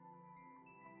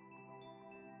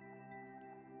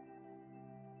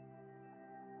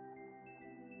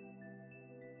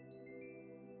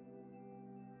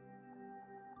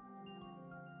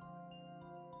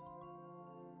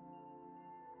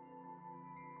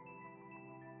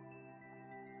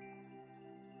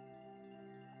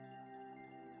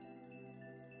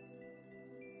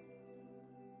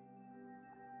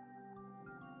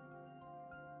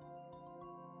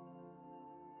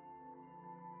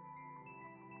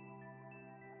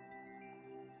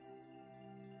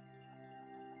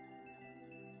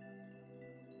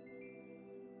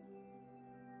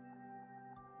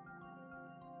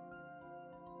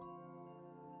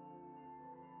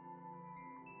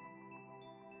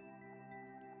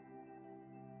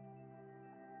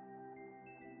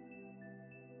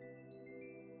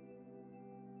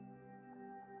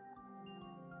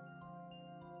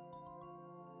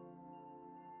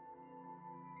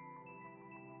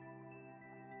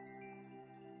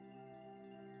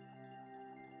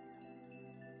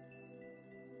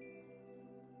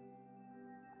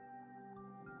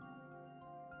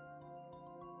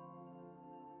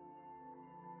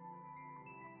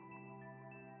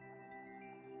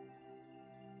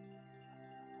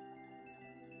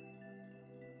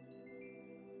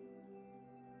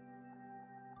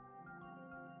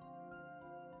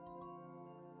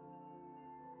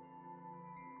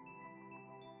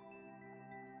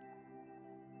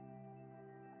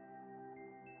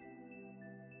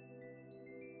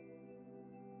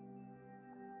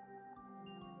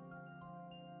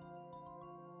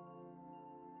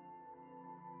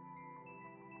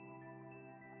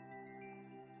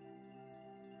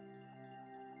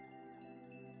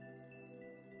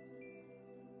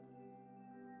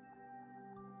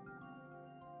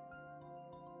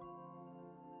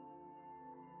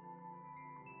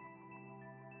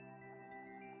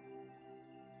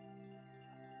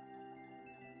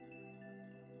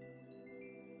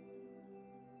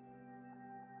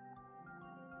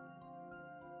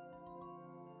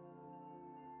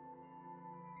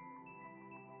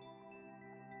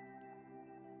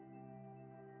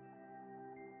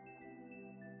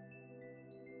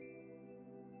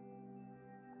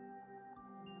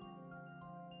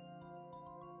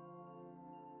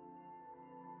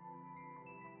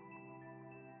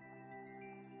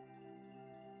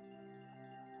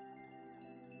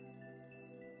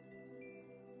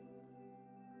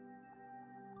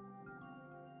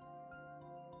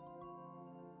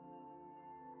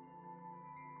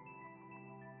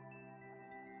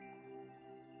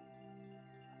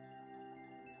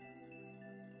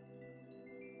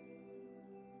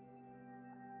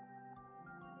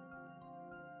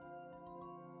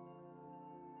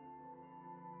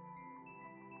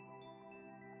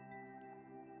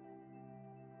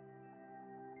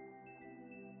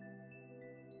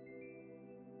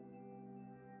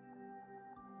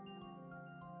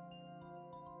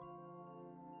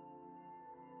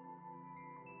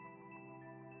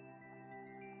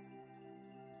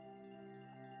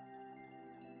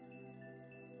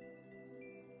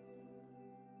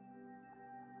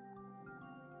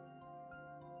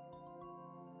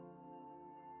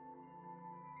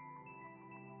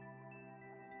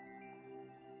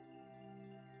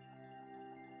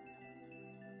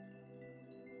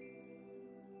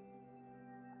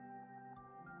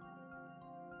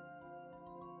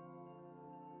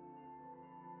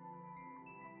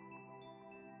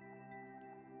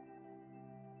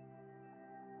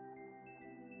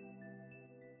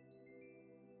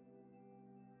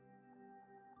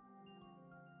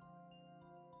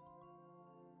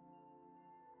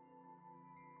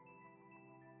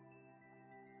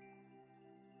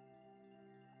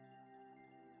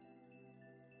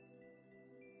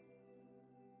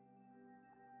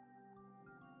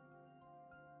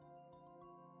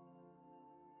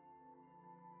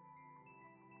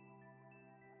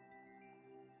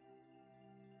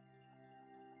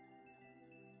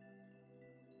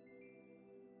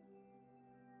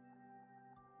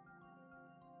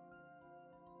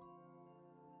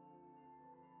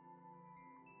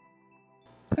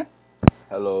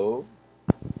 Hello.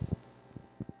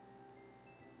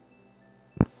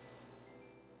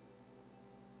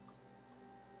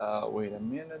 Wait a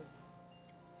minute.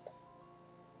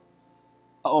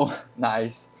 Oh,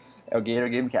 nice. Elgato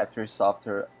Game Capture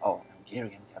software. Oh, Elgato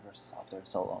Game Capture software.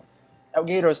 So long.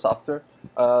 Elgato software.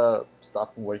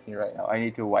 Stop working right now. I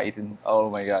need to widen. Oh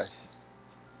my gosh.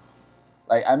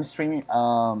 Like I'm streaming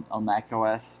on Mac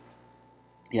OS.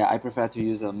 Yeah, I prefer to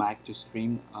use a Mac to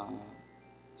stream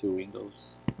to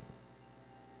Windows.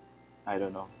 I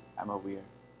don't know. I'm a weird.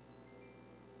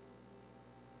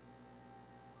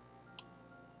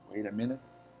 Wait a minute.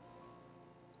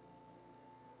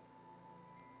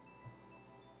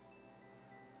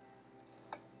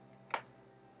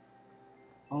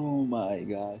 Oh my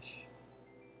gosh.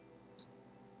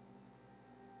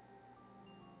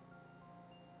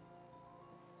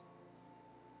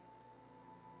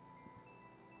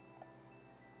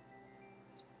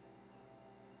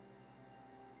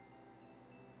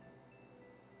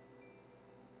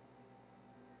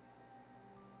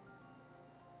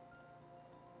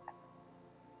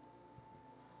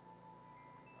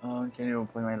 Can you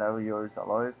play my level? Yours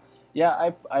allowed?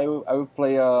 Yeah, I will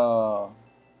play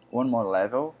one more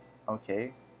level,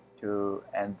 okay, to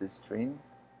end this stream.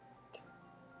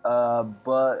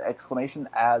 But exclamation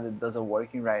ad doesn't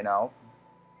working right now.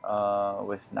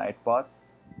 With Nightbot.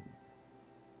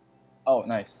 Oh,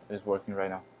 nice, it's working right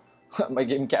now. My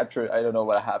game captured. I don't know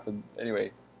what happened.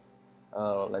 Anyway,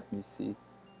 let me see.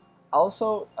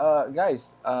 Also,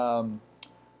 guys,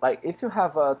 like if you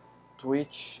have a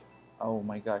Twitch, oh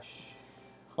my gosh,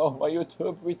 oh my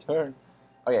YouTube return.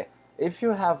 Okay, if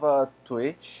you have a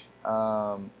Twitch,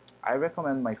 I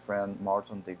recommend my friend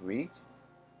Marltonthegreat.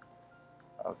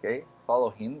 Okay, follow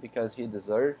him because he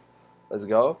deserves. Let's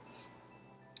go.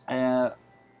 And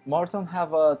Marlton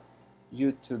have a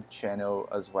YouTube channel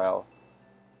as well.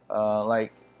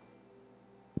 Like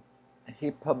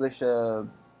he published a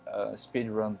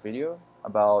speedrun video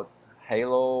about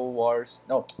Halo Wars.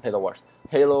 No, Halo Wars.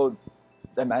 Halo,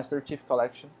 the Master Chief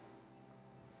Collection.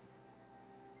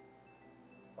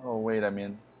 Oh wait a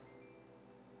minute.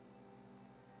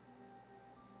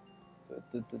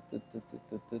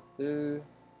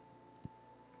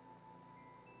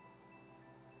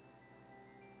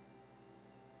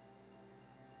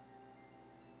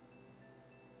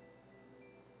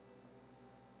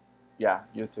 Yeah,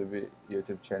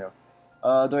 YouTube channel.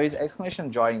 There is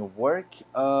exclamation joy in work.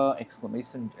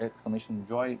 Exclamation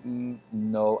joy.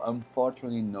 No,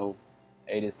 unfortunately no.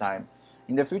 It is time.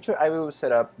 In the future, I will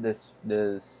set up this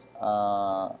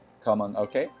common.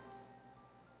 Okay.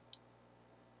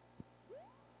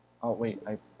 Oh wait,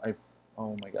 I.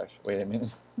 Oh my gosh! Wait a minute.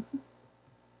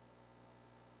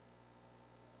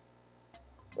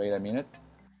 Wait a minute.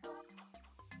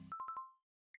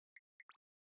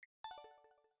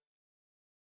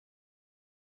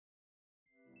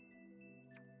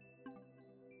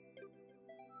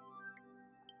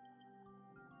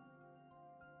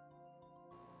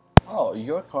 Oh,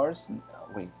 your cars.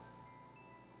 Wait.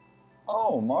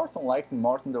 Oh, Marlton liked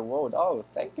Marltontheworld. Oh,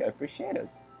 thank you. I appreciate it.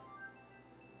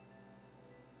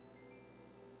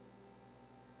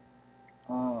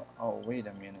 Oh, wait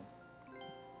a minute.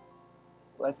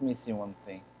 Let me see one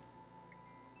thing.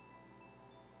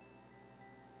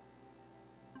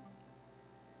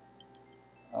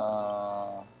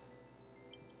 Uh,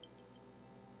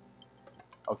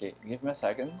 okay, give me a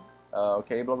second.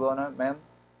 Okay, blah blah, man.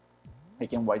 I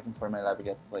can waiting for my lab to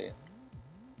get played.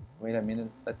 Wait a minute.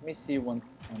 Let me see one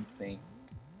thing.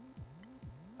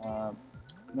 Uh,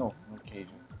 no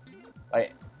occasion. I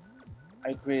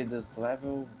I create this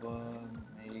level, but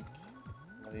make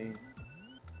play.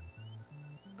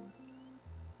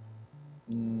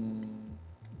 Mm,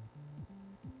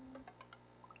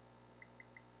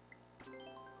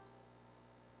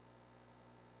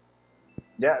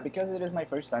 yeah, because it is my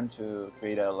first time to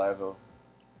create a level.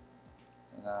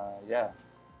 And, yeah.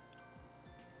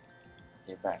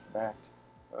 Okay, back. Back.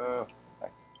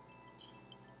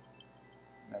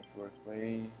 Network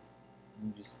play.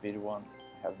 Ninja speed one.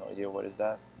 I have no idea what is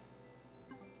that.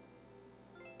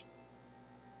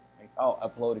 Oh,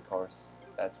 upload the course.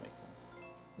 That makes sense.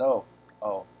 No.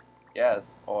 Oh,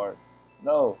 yes or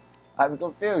no. I'm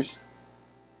confused.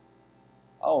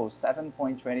 Oh,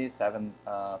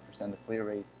 7.27% clear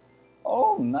rate.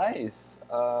 Oh, nice.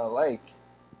 Like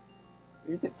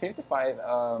 55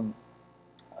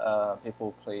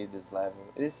 people play this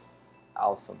level. It is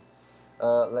awesome.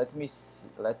 Let me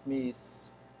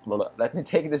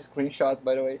take the screenshot.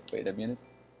 By the way, wait a minute.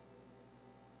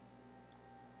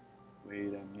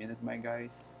 Wait a minute, my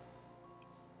guys.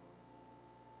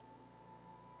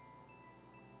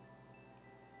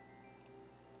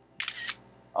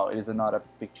 Oh, it is not a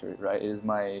picture, right? It is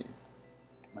my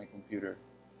computer.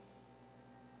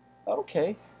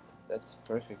 Okay, that's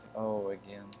perfect. Oh,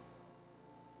 again.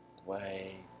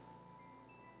 Wait.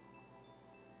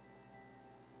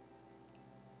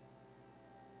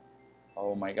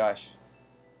 Oh my gosh.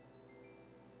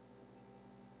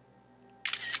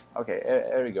 Okay,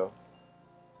 there we go.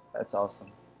 That's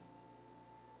awesome.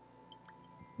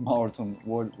 Marlton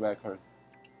world record.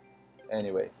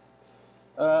 Anyway,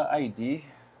 ID.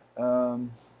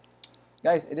 Um,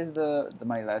 guys, it is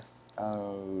my last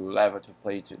level to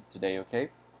play today. Okay.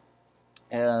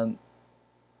 And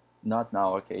not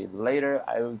now, okay. Later,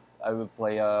 I will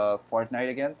play Fortnite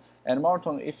again. And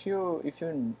Marlton, if you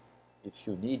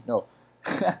need no,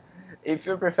 if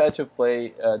you prefer to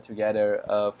play together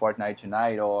Fortnite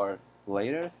tonight or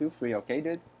later, feel free. Okay,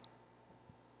 dude.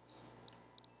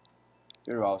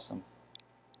 You're awesome.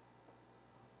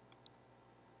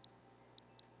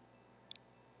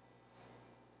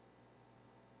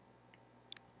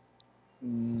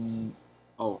 Mm,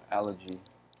 oh, allergy.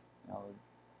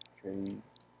 Allergy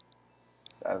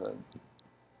 7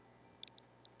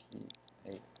 key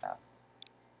 8F.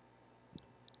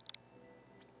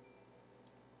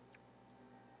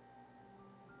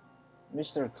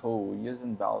 Mr. Cole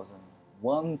using Bowsen.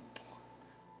 1%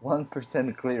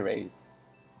 clear rate.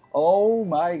 Oh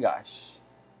my gosh.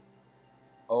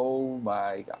 Oh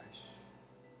my gosh.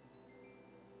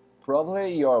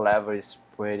 Probably your level is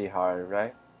pretty hard,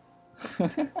 right?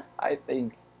 I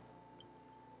think.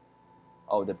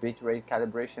 Oh, the bitrate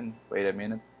calibration. Wait a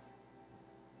minute.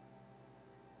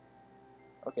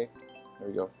 Okay, there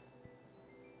we go.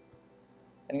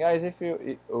 And guys, if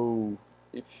you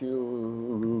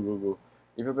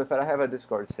prefer, I have a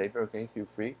Discord server. Okay, feel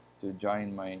free to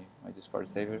join my Discord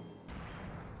server.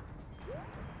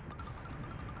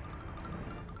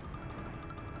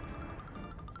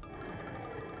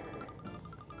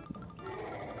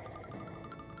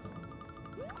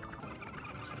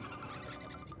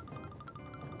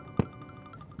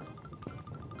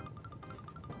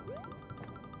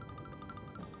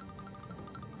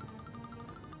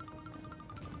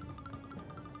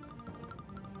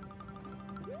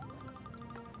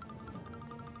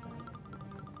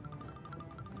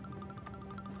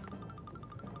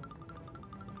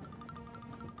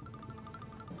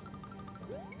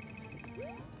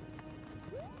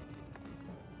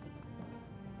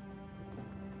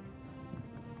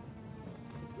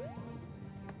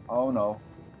 Oh no.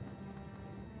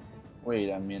 Wait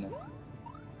a minute.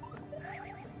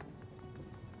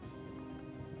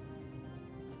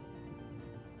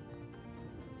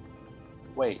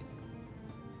 Wait.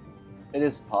 It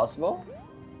is possible?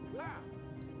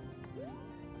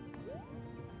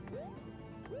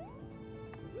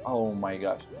 Oh my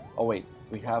gosh. Oh wait,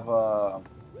 we have a.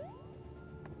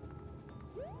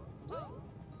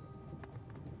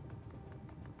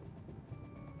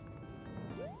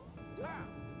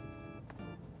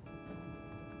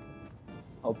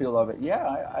 Hope you love it. Yeah,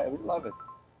 I would love it.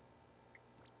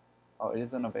 Oh, it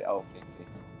isn't a. Oh, okay, okay.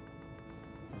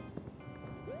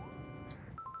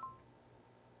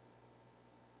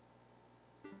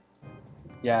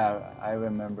 Yeah, I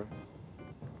remember.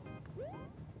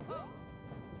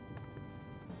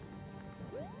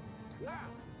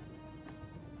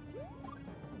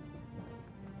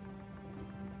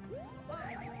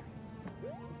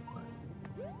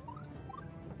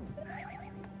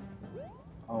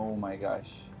 Oh my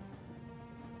gosh.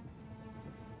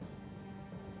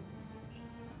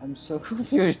 I'm so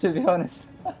confused, to be honest.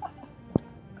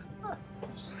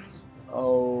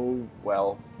 Oh,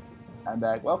 well. I'm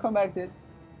back. Welcome back, dude.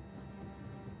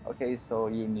 Okay, so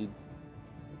you need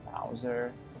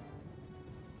Bowser.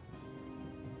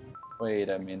 Wait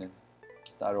a minute.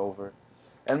 Start over.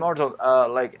 And Mortal,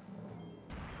 like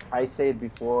I said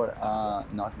before,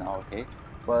 not now, okay?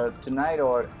 But tonight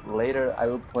or later, I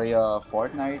will play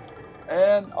Fortnite.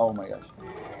 And oh my gosh.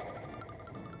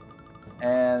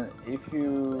 And if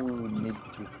you need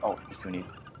to, oh, if you need,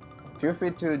 feel free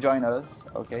to join us,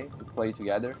 okay, to play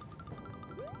together.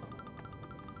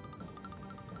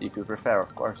 If you prefer,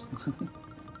 of course.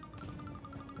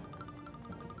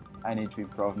 I need to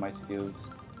improve my skills.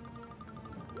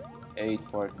 8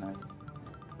 Fortnite.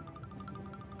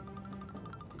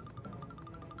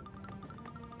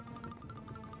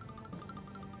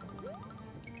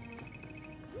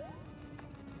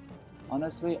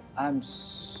 Honestly, I'm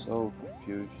so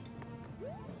confused.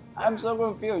 I'm so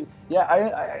confused. Yeah,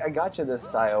 I got you the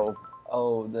style.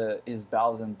 Oh, the is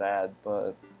Bowsen bad,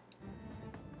 but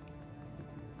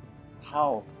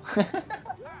how?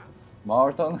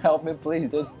 Marlton, help me please,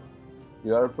 dude.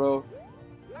 You are a pro.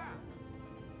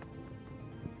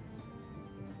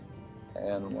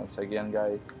 And once again,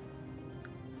 guys.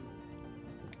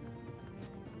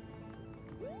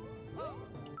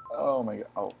 Oh my god.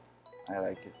 Oh, I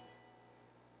like it.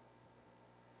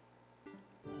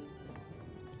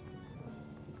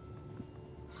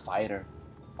 Fighter.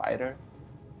 Fighter?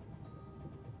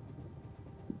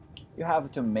 You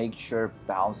have to make sure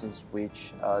bounces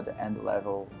reach the end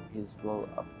level is blow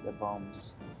up the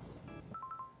bombs.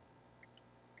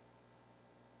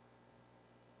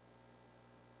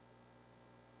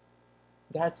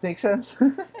 That makes sense.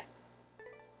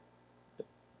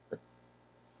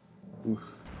 Oof.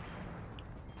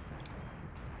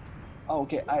 Oh,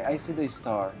 okay, I see the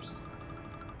stars.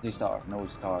 The star, no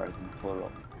stars in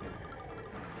plural.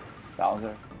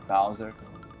 Bowser, Bowser.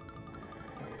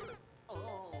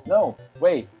 Oh. No,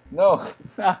 wait, no.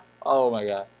 Oh my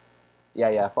god. Yeah,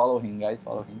 yeah, follow him, guys,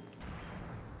 follow him.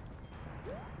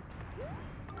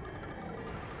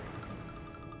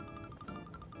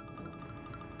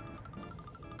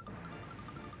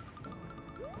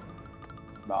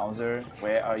 Bowser,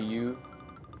 where are you?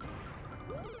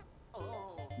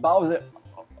 Oh. Bowser!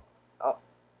 Oh,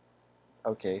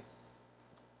 okay.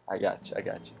 I got you, I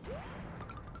got you.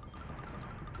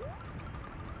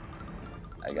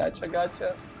 I got you, I got you.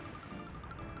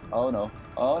 Oh no,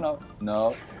 oh no,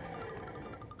 no.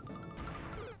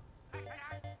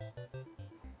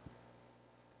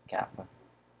 Kappa.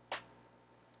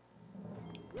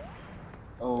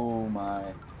 Oh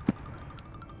my.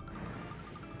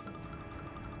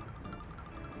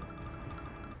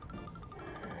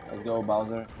 Let's go,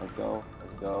 Bowser. Let's go,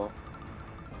 let's go,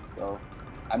 let's go.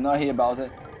 I'm not here, Bowser.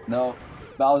 No,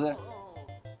 Bowser.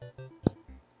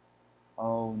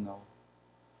 Oh. Oh no.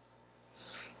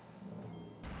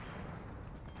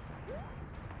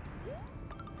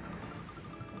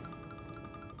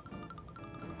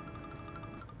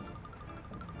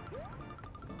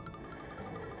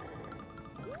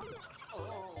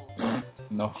 Oh.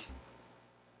 No.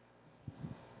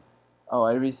 Oh,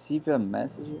 I received a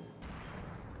message.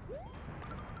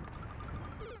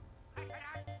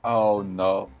 Oh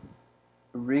no.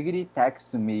 Riggedy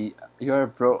texted me, you're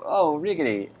pro. Oh,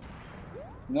 Riggedy.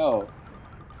 No.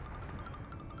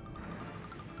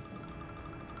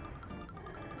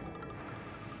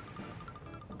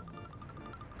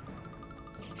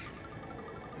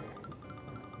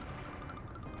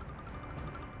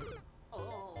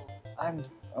 Oh. I'm.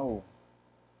 Oh.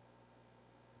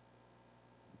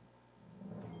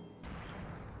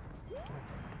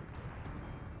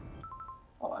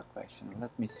 Oh, a question.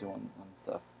 Let me see on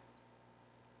stuff.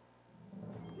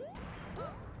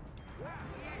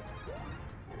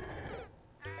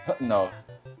 No.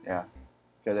 Yeah.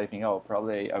 Because I think, oh,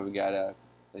 probably I will get a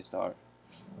play star.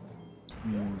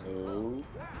 No.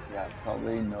 Yeah,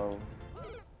 probably no.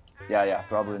 Yeah, yeah,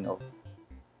 probably no.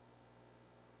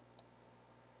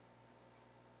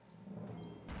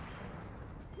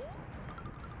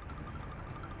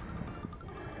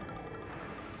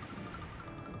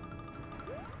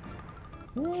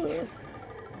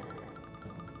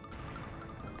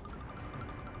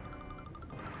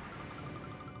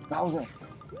 Bowser!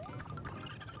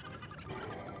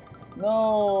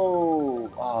 No!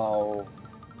 Oh.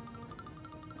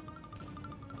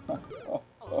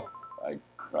 I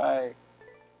cry.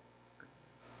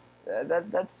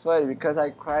 That's funny because I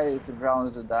cried to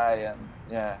Brown to die and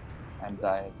yeah, I'm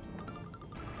died.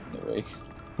 Anyway.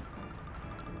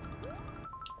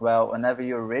 Well, whenever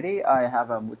you're ready, I have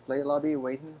a multiplayer lobby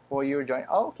waiting for you to join.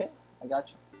 Oh, okay, I got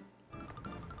you.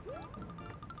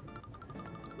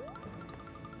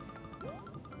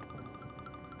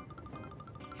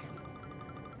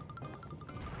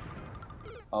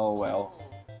 Oh well.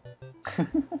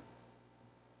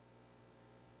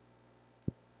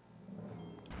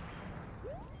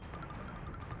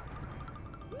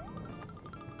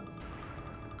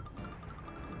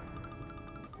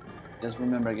 Just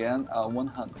remember again,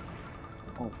 100.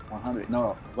 Oh, 100.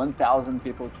 No, 1,000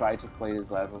 people try to play this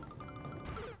level.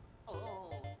 Oh.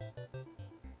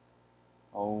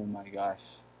 Oh my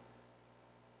gosh.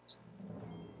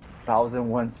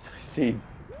 1,001 succeed.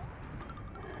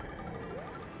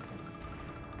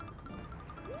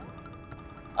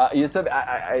 YouTube,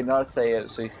 I not say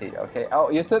suicide, okay? Oh,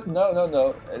 YouTube, no, no,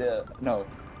 no, no.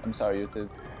 I'm sorry, YouTube.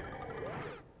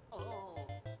 Oh.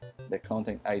 The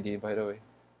content ID, by the way.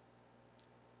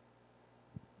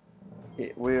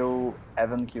 It will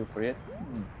Evan queue for it.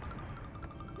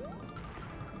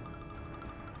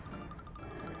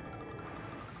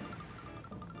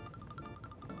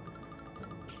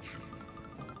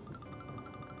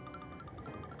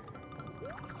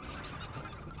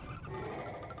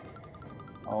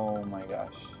 Oh my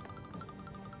gosh.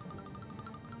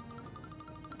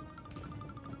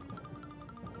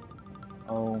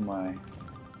 Oh my.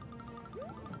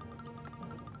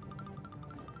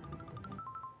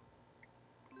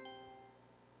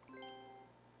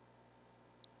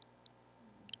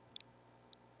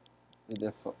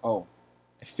 Oh,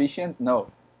 efficient?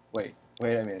 No. Wait a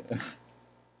minute.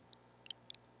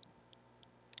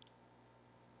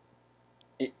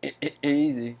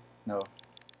 Easy? No.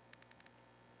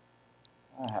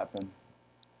 What happened?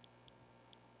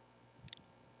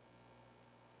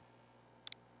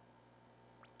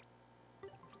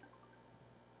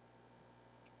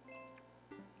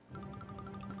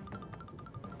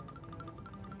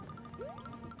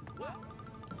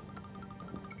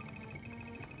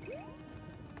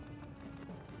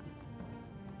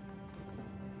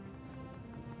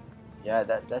 Yeah,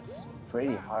 that's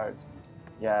pretty hard.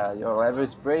 Yeah, your level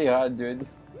is pretty hard, dude.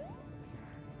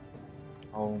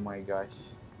 Oh my gosh.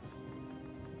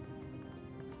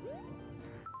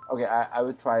 Okay, I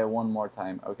will try one more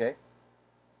time, okay?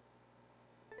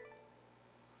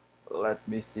 Let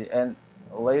me see. And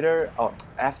later, oh,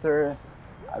 after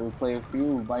I will play with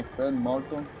you, my friend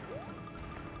Marlton.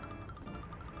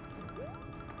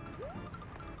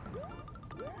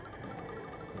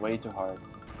 Way too hard.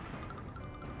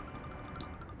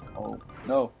 Oh,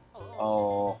 no.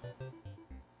 Oh,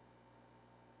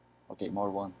 okay, more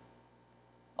one.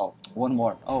 Oh, one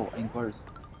more. Oh, in burst.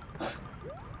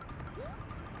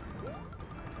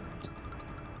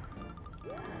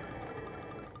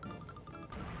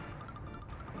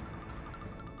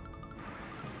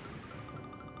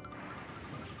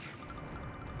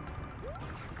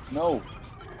 No.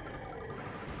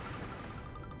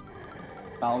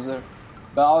 Bowser.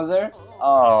 Bowser?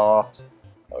 Oh,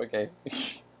 okay.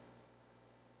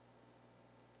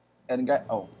 And guy,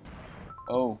 oh,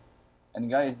 oh, and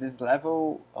guys, this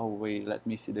level. Oh wait, let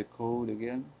me see the code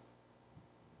again.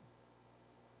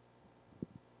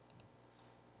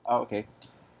 Oh, okay,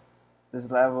 this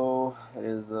level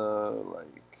is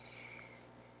like,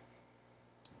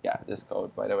 yeah, this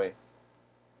code, by the way.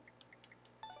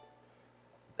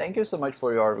 Thank you so much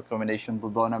for your recommendation,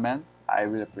 Bubona man. I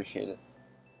really appreciate it.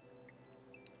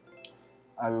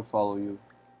 I will follow you.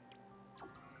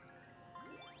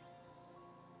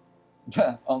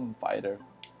 Fighter.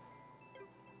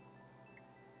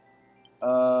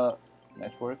 Uh,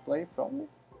 network play probably.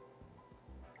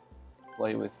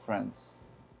 Play with friends.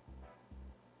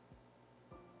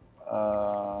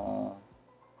 Uh,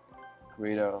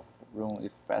 create a room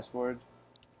with password.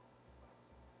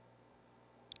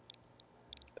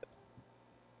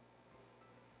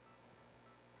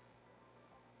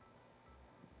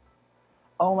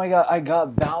 Oh my god, I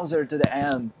got Bowser to the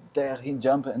end. There he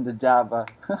jumped in the Java.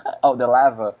 Oh, the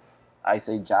lava. I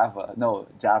say Java. No,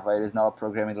 Java, it is not a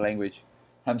programming language.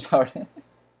 I'm sorry.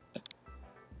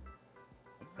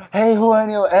 Hey,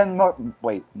 Juanio and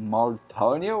wait,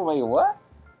 Martonio? Wait, what?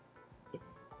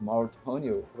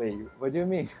 Martonio? Wait, what do you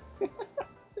mean?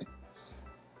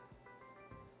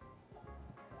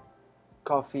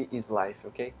 Coffee is life,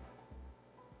 okay?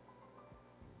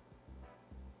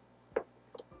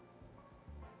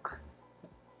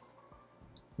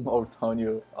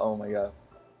 Martonio, oh my god.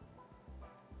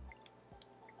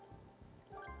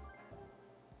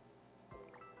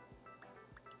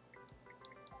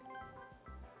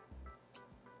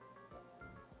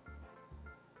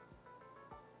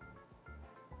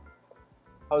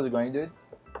 How's it going, dude?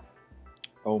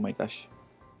 Oh my gosh.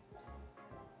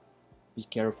 Be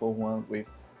careful one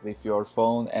with your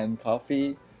phone and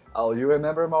coffee. Oh, you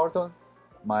remember Marlton?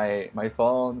 My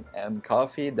phone and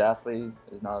coffee definitely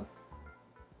is not.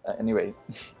 Anyway,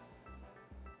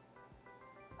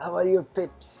 how are you,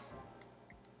 pips?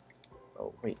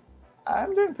 Oh wait,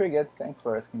 I'm doing pretty good. Thanks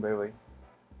for asking, by the way.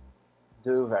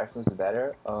 Do versus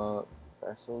better?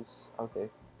 Versus.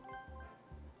 Okay.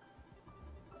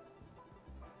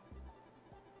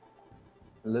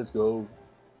 Let's go.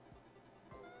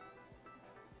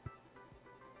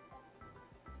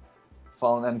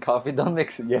 Phone and coffee don't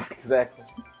mix it. Yeah, exactly.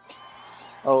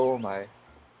 Oh my.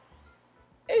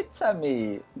 It's a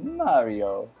me,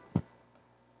 Mario.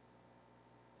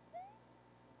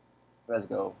 Let's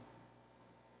go.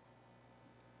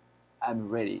 I'm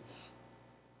ready.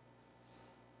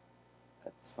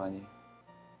 That's funny.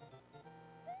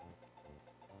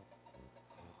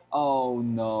 Oh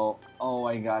no. Oh,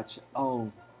 I got you.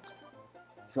 Oh,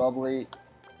 probably.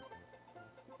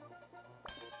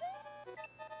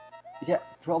 Yeah,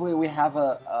 probably we have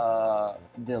a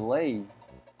delay.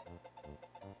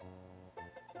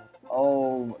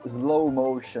 Oh, slow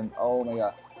motion. Oh my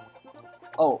god.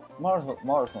 Oh,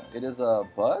 Marlton, it is a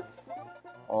bug?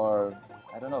 Or,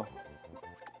 I don't know.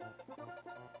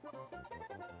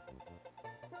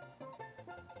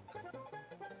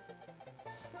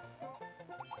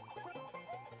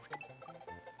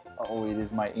 Oh, it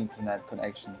is my internet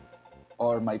connection.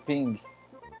 Or my ping.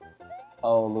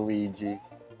 Oh, Luigi.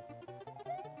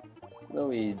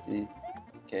 Luigi.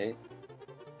 Okay.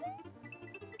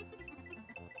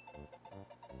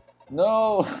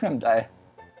 No! I'm dying.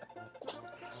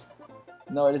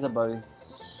 No, it is a bug.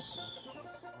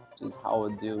 This is how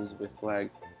it deals with lag.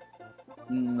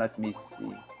 Let me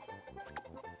see.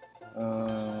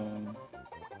 Um,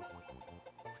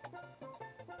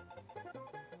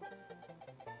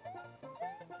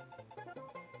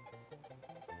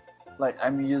 like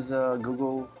I'm use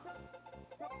Google.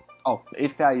 Oh,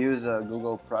 if I use a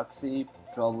Google proxy,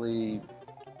 probably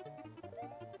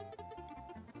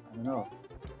I don't don't know.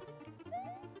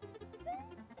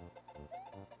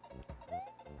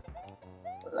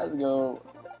 Let's go.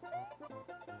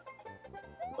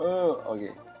 Oh,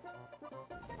 okay.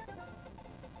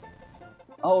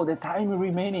 Oh, the time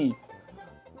remaining.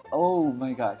 Oh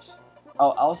my gosh.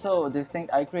 Oh, also this thing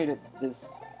I created this.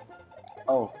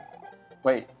 Oh,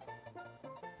 wait.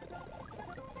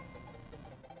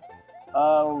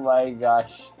 Oh my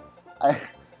gosh. I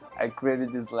I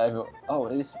created this level. Oh,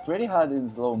 it's pretty hard in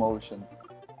slow motion.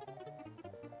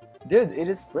 Dude, it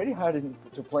is pretty hard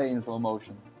to play in slow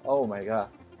motion. Oh my god.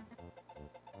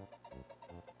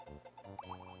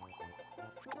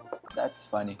 That's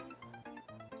funny.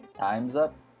 Time's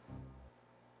up.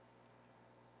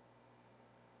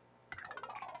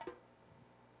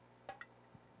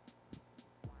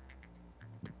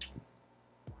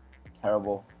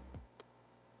 Terrible.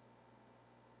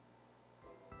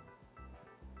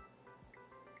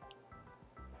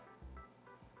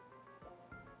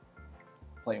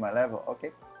 Play my level, okay.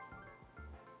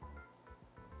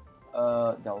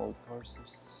 Download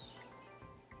courses.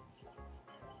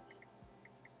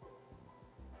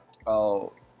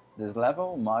 Oh, this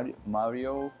level,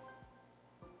 Mario.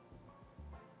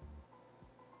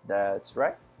 That's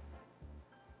right.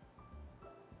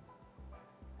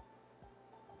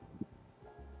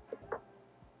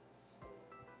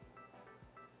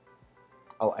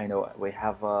 Oh, I know. We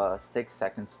have 6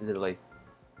 seconds to delay.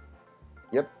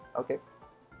 Yep. Okay.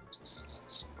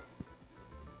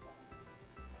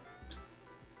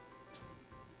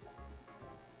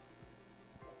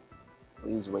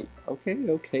 Please wait. Okay.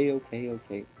 Okay. Okay.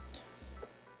 Okay.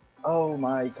 Oh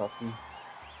my coffee.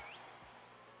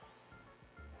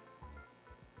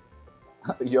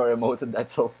 Your emoted.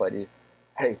 That's so funny.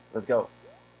 Hey, let's go.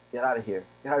 Get out of here.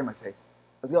 Get out of my face.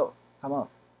 Let's go. Come on.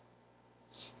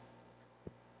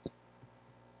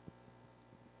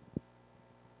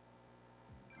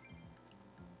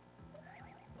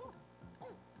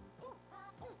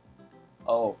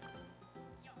 Oh,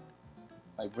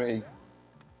 my brain.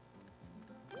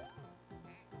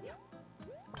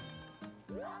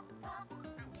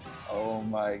 Oh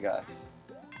my gosh.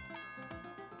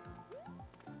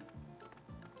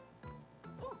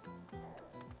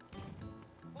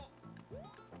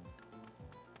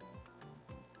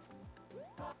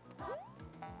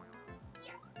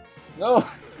 No.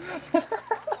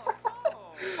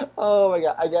 Oh my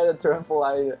god, I got a turn full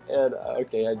eye and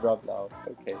okay, I dropped out.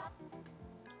 Okay.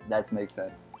 That makes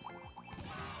sense.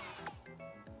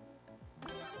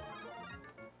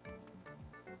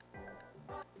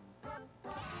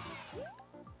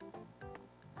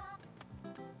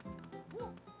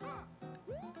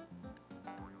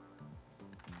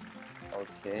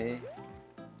 Okay.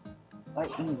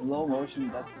 Like in slow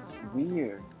motion, that's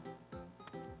weird.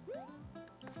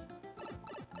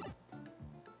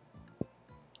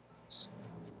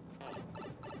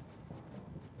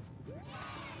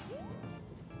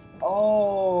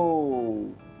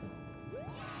 Oh.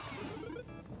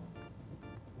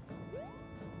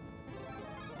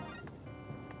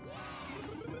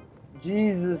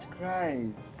 Jesus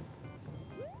Christ.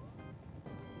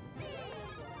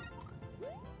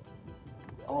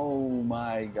 Oh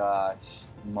my gosh.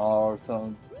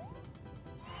 Marlton.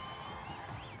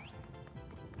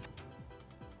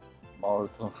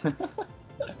 Marlton.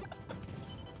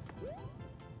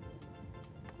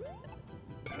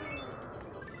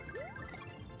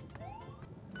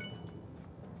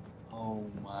 Oh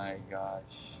my gosh.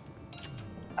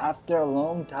 After a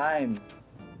long time.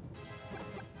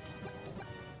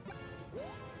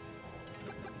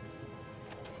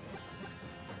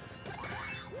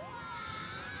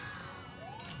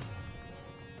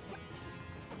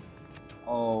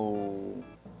 Oh.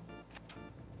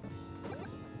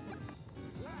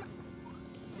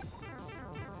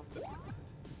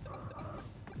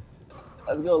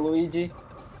 Let's go, Luigi.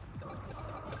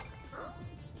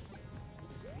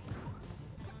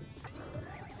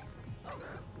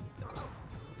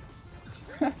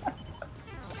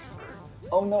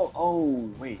 Oh no, oh,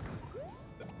 wait.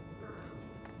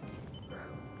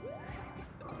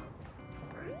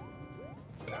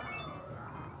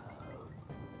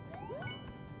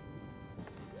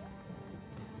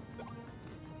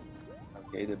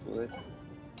 Okay, the bullet.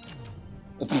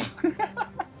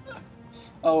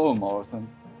 Oh, Marlton.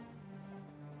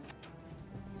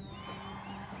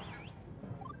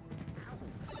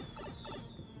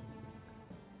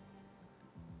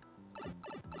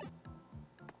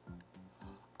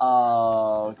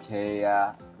 Okay,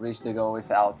 yeah. Reach the goal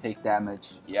without take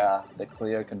damage. Yeah, the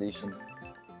clear condition.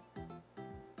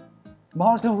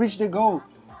 Marlton, reach the goal!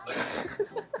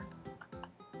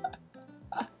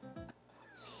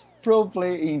 Pro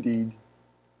play indeed.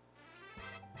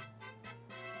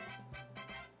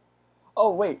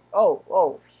 Oh wait,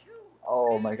 oh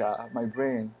my god, my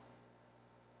brain.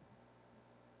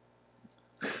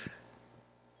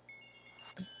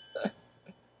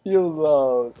 You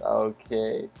lost,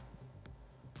 okay.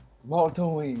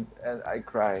 Marlton win, and I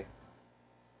cry.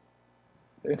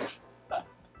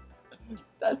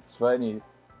 That's funny.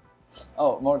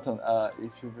 Oh, Marlton,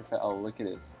 if you prefer, oh, look at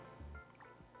this.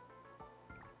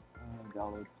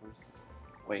 Download courses.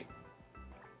 Wait.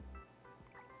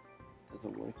 Is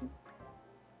it working?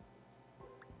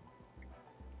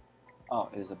 Oh,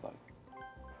 it is a bug.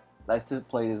 Let's just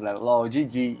play this level. Oh,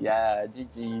 GG. Yeah,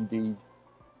 GG indeed.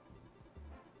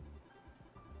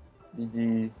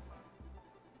 GG.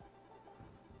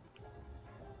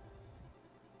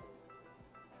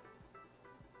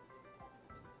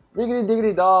 Riggedy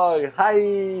diggity dog.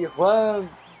 Hi, Juan.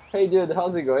 Hey, dude,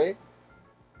 how's it going?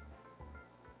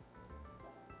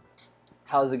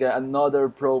 How's it going? Another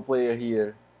pro player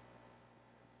here.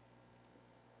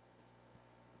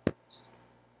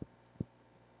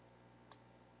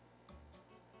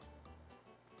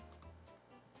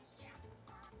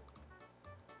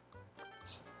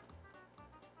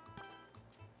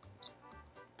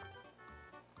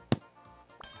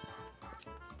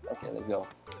 Okay, let's go.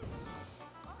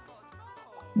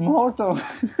 Marlton.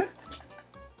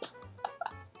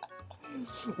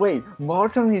 Wait,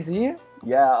 Marlton is here?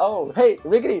 Yeah, oh, hey,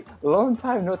 Riggedy, long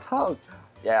time no talk.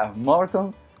 Yeah,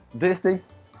 Marlton, Distinct,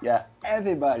 yeah,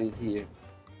 everybody's here.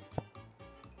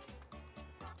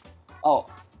 Oh,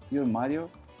 you're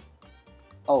Mario?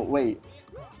 Oh, wait.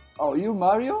 Oh, you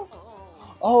Mario?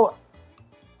 Oh,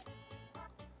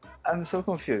 I'm so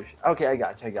confused. Okay, I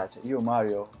got you. You're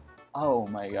Mario. Oh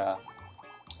my god.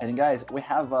 And guys, we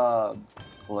have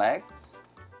flags.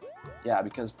 Yeah,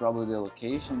 because probably the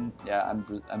location. Yeah,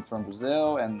 I'm from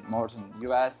Brazil and Marlton,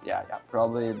 US. Yeah,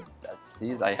 probably that's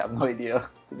C's. I have no idea,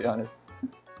 to be honest.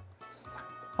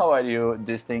 How are you,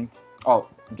 Distinct? Oh,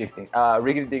 Distinct.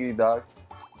 Riggedy Diggity Dog.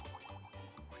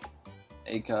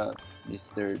 Aka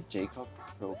Mr. Jacob,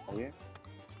 pro player.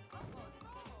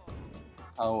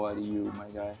 How are you, my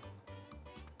guy?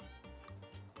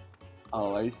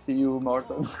 Oh, I see you,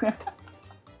 Marlton.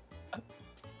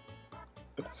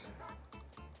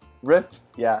 Rip,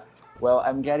 yeah. Well,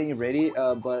 I'm getting ready,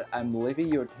 but I'm leaving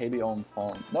your table on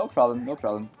phone. No problem, no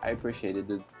problem. I appreciate it,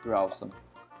 dude. You're awesome.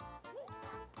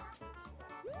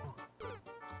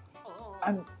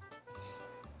 I'm.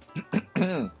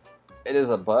 It is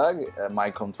a bug.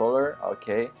 My controller.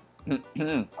 Okay.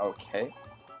 Okay.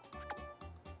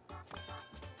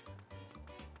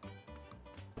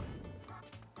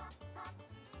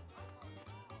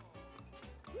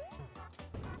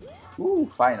 Ooh,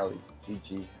 finally.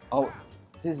 GG. Oh,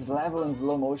 this level in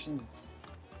slow motion is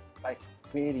like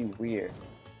pretty weird,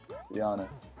 to be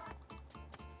honest.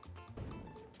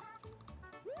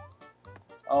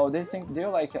 Oh, this thing, do you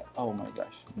like, oh my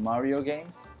gosh, Mario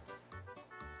games?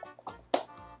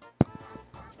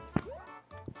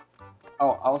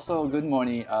 Oh, also good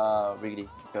morning, Riggedy,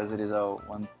 because it is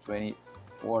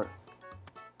 1:24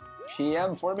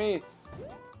 p.m. for me,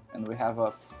 and we have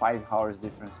a 5 hours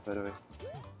difference, by the way.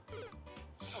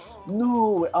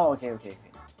 No, oh, okay.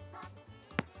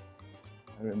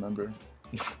 I remember.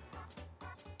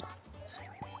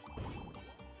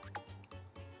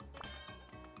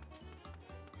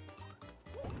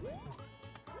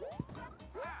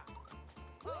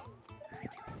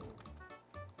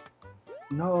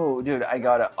 No, dude, I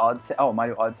got an odd set. Oh,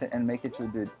 Mario odd set and make it to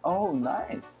dude. Oh,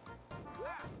 nice.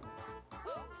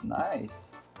 Nice.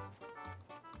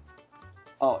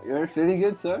 Oh, you're feeling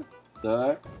good, sir?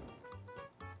 Sir?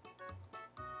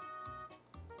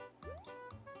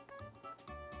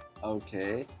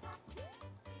 Okay.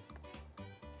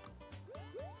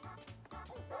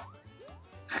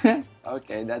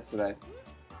 Okay, that's right.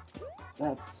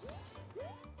 That's...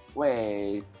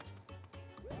 Wait.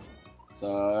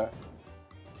 Sir?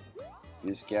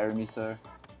 You scare me, sir?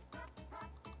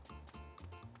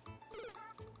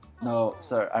 No,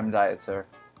 sir, I'm diet, sir.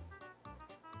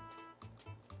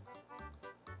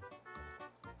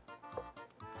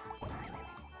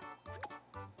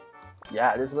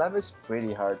 Yeah, this level is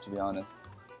pretty hard, to be honest.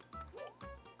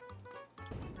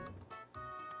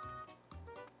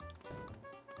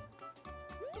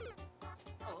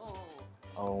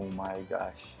 Oh my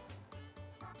gosh.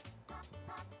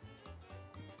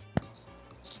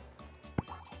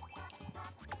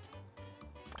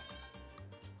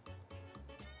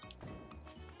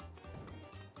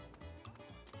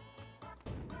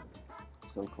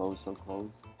 So close, so close.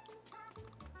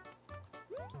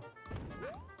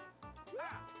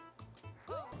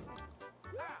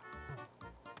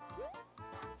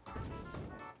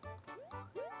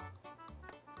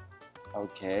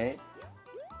 Okay.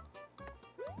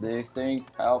 This thing,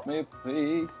 help me,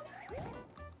 please.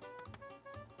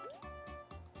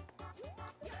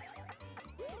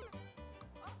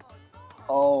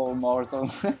 Oh,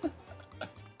 Marlton.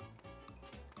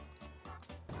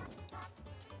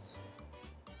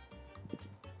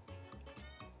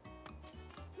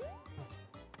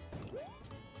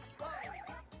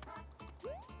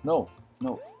 No,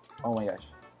 no. Oh my gosh.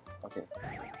 Okay.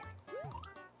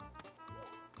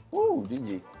 Ooh,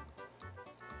 GG.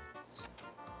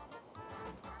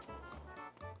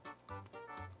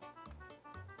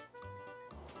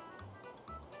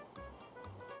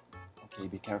 Okay,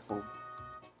 be careful.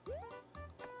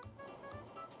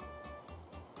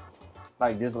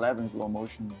 Like this level in slow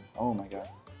motion. Oh my god.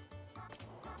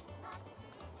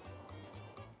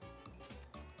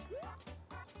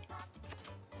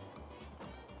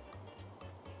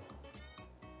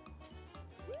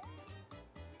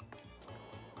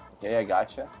 Okay, I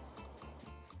gotcha.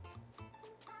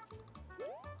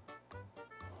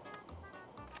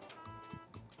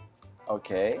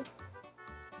 Okay.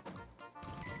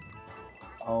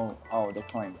 Oh, the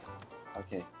coins.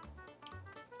 Okay.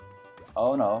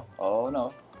 Oh no, oh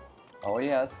no. Oh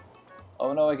yes.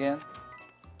 Oh no again.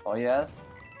 Oh yes.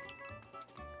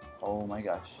 Oh my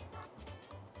gosh.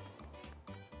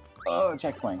 Oh,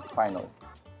 checkpoint, finally.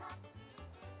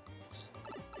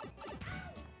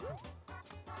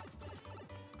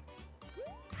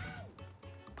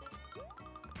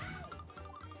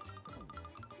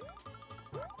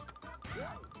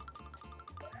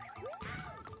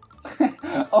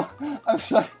 Oh, I'm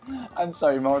sorry. I'm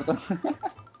sorry, Marlton.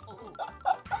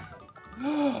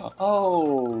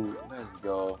 Oh, let's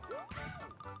go.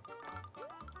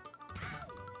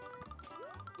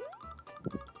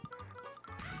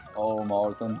 Oh,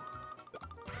 Marlton.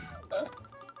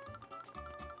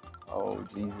 Oh,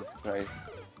 Jesus Christ.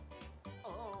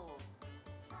 Oh.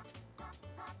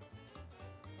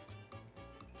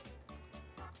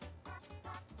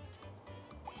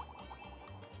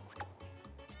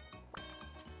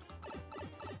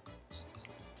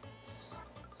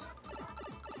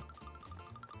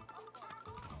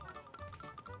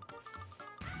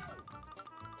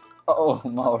 Oh,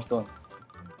 Marlton.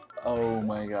 Oh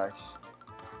my gosh.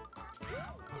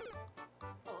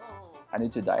 Oh. I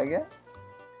need to die again?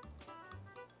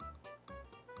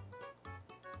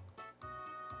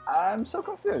 I'm so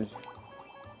confused.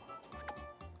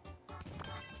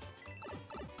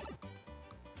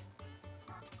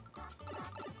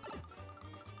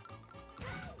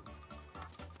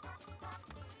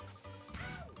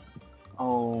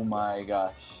 Oh my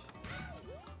gosh.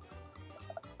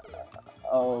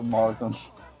 Oh, Marlton.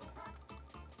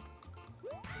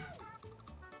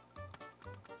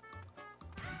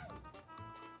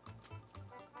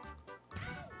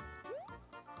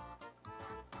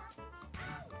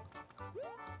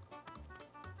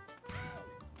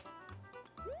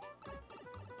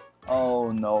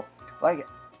 Oh no. Like,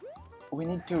 we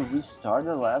need to restart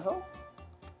the level?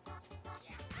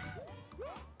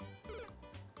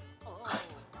 Oh.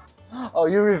 Oh,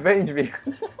 you revenge me.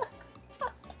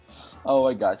 Oh,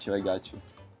 I got you, I got you.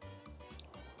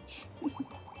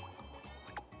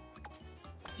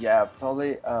 Yeah,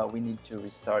 probably we need to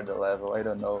restart the level, I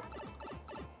don't know.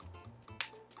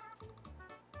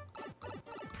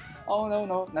 Oh no,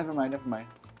 no, never mind, never mind.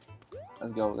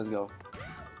 Let's go, let's go.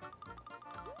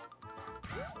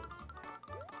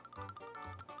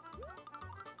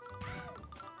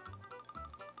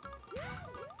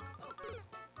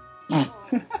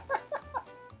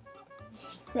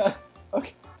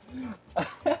 Okay.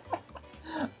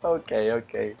 Okay,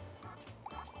 okay.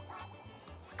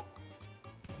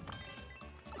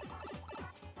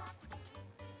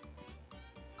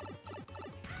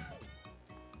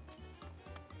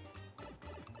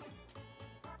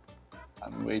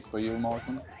 I'm wait for you,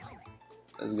 Marlton.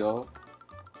 Let's go.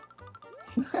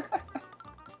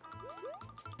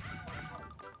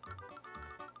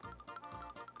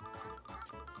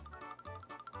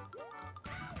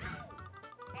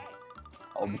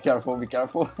 Oh, be careful, be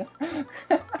careful.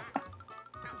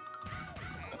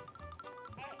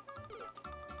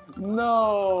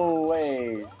 No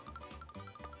way.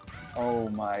 Oh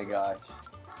my gosh.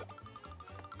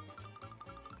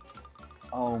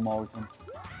 Oh, Marlton.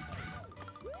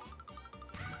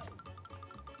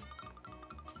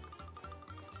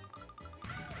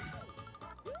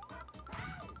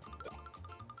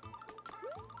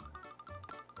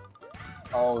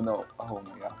 Oh no. Oh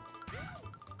my god.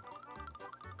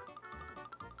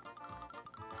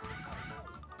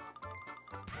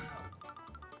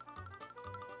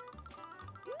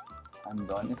 I'm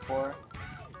done it for.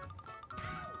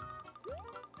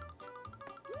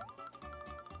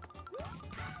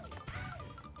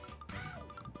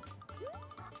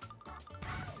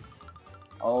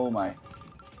 Oh my.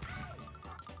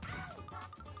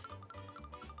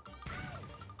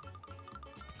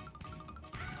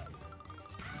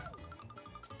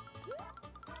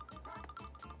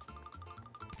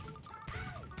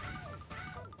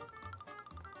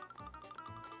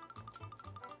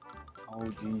 Oh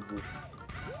Jesus.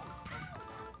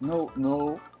 No,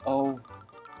 no. Oh.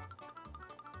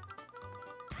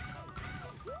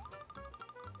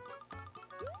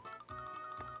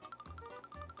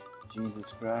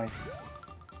 Jesus Christ.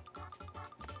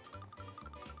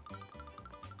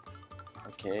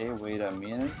 Okay, wait a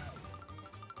minute.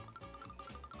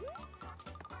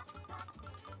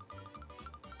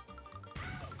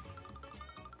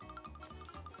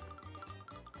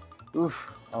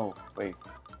 Oof. Oh, wait.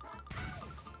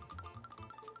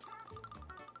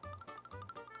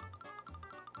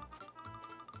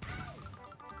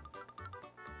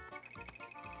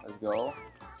 Let's go.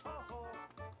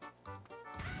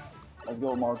 Let's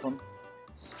go, Marlton.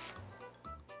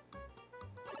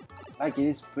 Like, it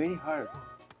is pretty hard.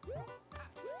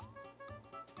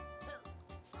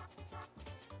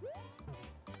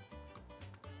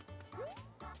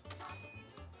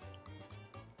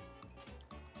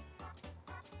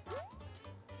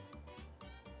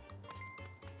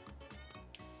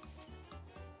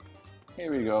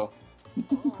 Here we go.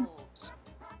 Oh.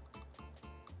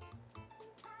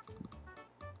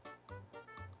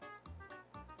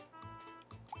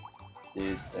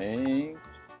 This thing.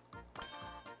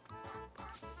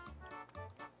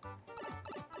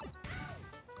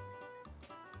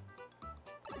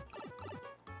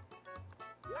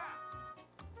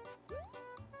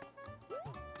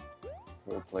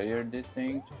 Pro player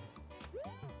distinct.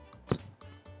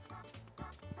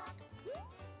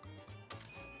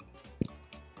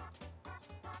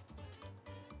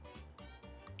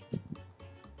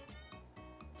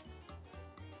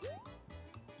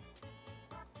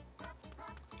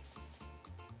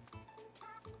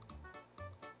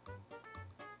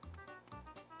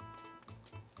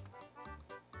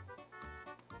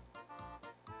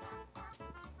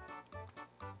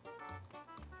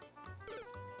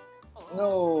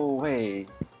 No way.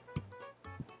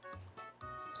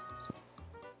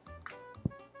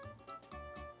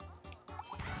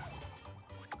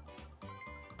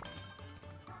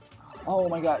 Oh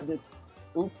my god,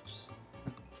 oops.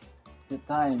 The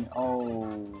time,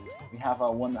 oh, we have a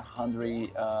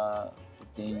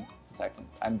 115 seconds.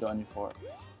 I'm done for.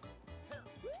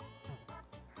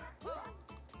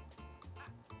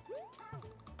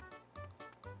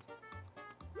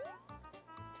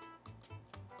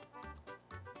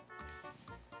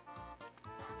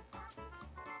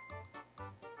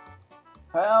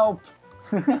 Help!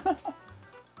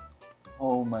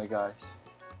 Oh my gosh.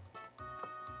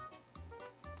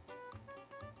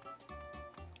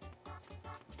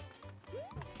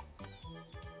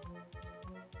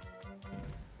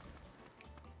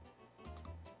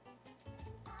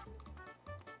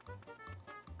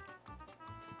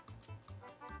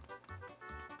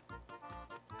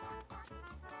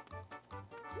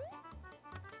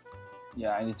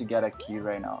 Yeah, I need to get a key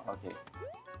right now. Okay.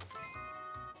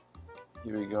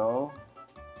 Here we go.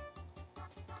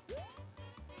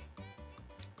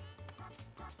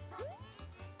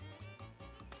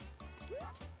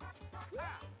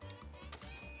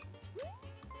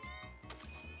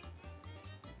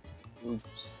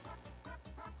 Oops.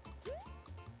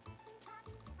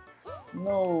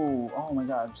 No! Oh my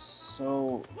god, I'm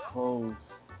so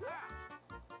close.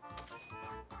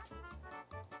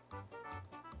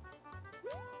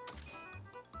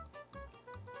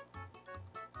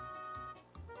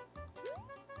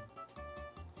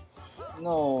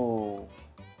 No.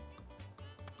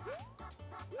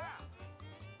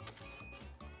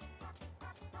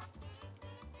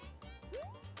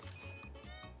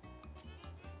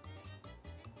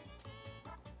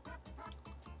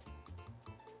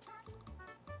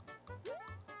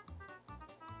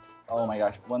 Oh my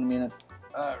gosh, 1 minute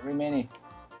remaining.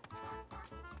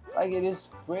 Like, it is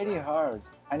pretty hard.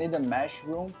 I need a mesh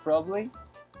room probably.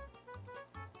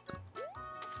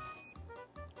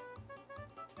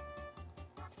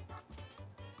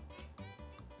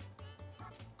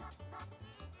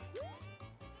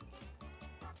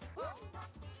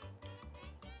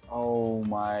 Oh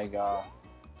my god.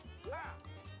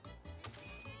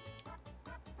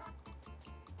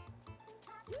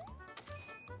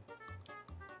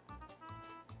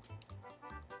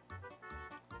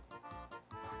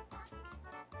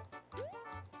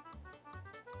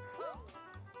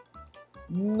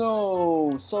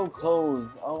 No, so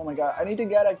close. Oh my god, I need to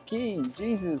get a key.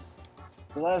 Jesus,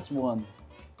 the last one.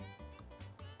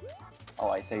 Oh,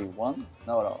 I say one?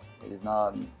 No, no, it is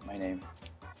not my name.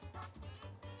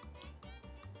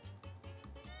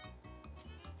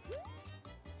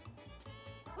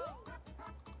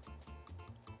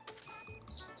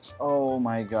 Oh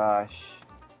my gosh.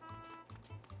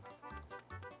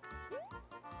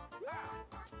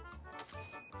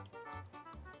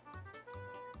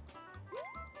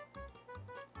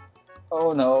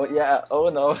 Oh no, yeah, oh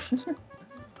no.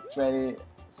 20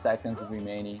 seconds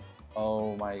remaining.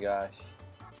 Oh my gosh.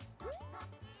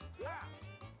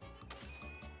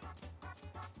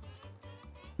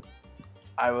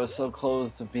 I was so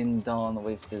close to being done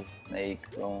with this snake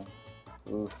room.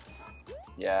 Oof.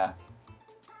 Yeah.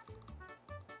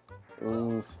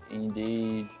 Oof,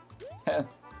 indeed. 10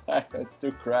 seconds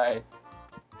to cry.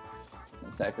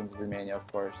 10 seconds remaining, of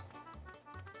course.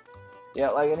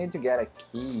 Yeah, like I need to get a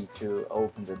key to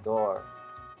open the door.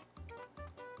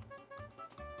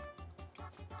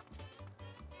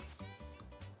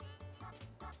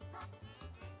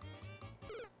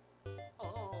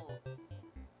 Oh.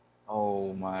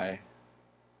 Oh my.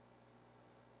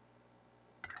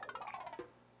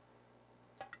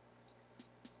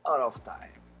 Out of time.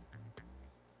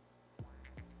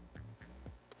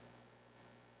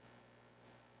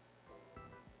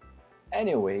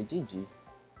 Anyway, GG.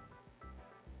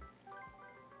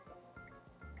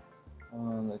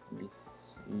 Let me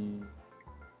see.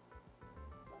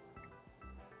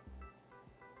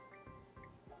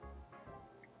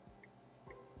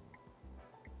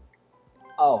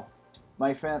 Oh,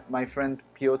 my friend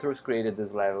Piotr's created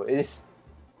this level. It is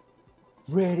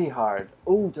really hard,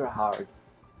 ultra hard,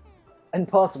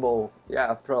 impossible.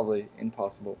 Yeah, probably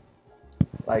impossible.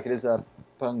 Like it is a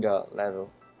Panga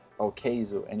level, or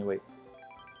Keizo anyway.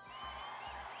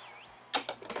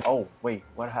 Oh wait,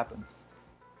 what happened?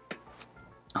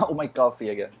 Oh, my coffee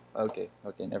again. Okay,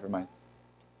 okay, never mind.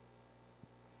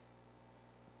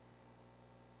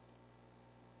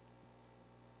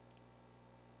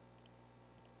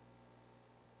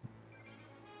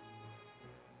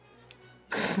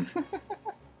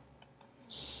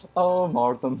 Oh,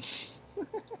 Marlton.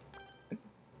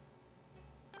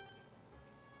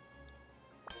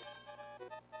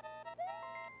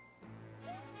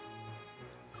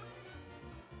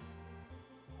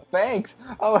 Thanks.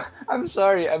 Oh, I'm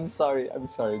sorry. I'm sorry. I'm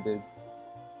sorry, dude.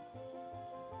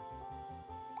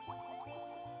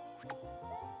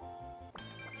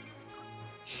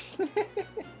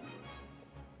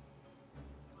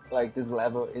 Like this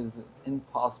level is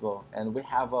impossible, and we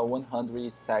have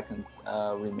 100 seconds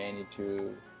remaining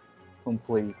to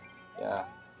complete. Yeah,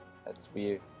 that's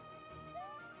weird.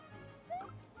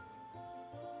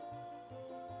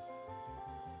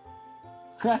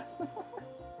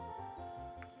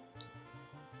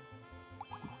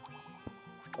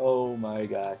 Oh my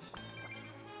gosh.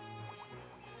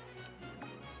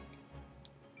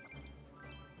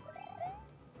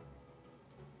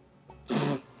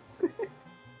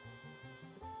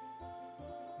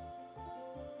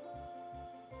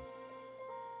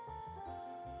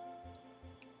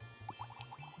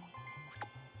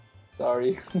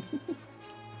 Sorry.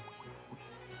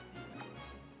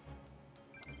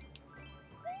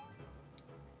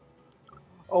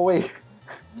 Oh wait.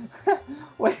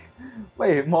 wait,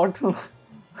 wait, Marlton.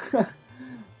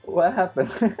 What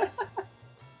happened?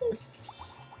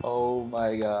 Oh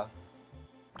my god.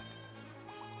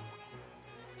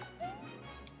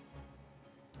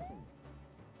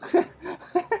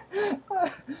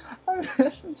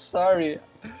 I'm sorry.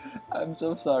 I'm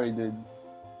so sorry, dude.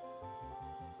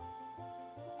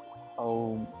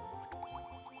 Oh.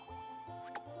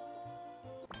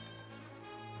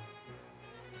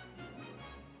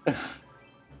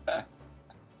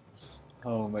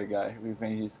 Oh my god,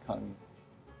 revenge is coming.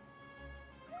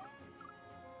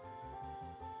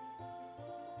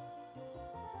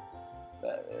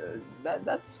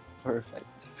 That's perfect.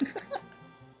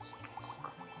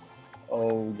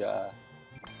 Oh god.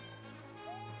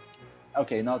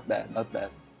 Okay, not bad, not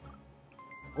bad.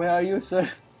 Where are you, sir?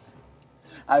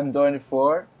 I'm doing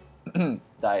for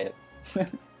diet.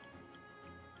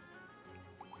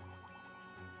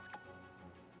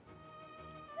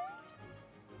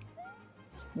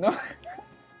 No.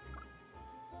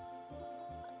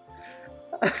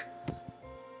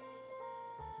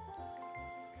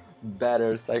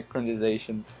 Better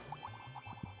synchronization.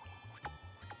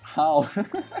 How?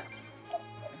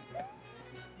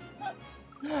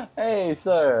 Hey,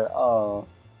 sir. Oh.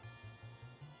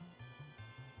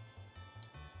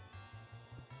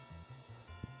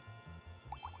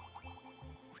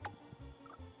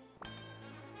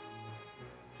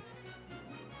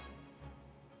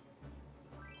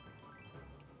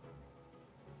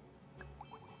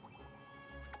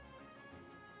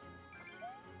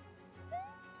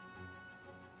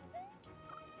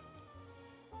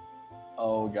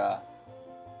 Oh god.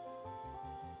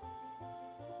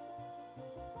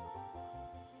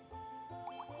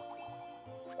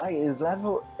 Like his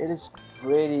level, it is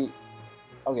pretty.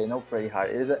 Okay, not pretty hard.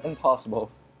 It is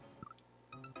impossible.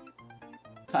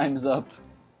 Time's up.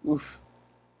 Oof.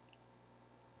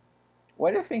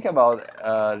 What do you think about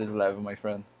this level, my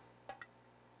friend?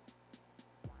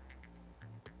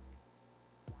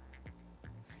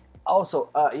 Also,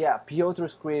 yeah,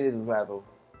 Piotr's created this level.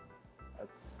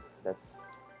 That's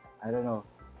I don't know.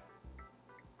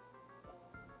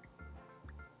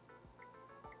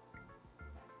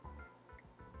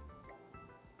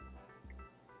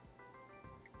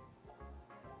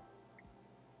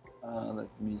 Let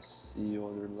me see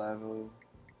other level.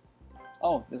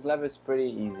 Oh, this level is pretty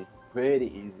easy. Pretty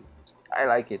easy. I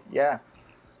like it. Yeah,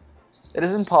 it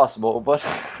is impossible, but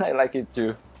I like it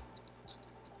too.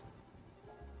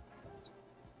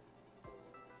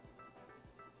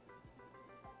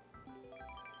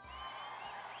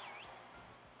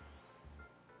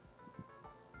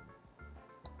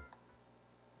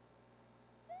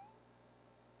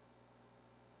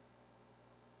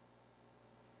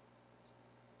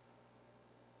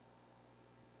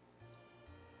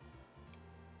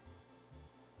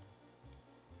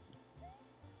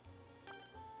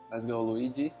 Let's go,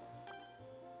 Luigi.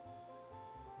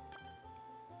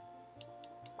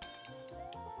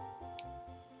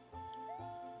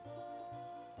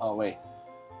 Oh wait.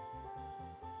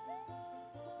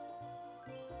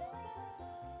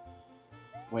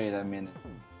 Wait a minute.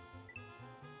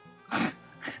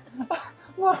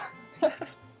 What?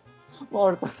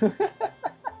 Marlton.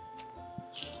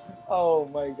 Oh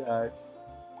my god.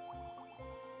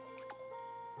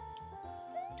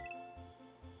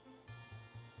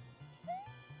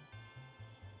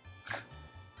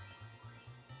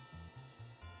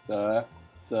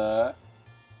 Sir.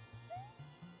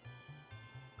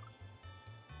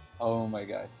 Oh my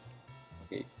god.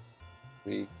 Okay.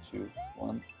 3, 2,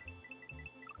 1.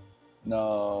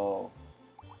 No.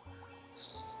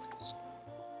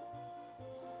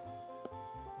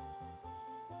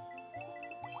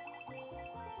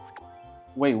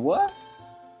 Wait, what?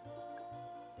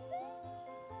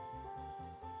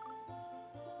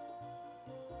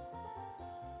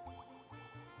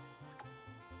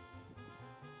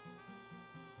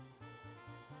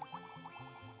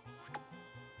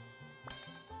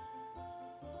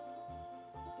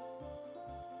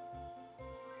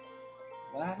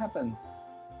 What happened?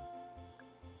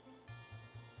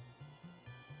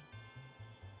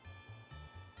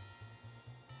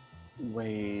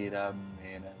 Wait a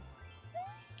minute.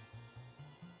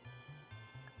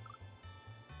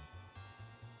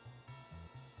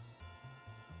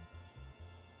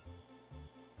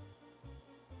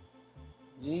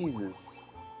 Jesus.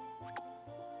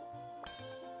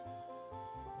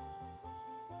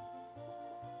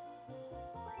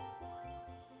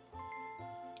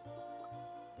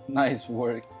 Nice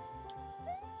work.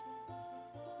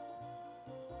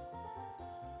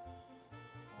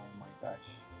 Oh my gosh.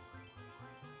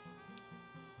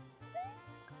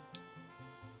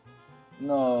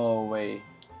 No way.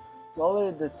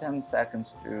 Probably the 10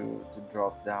 seconds to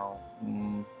drop down.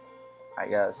 I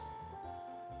guess.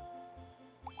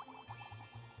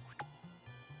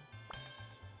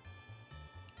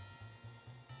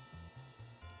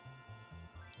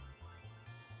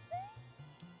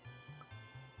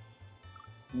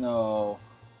 No.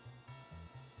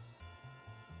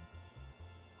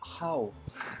 How?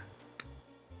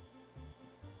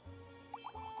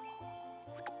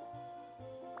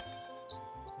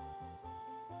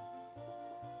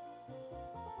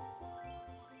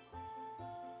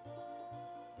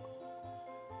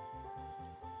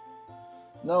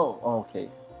 No. Okay.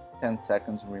 10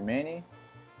 seconds remaining.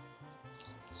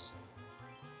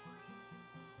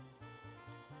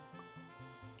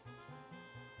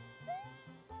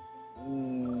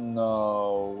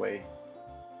 No way.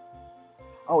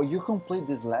 Oh, you complete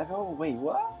this level? Wait,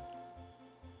 what?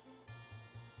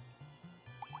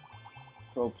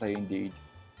 Pro play indeed.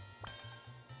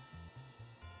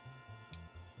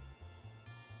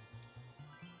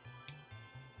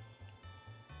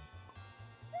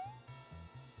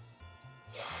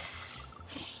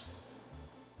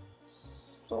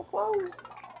 So close.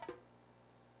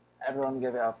 Everyone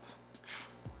give up.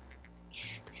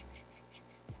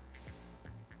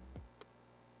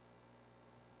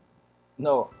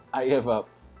 No, I give up.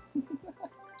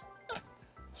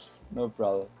 No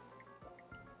problem.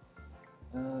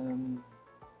 Un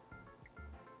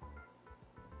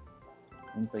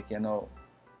pequeño.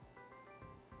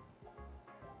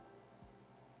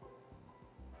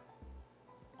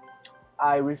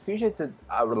 I refuse to.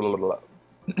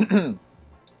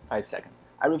 5 seconds.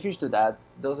 I refuse to that.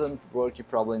 Doesn't work. You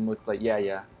probably in multiplayer.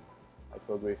 Yeah. I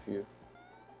agree with you.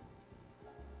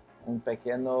 Un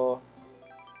pequeño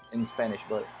in Spanish,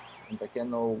 but un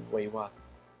pequeño wait what?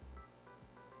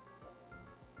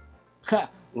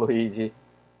 Luigi.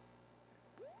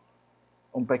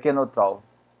 Un pequeno troll.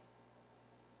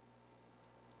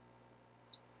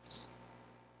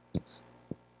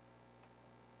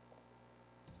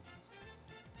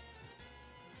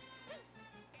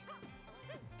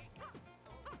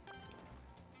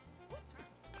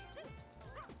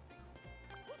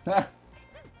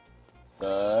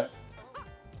 Sir.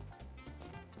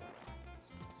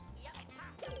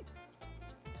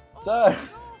 Sir.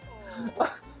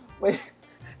 Wait.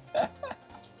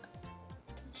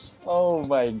 Oh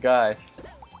my gosh.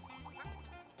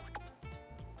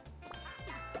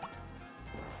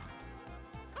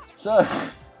 Sir,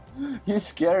 you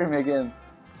scare me again.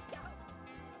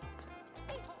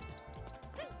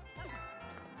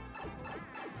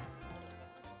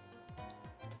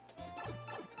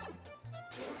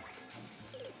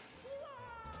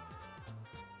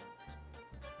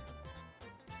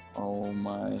 Oh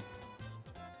my.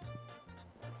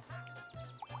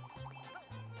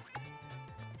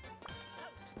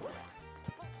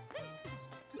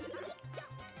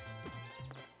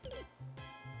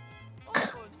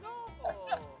 Oh no!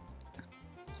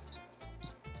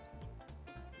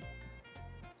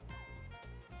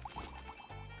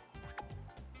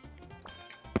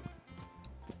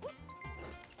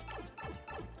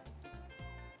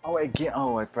 Oh again.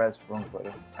 Oh, I pressed wrong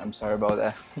button. I'm sorry about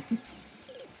that.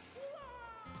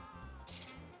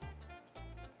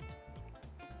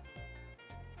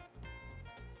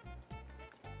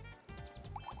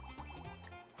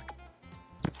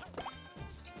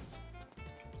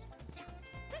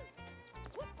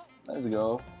 Let's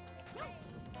go.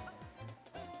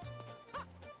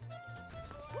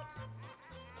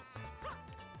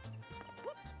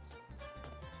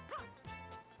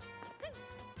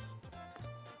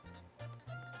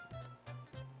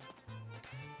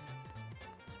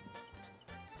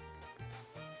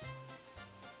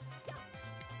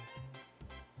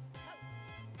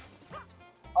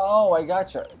 Oh, I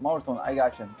gotcha. Marlton, I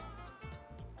gotcha.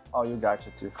 Oh, you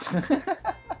gotcha too.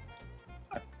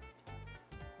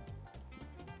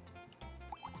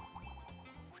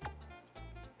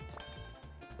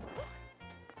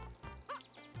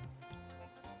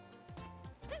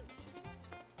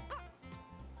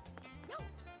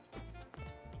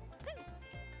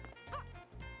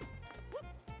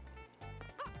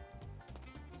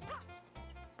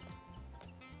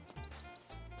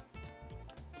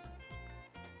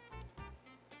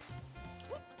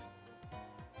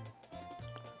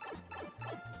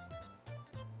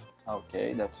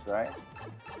 Okay, that's right.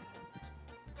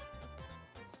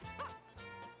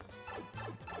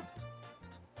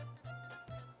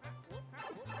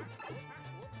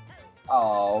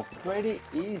 Oh, pretty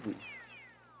easy.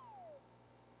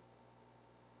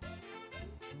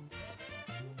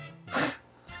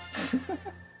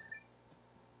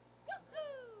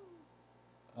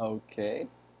 Okay.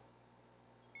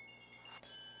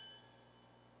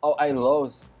 Oh, I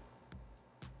lost.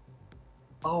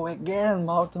 Oh, again,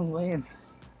 Marlton wins.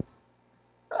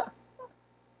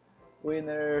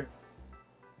 Winner.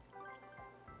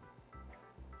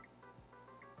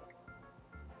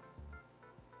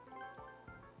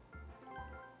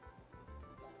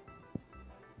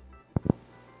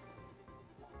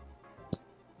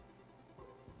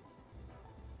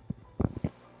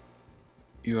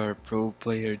 You are a pro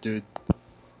player, dude.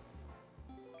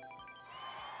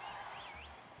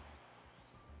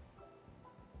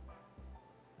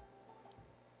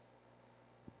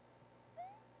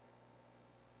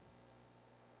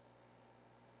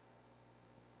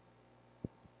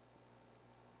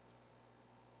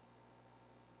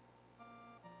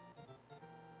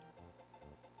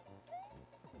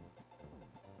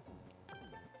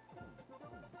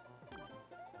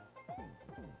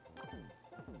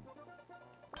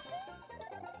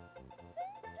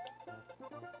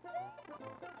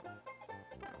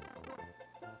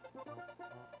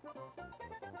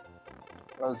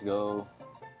 Let's go.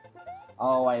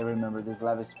 Oh, I remember this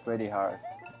level is pretty hard.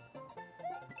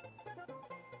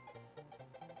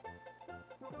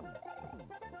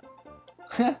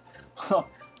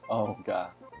 Oh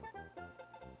god.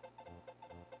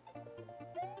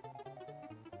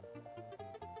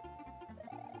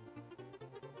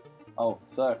 Oh,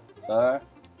 sir, sir.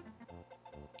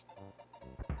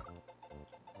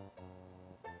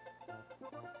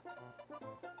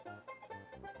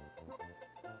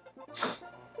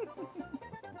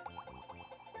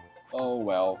 Oh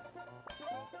well.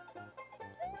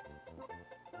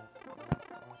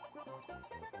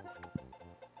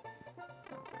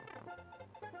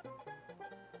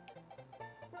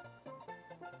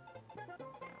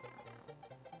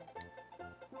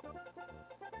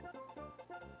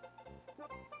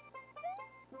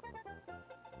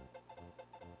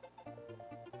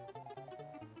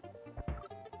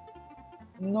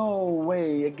 No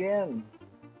way, again.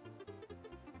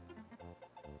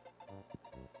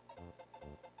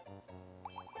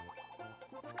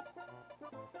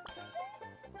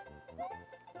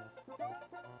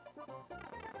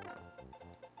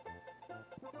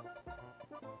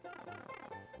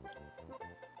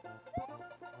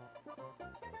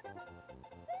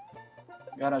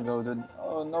 Gotta go, dude.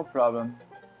 Oh, no problem.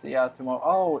 See ya tomorrow.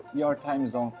 Oh, your time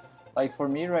zone. Like for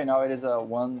me right now, it is a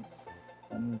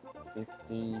 1:50.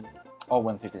 Oh,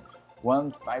 1:50.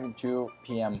 1:52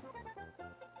 p.m.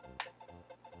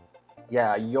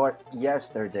 Yeah, your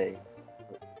yesterday.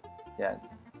 Yeah,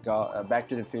 Back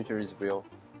to the Future is real.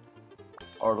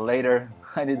 Or later.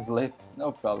 I need sleep.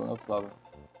 No problem, no problem.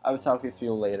 I will talk with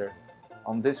you later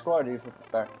on Discord if you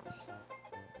prefer.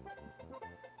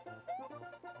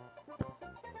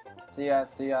 See ya,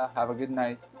 see ya. Have a good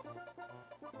night.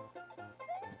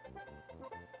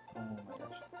 Oh my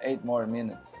gosh, 8 more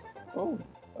minutes. Oh,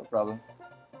 no problem.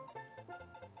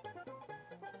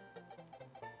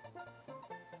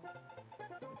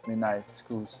 It's midnight.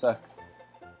 School sucks.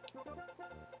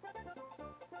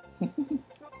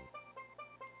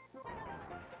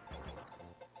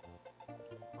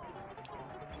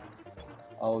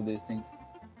 Oh, this thing.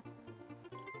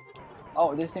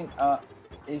 Oh, this thing.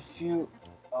 If you,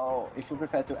 if you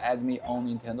prefer to add me on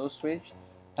Nintendo Switch,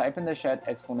 type in the chat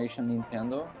exclamation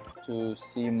Nintendo to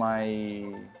see my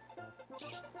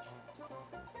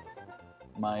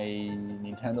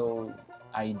Nintendo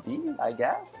ID, I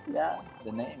guess. Yeah,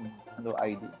 the name Nintendo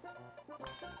ID.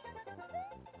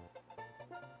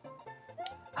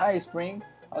 Hi, Spring.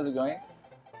 How's it going?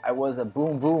 I was a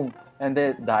boom boom and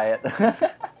then died.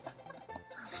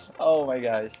 Oh my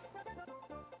gosh,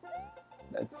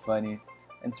 that's funny.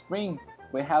 And Spring,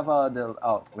 we have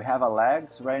we have a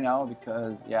lags right now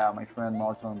because yeah, my friend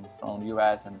Marlton from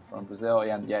US and from Brazil,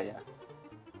 and yeah,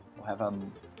 we have a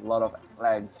lot of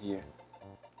lags here.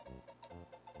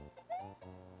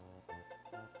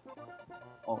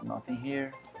 Oh, nothing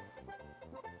here.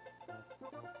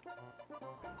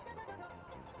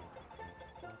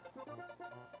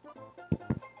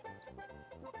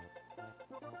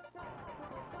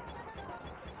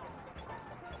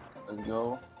 Let's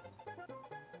go.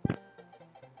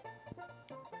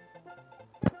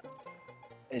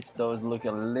 It's those look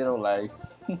a little like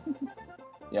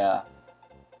yeah.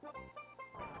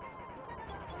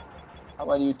 How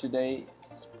about you today,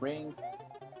 Spring?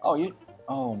 Oh, you.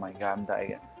 Oh my God, I'm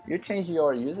dying. You changed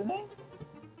your username?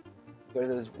 Because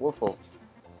it's Woofle.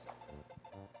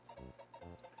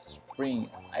 Spring.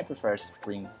 I prefer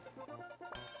Spring.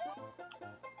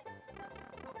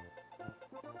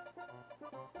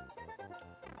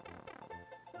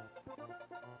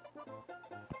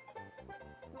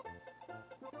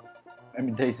 I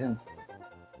mean, Jason.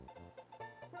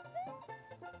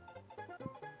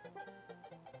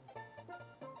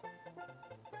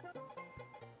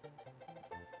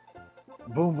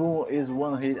 Boom Boom is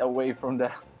one hit away from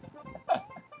that.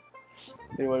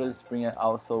 It was Spring and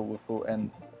also Wufu and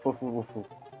Fufu Wufu.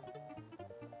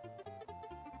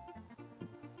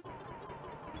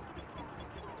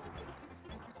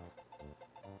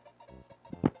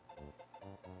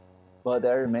 But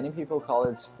there are many people call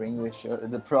it Spring, which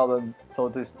the problem, so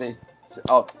to speak.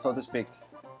 Oh, so to speak.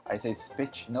 I say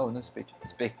speech. No, no speech.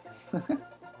 Speak.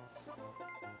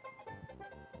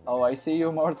 Oh, I see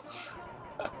you, Marlton.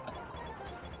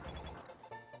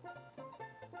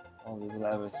 Oh, this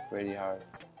level is pretty hard.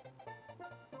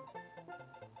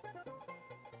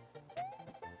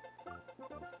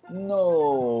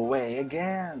 No way,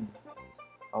 again!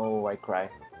 Oh, I cry.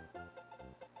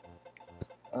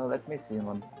 Let me see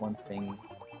one thing,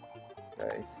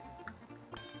 guys.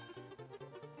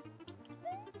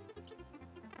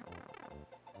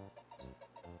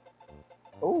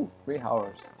 Oh, 3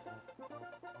 hours.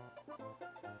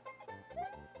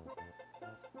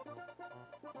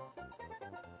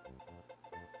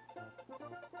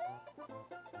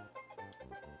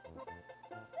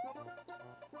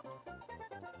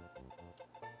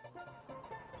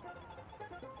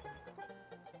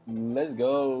 Let's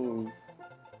go!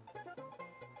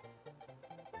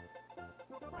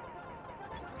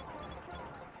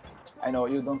 I know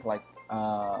you don't like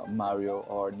Mario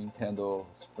or Nintendo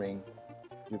Spring.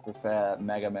 You prefer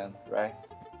Mega Man, right?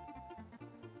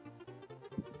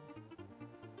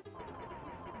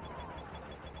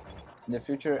 In the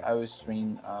future, I will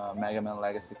stream Mega Man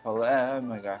Legacy Oh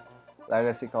my God,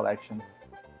 Legacy Collection.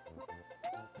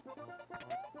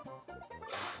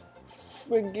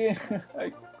 Again,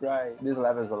 I cry. This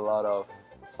level is a lot of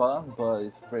fun, but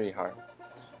it's pretty hard.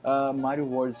 Mario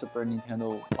World Super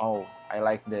Nintendo. Oh, I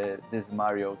like this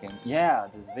Mario game. Yeah,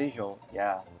 this visual.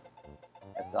 Yeah,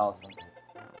 That's awesome.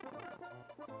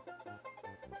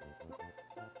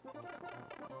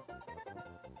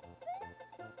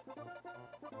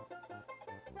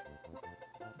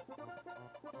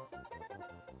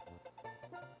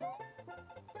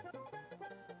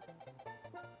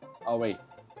 Oh wait,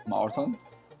 Marlton?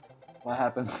 What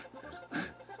happened?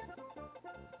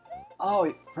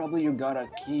 Oh, probably you got a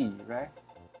key, right?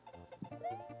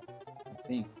 I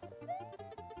think.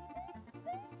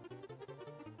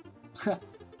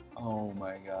 Oh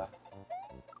my god.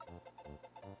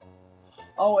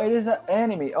 Oh, it is an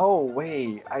enemy. Oh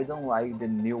wait, I don't like the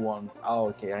new ones. Oh,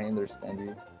 okay, I understand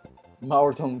you.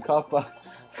 Marlton Kappa.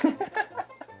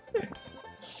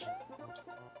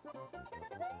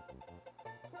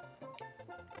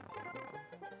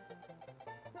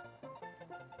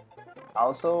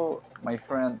 Also, my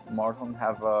friend Marlton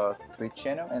have a Twitch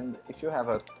channel, and if you have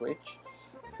a Twitch,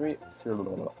 free,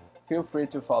 feel free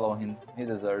to follow him. He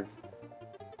deserves.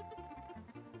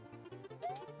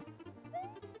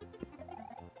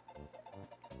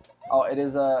 Oh, it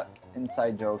is a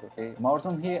inside joke, okay?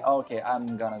 Marlton here? Okay,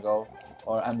 I'm gonna go.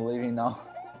 Or I'm leaving now.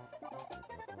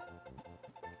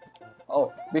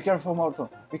 Oh, be careful, Marlton.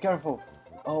 Be careful.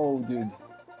 Oh, dude.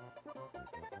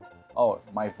 Oh,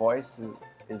 my voice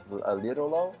is a little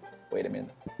low. Wait a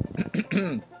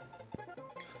minute.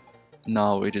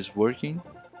 Now it is working.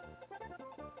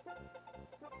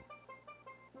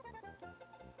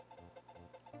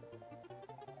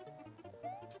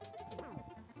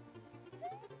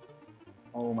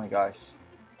 Oh my gosh.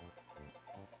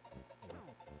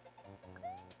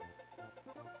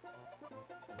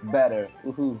 Better.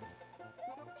 Woohoo.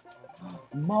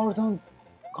 Marlton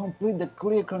complete the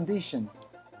clear condition.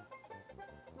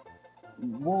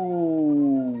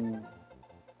 Whoa.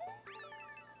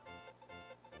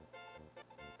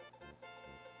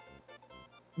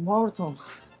 Marlton.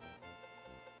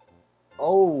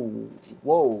 Oh,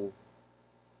 whoa.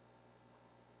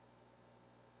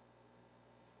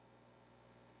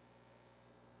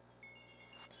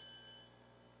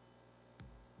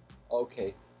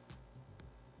 Okay.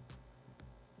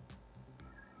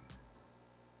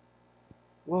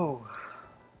 Whoa.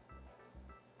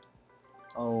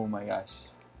 Oh my gosh.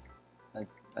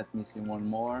 Let me see one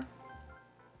more.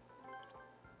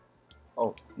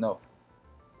 Oh, no.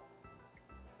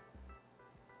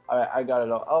 Alright, I got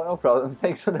it all. Oh, no problem.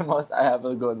 Thanks for the most. I have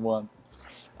a good one.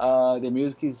 The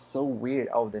music is so weird.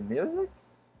 Oh, the music?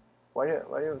 What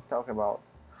are you talking about?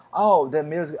 Oh, the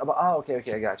music. Oh, okay,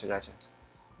 okay, I got you.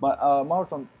 But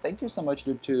Marlton, thank you so much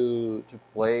to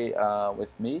play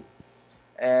with me,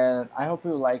 and I hope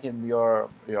you like in your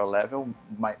level.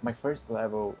 My first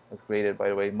level was created, by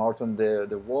the way, Marlton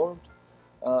the world.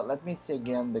 Let me see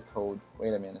again the code.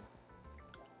 Wait a minute.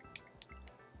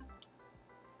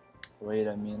 Wait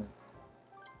a minute.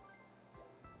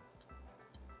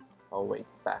 Oh wait,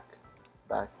 back.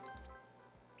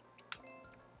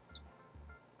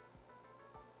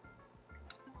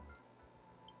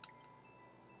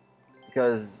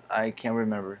 Because I can't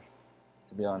remember,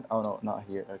 to be honest. Oh no, not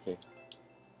here. Okay.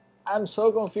 I'm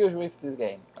so confused with this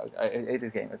game. I hate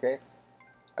this game. Okay.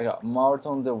 I got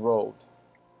Marlton the Road.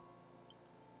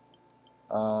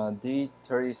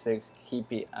 D36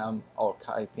 KPM or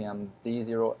KPM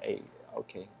D08.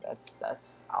 Okay,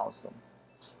 that's awesome.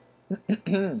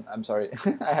 I'm sorry,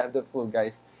 I have the flu,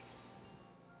 guys.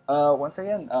 Once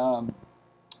again,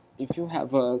 if you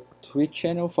have a Twitch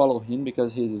channel, follow him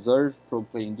because he deserves pro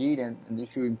play indeed. And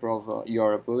if you improve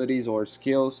your abilities or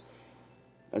skills,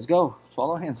 let's go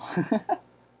follow him.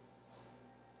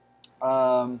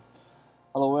 Hello,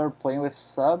 we're playing with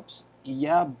subs.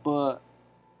 Yeah, but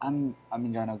I'm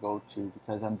gonna go too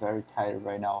because I'm very tired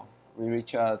right now. We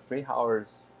reach 3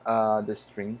 hours the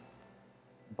stream,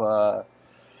 but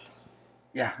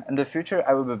yeah, in the future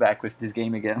I will be back with this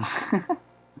game again.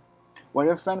 What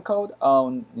your friend code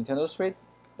on Nintendo Switch?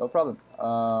 No problem.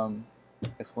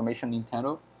 Exclamation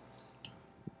Nintendo.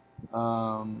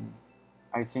 Um,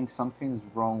 I think something's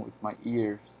wrong with my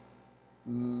ears.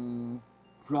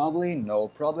 Probably no.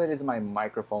 Probably it is my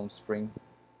microphone spring.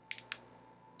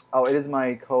 Oh, it is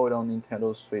my code on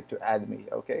Nintendo Switch to add me,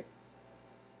 okay?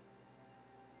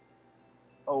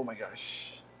 Oh my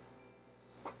gosh.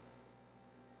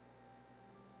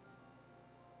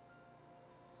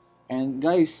 And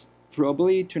guys,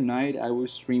 probably tonight I will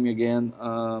stream again,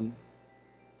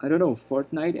 I don't know,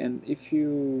 Fortnite, and if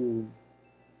you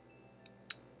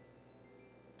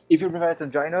prefer to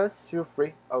join us, feel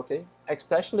free, okay?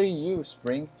 Especially you,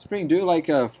 Spring. Spring, do you like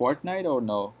Fortnite or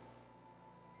no?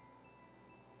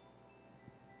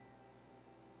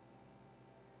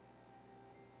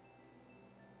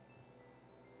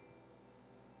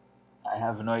 I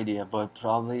have no idea, but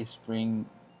probably spring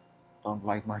don't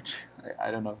like much.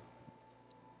 I don't know.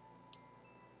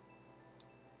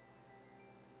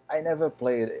 I never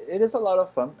played. It is a lot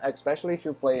of fun, especially if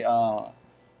you play.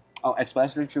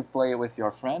 Especially if you play with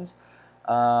your friends.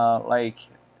 Like,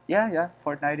 yeah.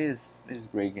 Fortnite is a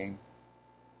great game.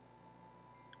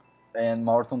 And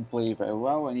Marlton play very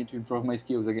well. I need to improve my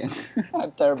skills again.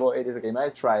 I'm terrible at this game. I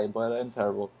try, but I'm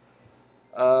terrible.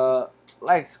 Uh,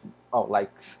 likes. Oh,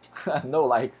 likes. No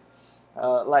likes.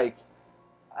 Like,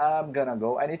 I'm gonna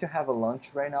go. I need to have a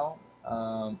lunch right now.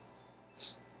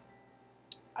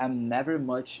 I'm never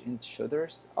much in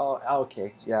shooters. Oh,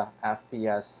 okay, yeah,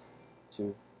 FPS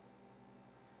too.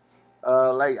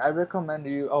 Like I recommend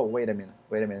you. Oh, wait a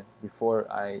minute.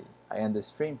 Before I end the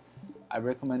stream, I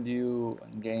recommend you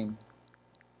a game.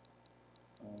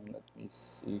 Let me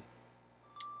see.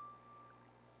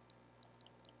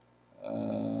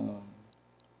 Um,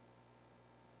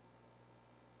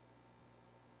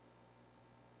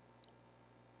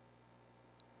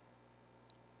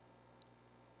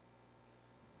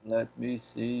 Let me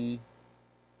see.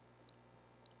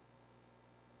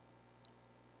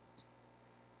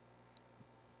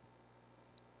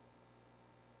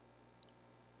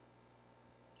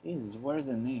 Jesus, what is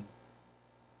the name?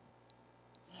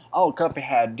 Oh,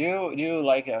 Cuphead. Do you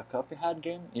like a Cuphead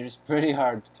game? It is pretty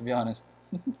hard, to be honest.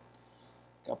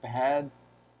 Cuphead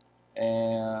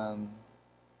and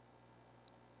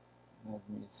let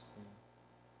me see.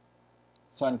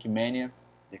 Sonic Mania,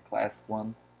 the classic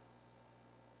one.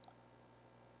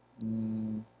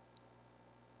 Mm.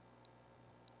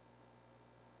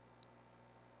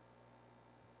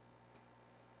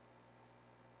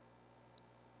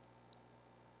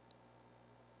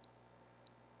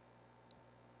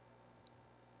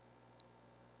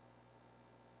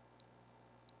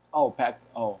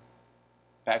 Oh,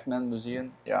 Pac-Man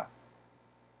Museum. Yeah.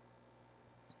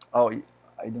 Oh,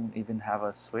 I don't even have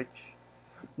a Switch.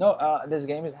 No, this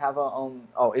game is have a on.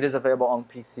 Oh, it is available on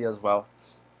PC as well.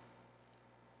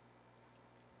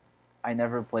 I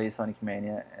never played Sonic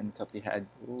Mania and Cuphead.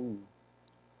 Ooh,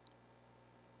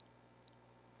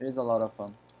 it is a lot of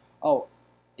fun. Oh,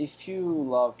 if you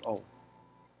love. Oh,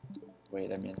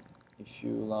 wait a minute. If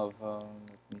you love,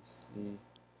 let me see,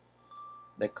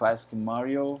 the classic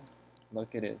Mario.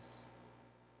 Look at this.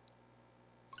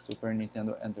 Super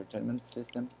Nintendo Entertainment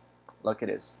System. Look at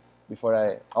this. Before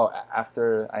I. Oh,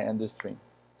 after I end the stream.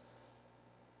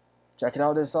 Check it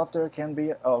out. This software can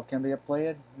be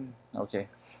played. Okay.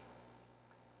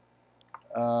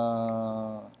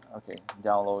 Okay.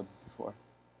 Download before.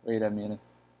 Wait a minute.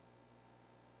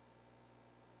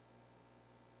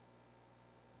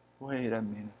 Wait a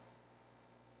minute.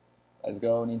 Let's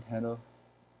go, Nintendo.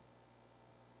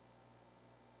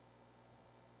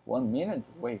 1 minute?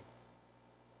 Wait.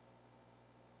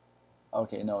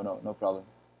 Okay, no problem.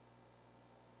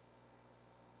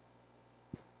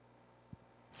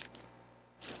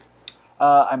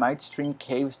 I might stream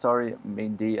Cave Story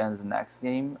maybe as the next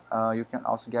game. You can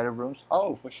also get a rooms.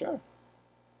 Oh, for sure.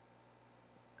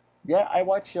 Yeah, I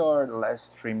watched your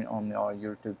last stream on your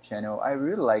YouTube channel. I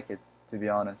really like it, to be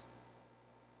honest.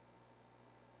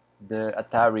 The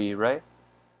Atari, right?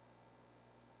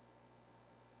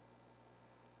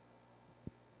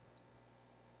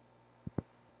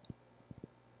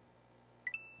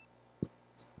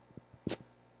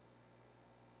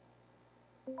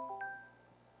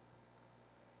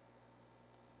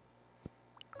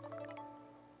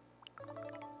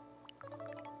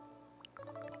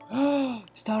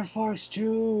 Star Fox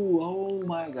 2! Oh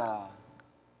my god.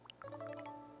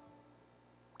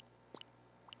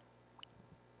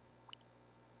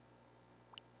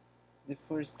 The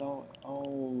first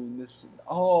this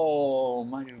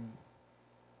Mario.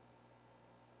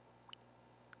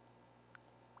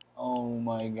 Oh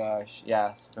my gosh.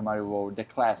 Yeah, Super Mario World, the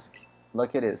classic.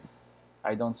 Look at this.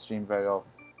 I don't stream very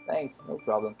often. Thanks, no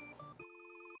problem.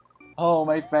 Oh,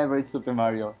 my favorite Super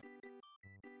Mario.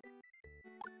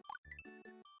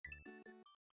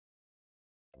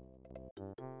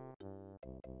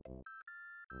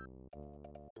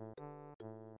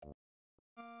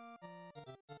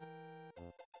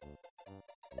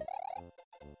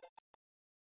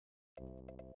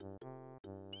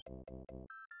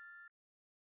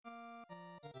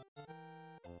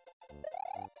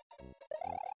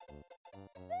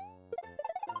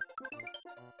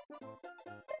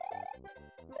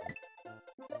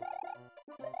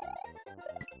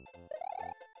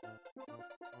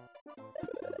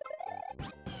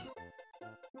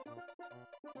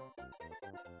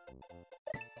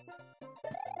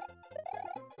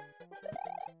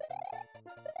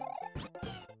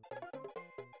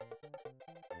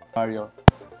 Mario.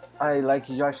 I like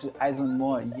Yoshi Island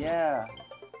more. Yeah.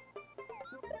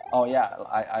 Oh yeah,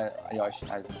 I Yoshi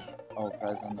Island. Oh,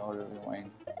 present order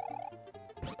rewind.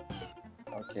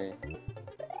 Okay.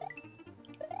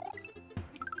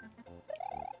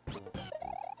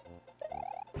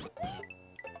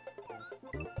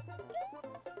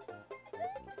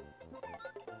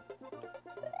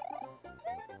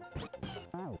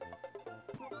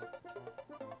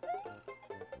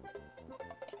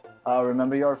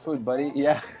 Remember your food, buddy?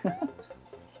 Yeah.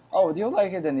 Oh, do you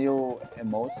like the new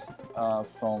emotes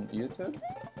from YouTube?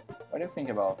 What do you think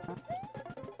about?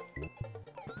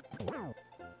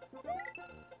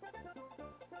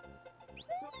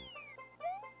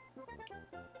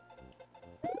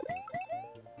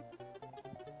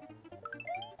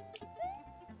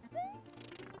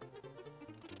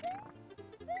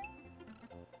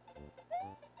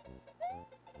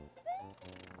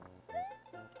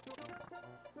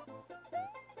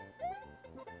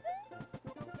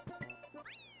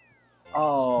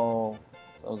 Oh,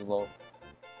 so slow.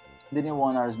 The new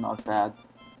one is not bad.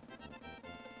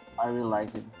 I really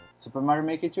like it. Super Mario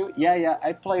Maker 2? Yeah, yeah,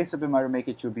 I played Super Mario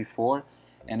Maker 2 before,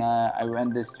 and I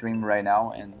went this stream right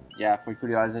now, and yeah, for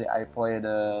curiosity, I played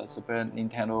the Super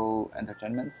Nintendo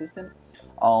Entertainment System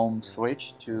on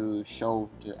Switch to show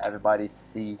to everybody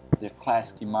see the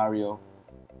classic Mario.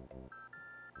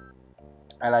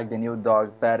 I like the new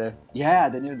dog better. Yeah,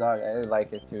 the new dog, I really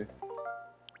like it too.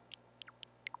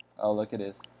 Oh, look at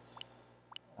this.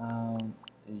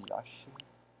 Yoshi,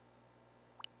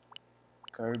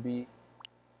 Kirby.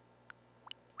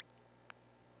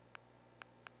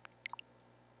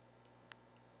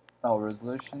 Oh,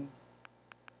 resolution.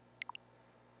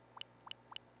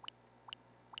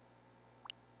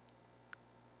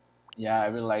 Yeah, I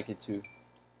really like it too.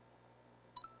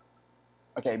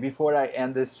 Okay, before I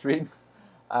end this stream,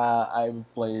 I will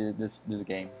play this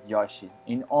game, Yoshi,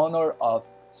 in honor of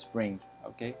spring.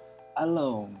 Okay, a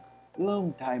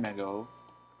long time ago.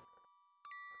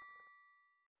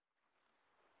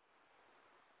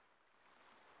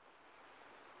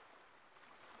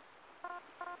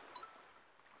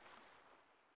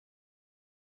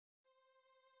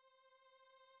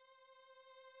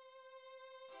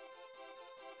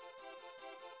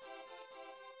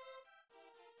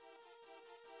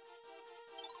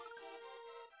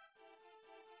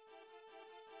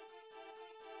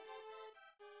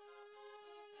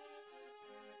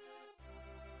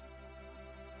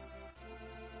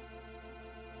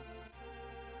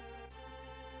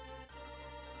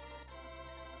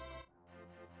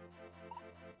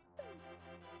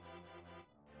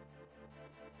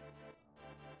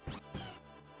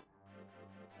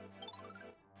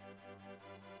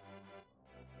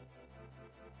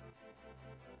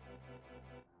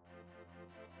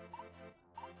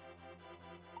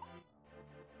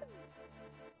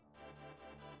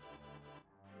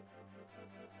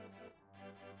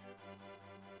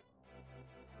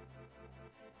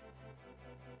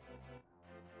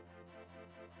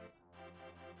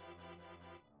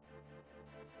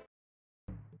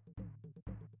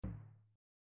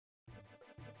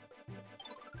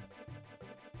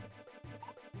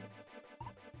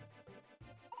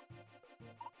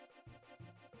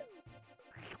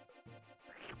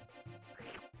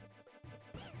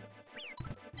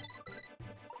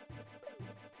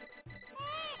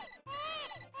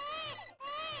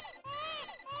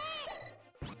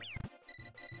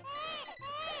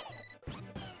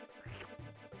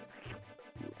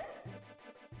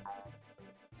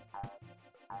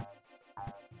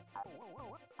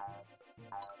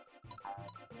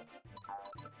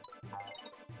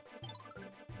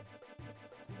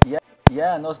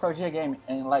 Yeah, nostalgia game,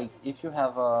 and like if you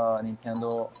have a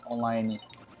Nintendo Online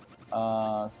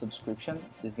subscription,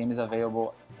 this game is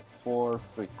available for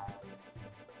free.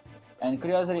 And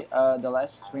curiosity, the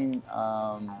last stream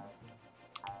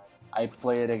I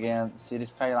played again City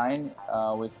Skyline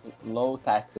with low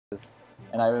taxes,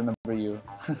 and I remember you.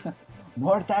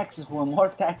 More taxes, Juan, more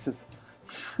taxes.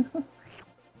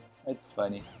 It's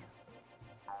funny.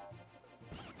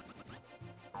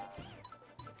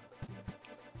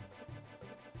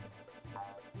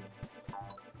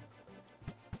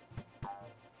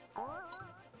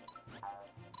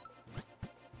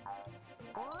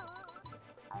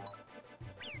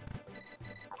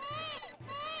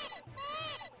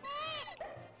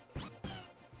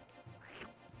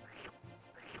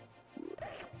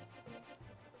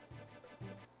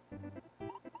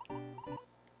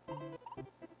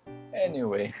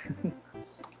 Anyway,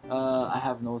 I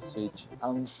have no Switch,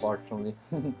 unfortunately.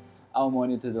 I'll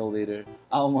monitor the leader.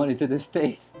 I'll monitor the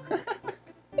state.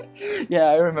 Yeah,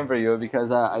 I remember you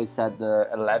because I said the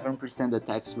 11% the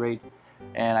tax rate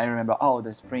And I remember, oh,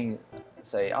 the spring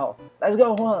say, oh, let's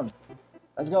go, Juan,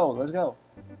 let's go.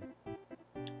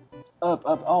 Up,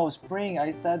 oh, spring,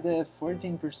 I said the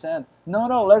 14%.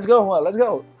 No, let's go, Juan, let's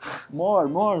go.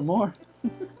 More.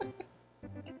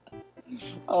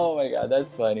 Oh my god,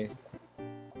 that's funny.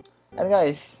 And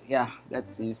guys, yeah,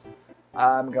 that's it.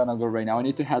 I'm gonna go right now. I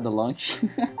need to have the lunch.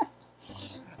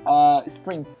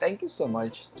 Spring, thank you so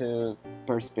much to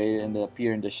participate and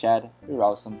appear in the chat. You're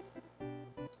awesome.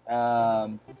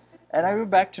 And I will be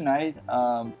back tonight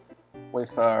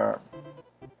with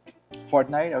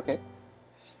Fortnite. Okay,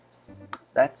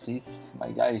 that's it,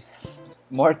 my guys.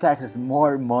 More taxes,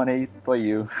 more money for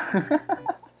you.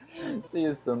 See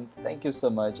you soon. Thank you so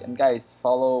much. And guys,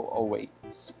 follow. Oh wait,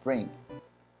 Spring.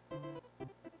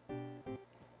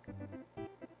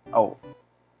 Oh,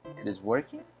 it is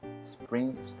working.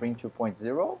 Spring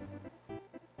 2.0.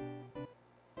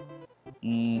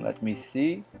 Let me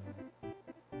see.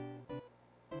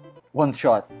 One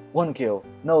shot, one kill,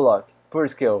 no luck, poor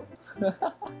skill.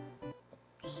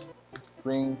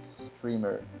 Spring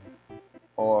streamer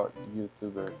or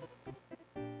YouTuber.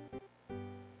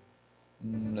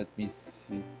 Let me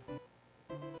see.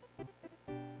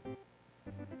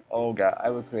 Oh god, I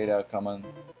will create a comment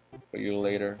for you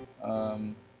later.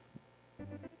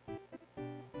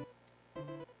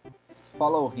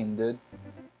 Follow him, dude.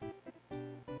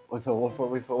 With a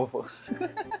waffle.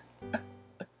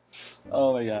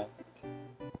 Oh my god.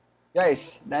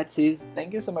 Guys, that's it.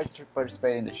 Thank you so much for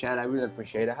participating in the chat. I really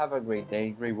appreciate it. Have a great day,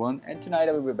 great one. And tonight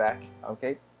I will be back,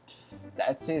 okay?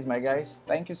 That's it, my guys.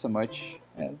 Thank you so much.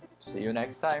 And see you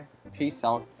next time. Peace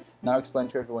out. Now explain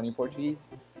to everyone in Portuguese.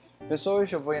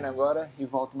 Pessoas, eu vou indo agora e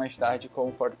volto mais tarde com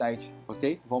o Fortnite,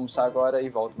 ok? Vou almoçar agora e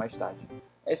volto mais tarde.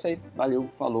 É isso aí. Valeu,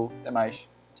 falou, até mais.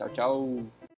 Tchau, tchau.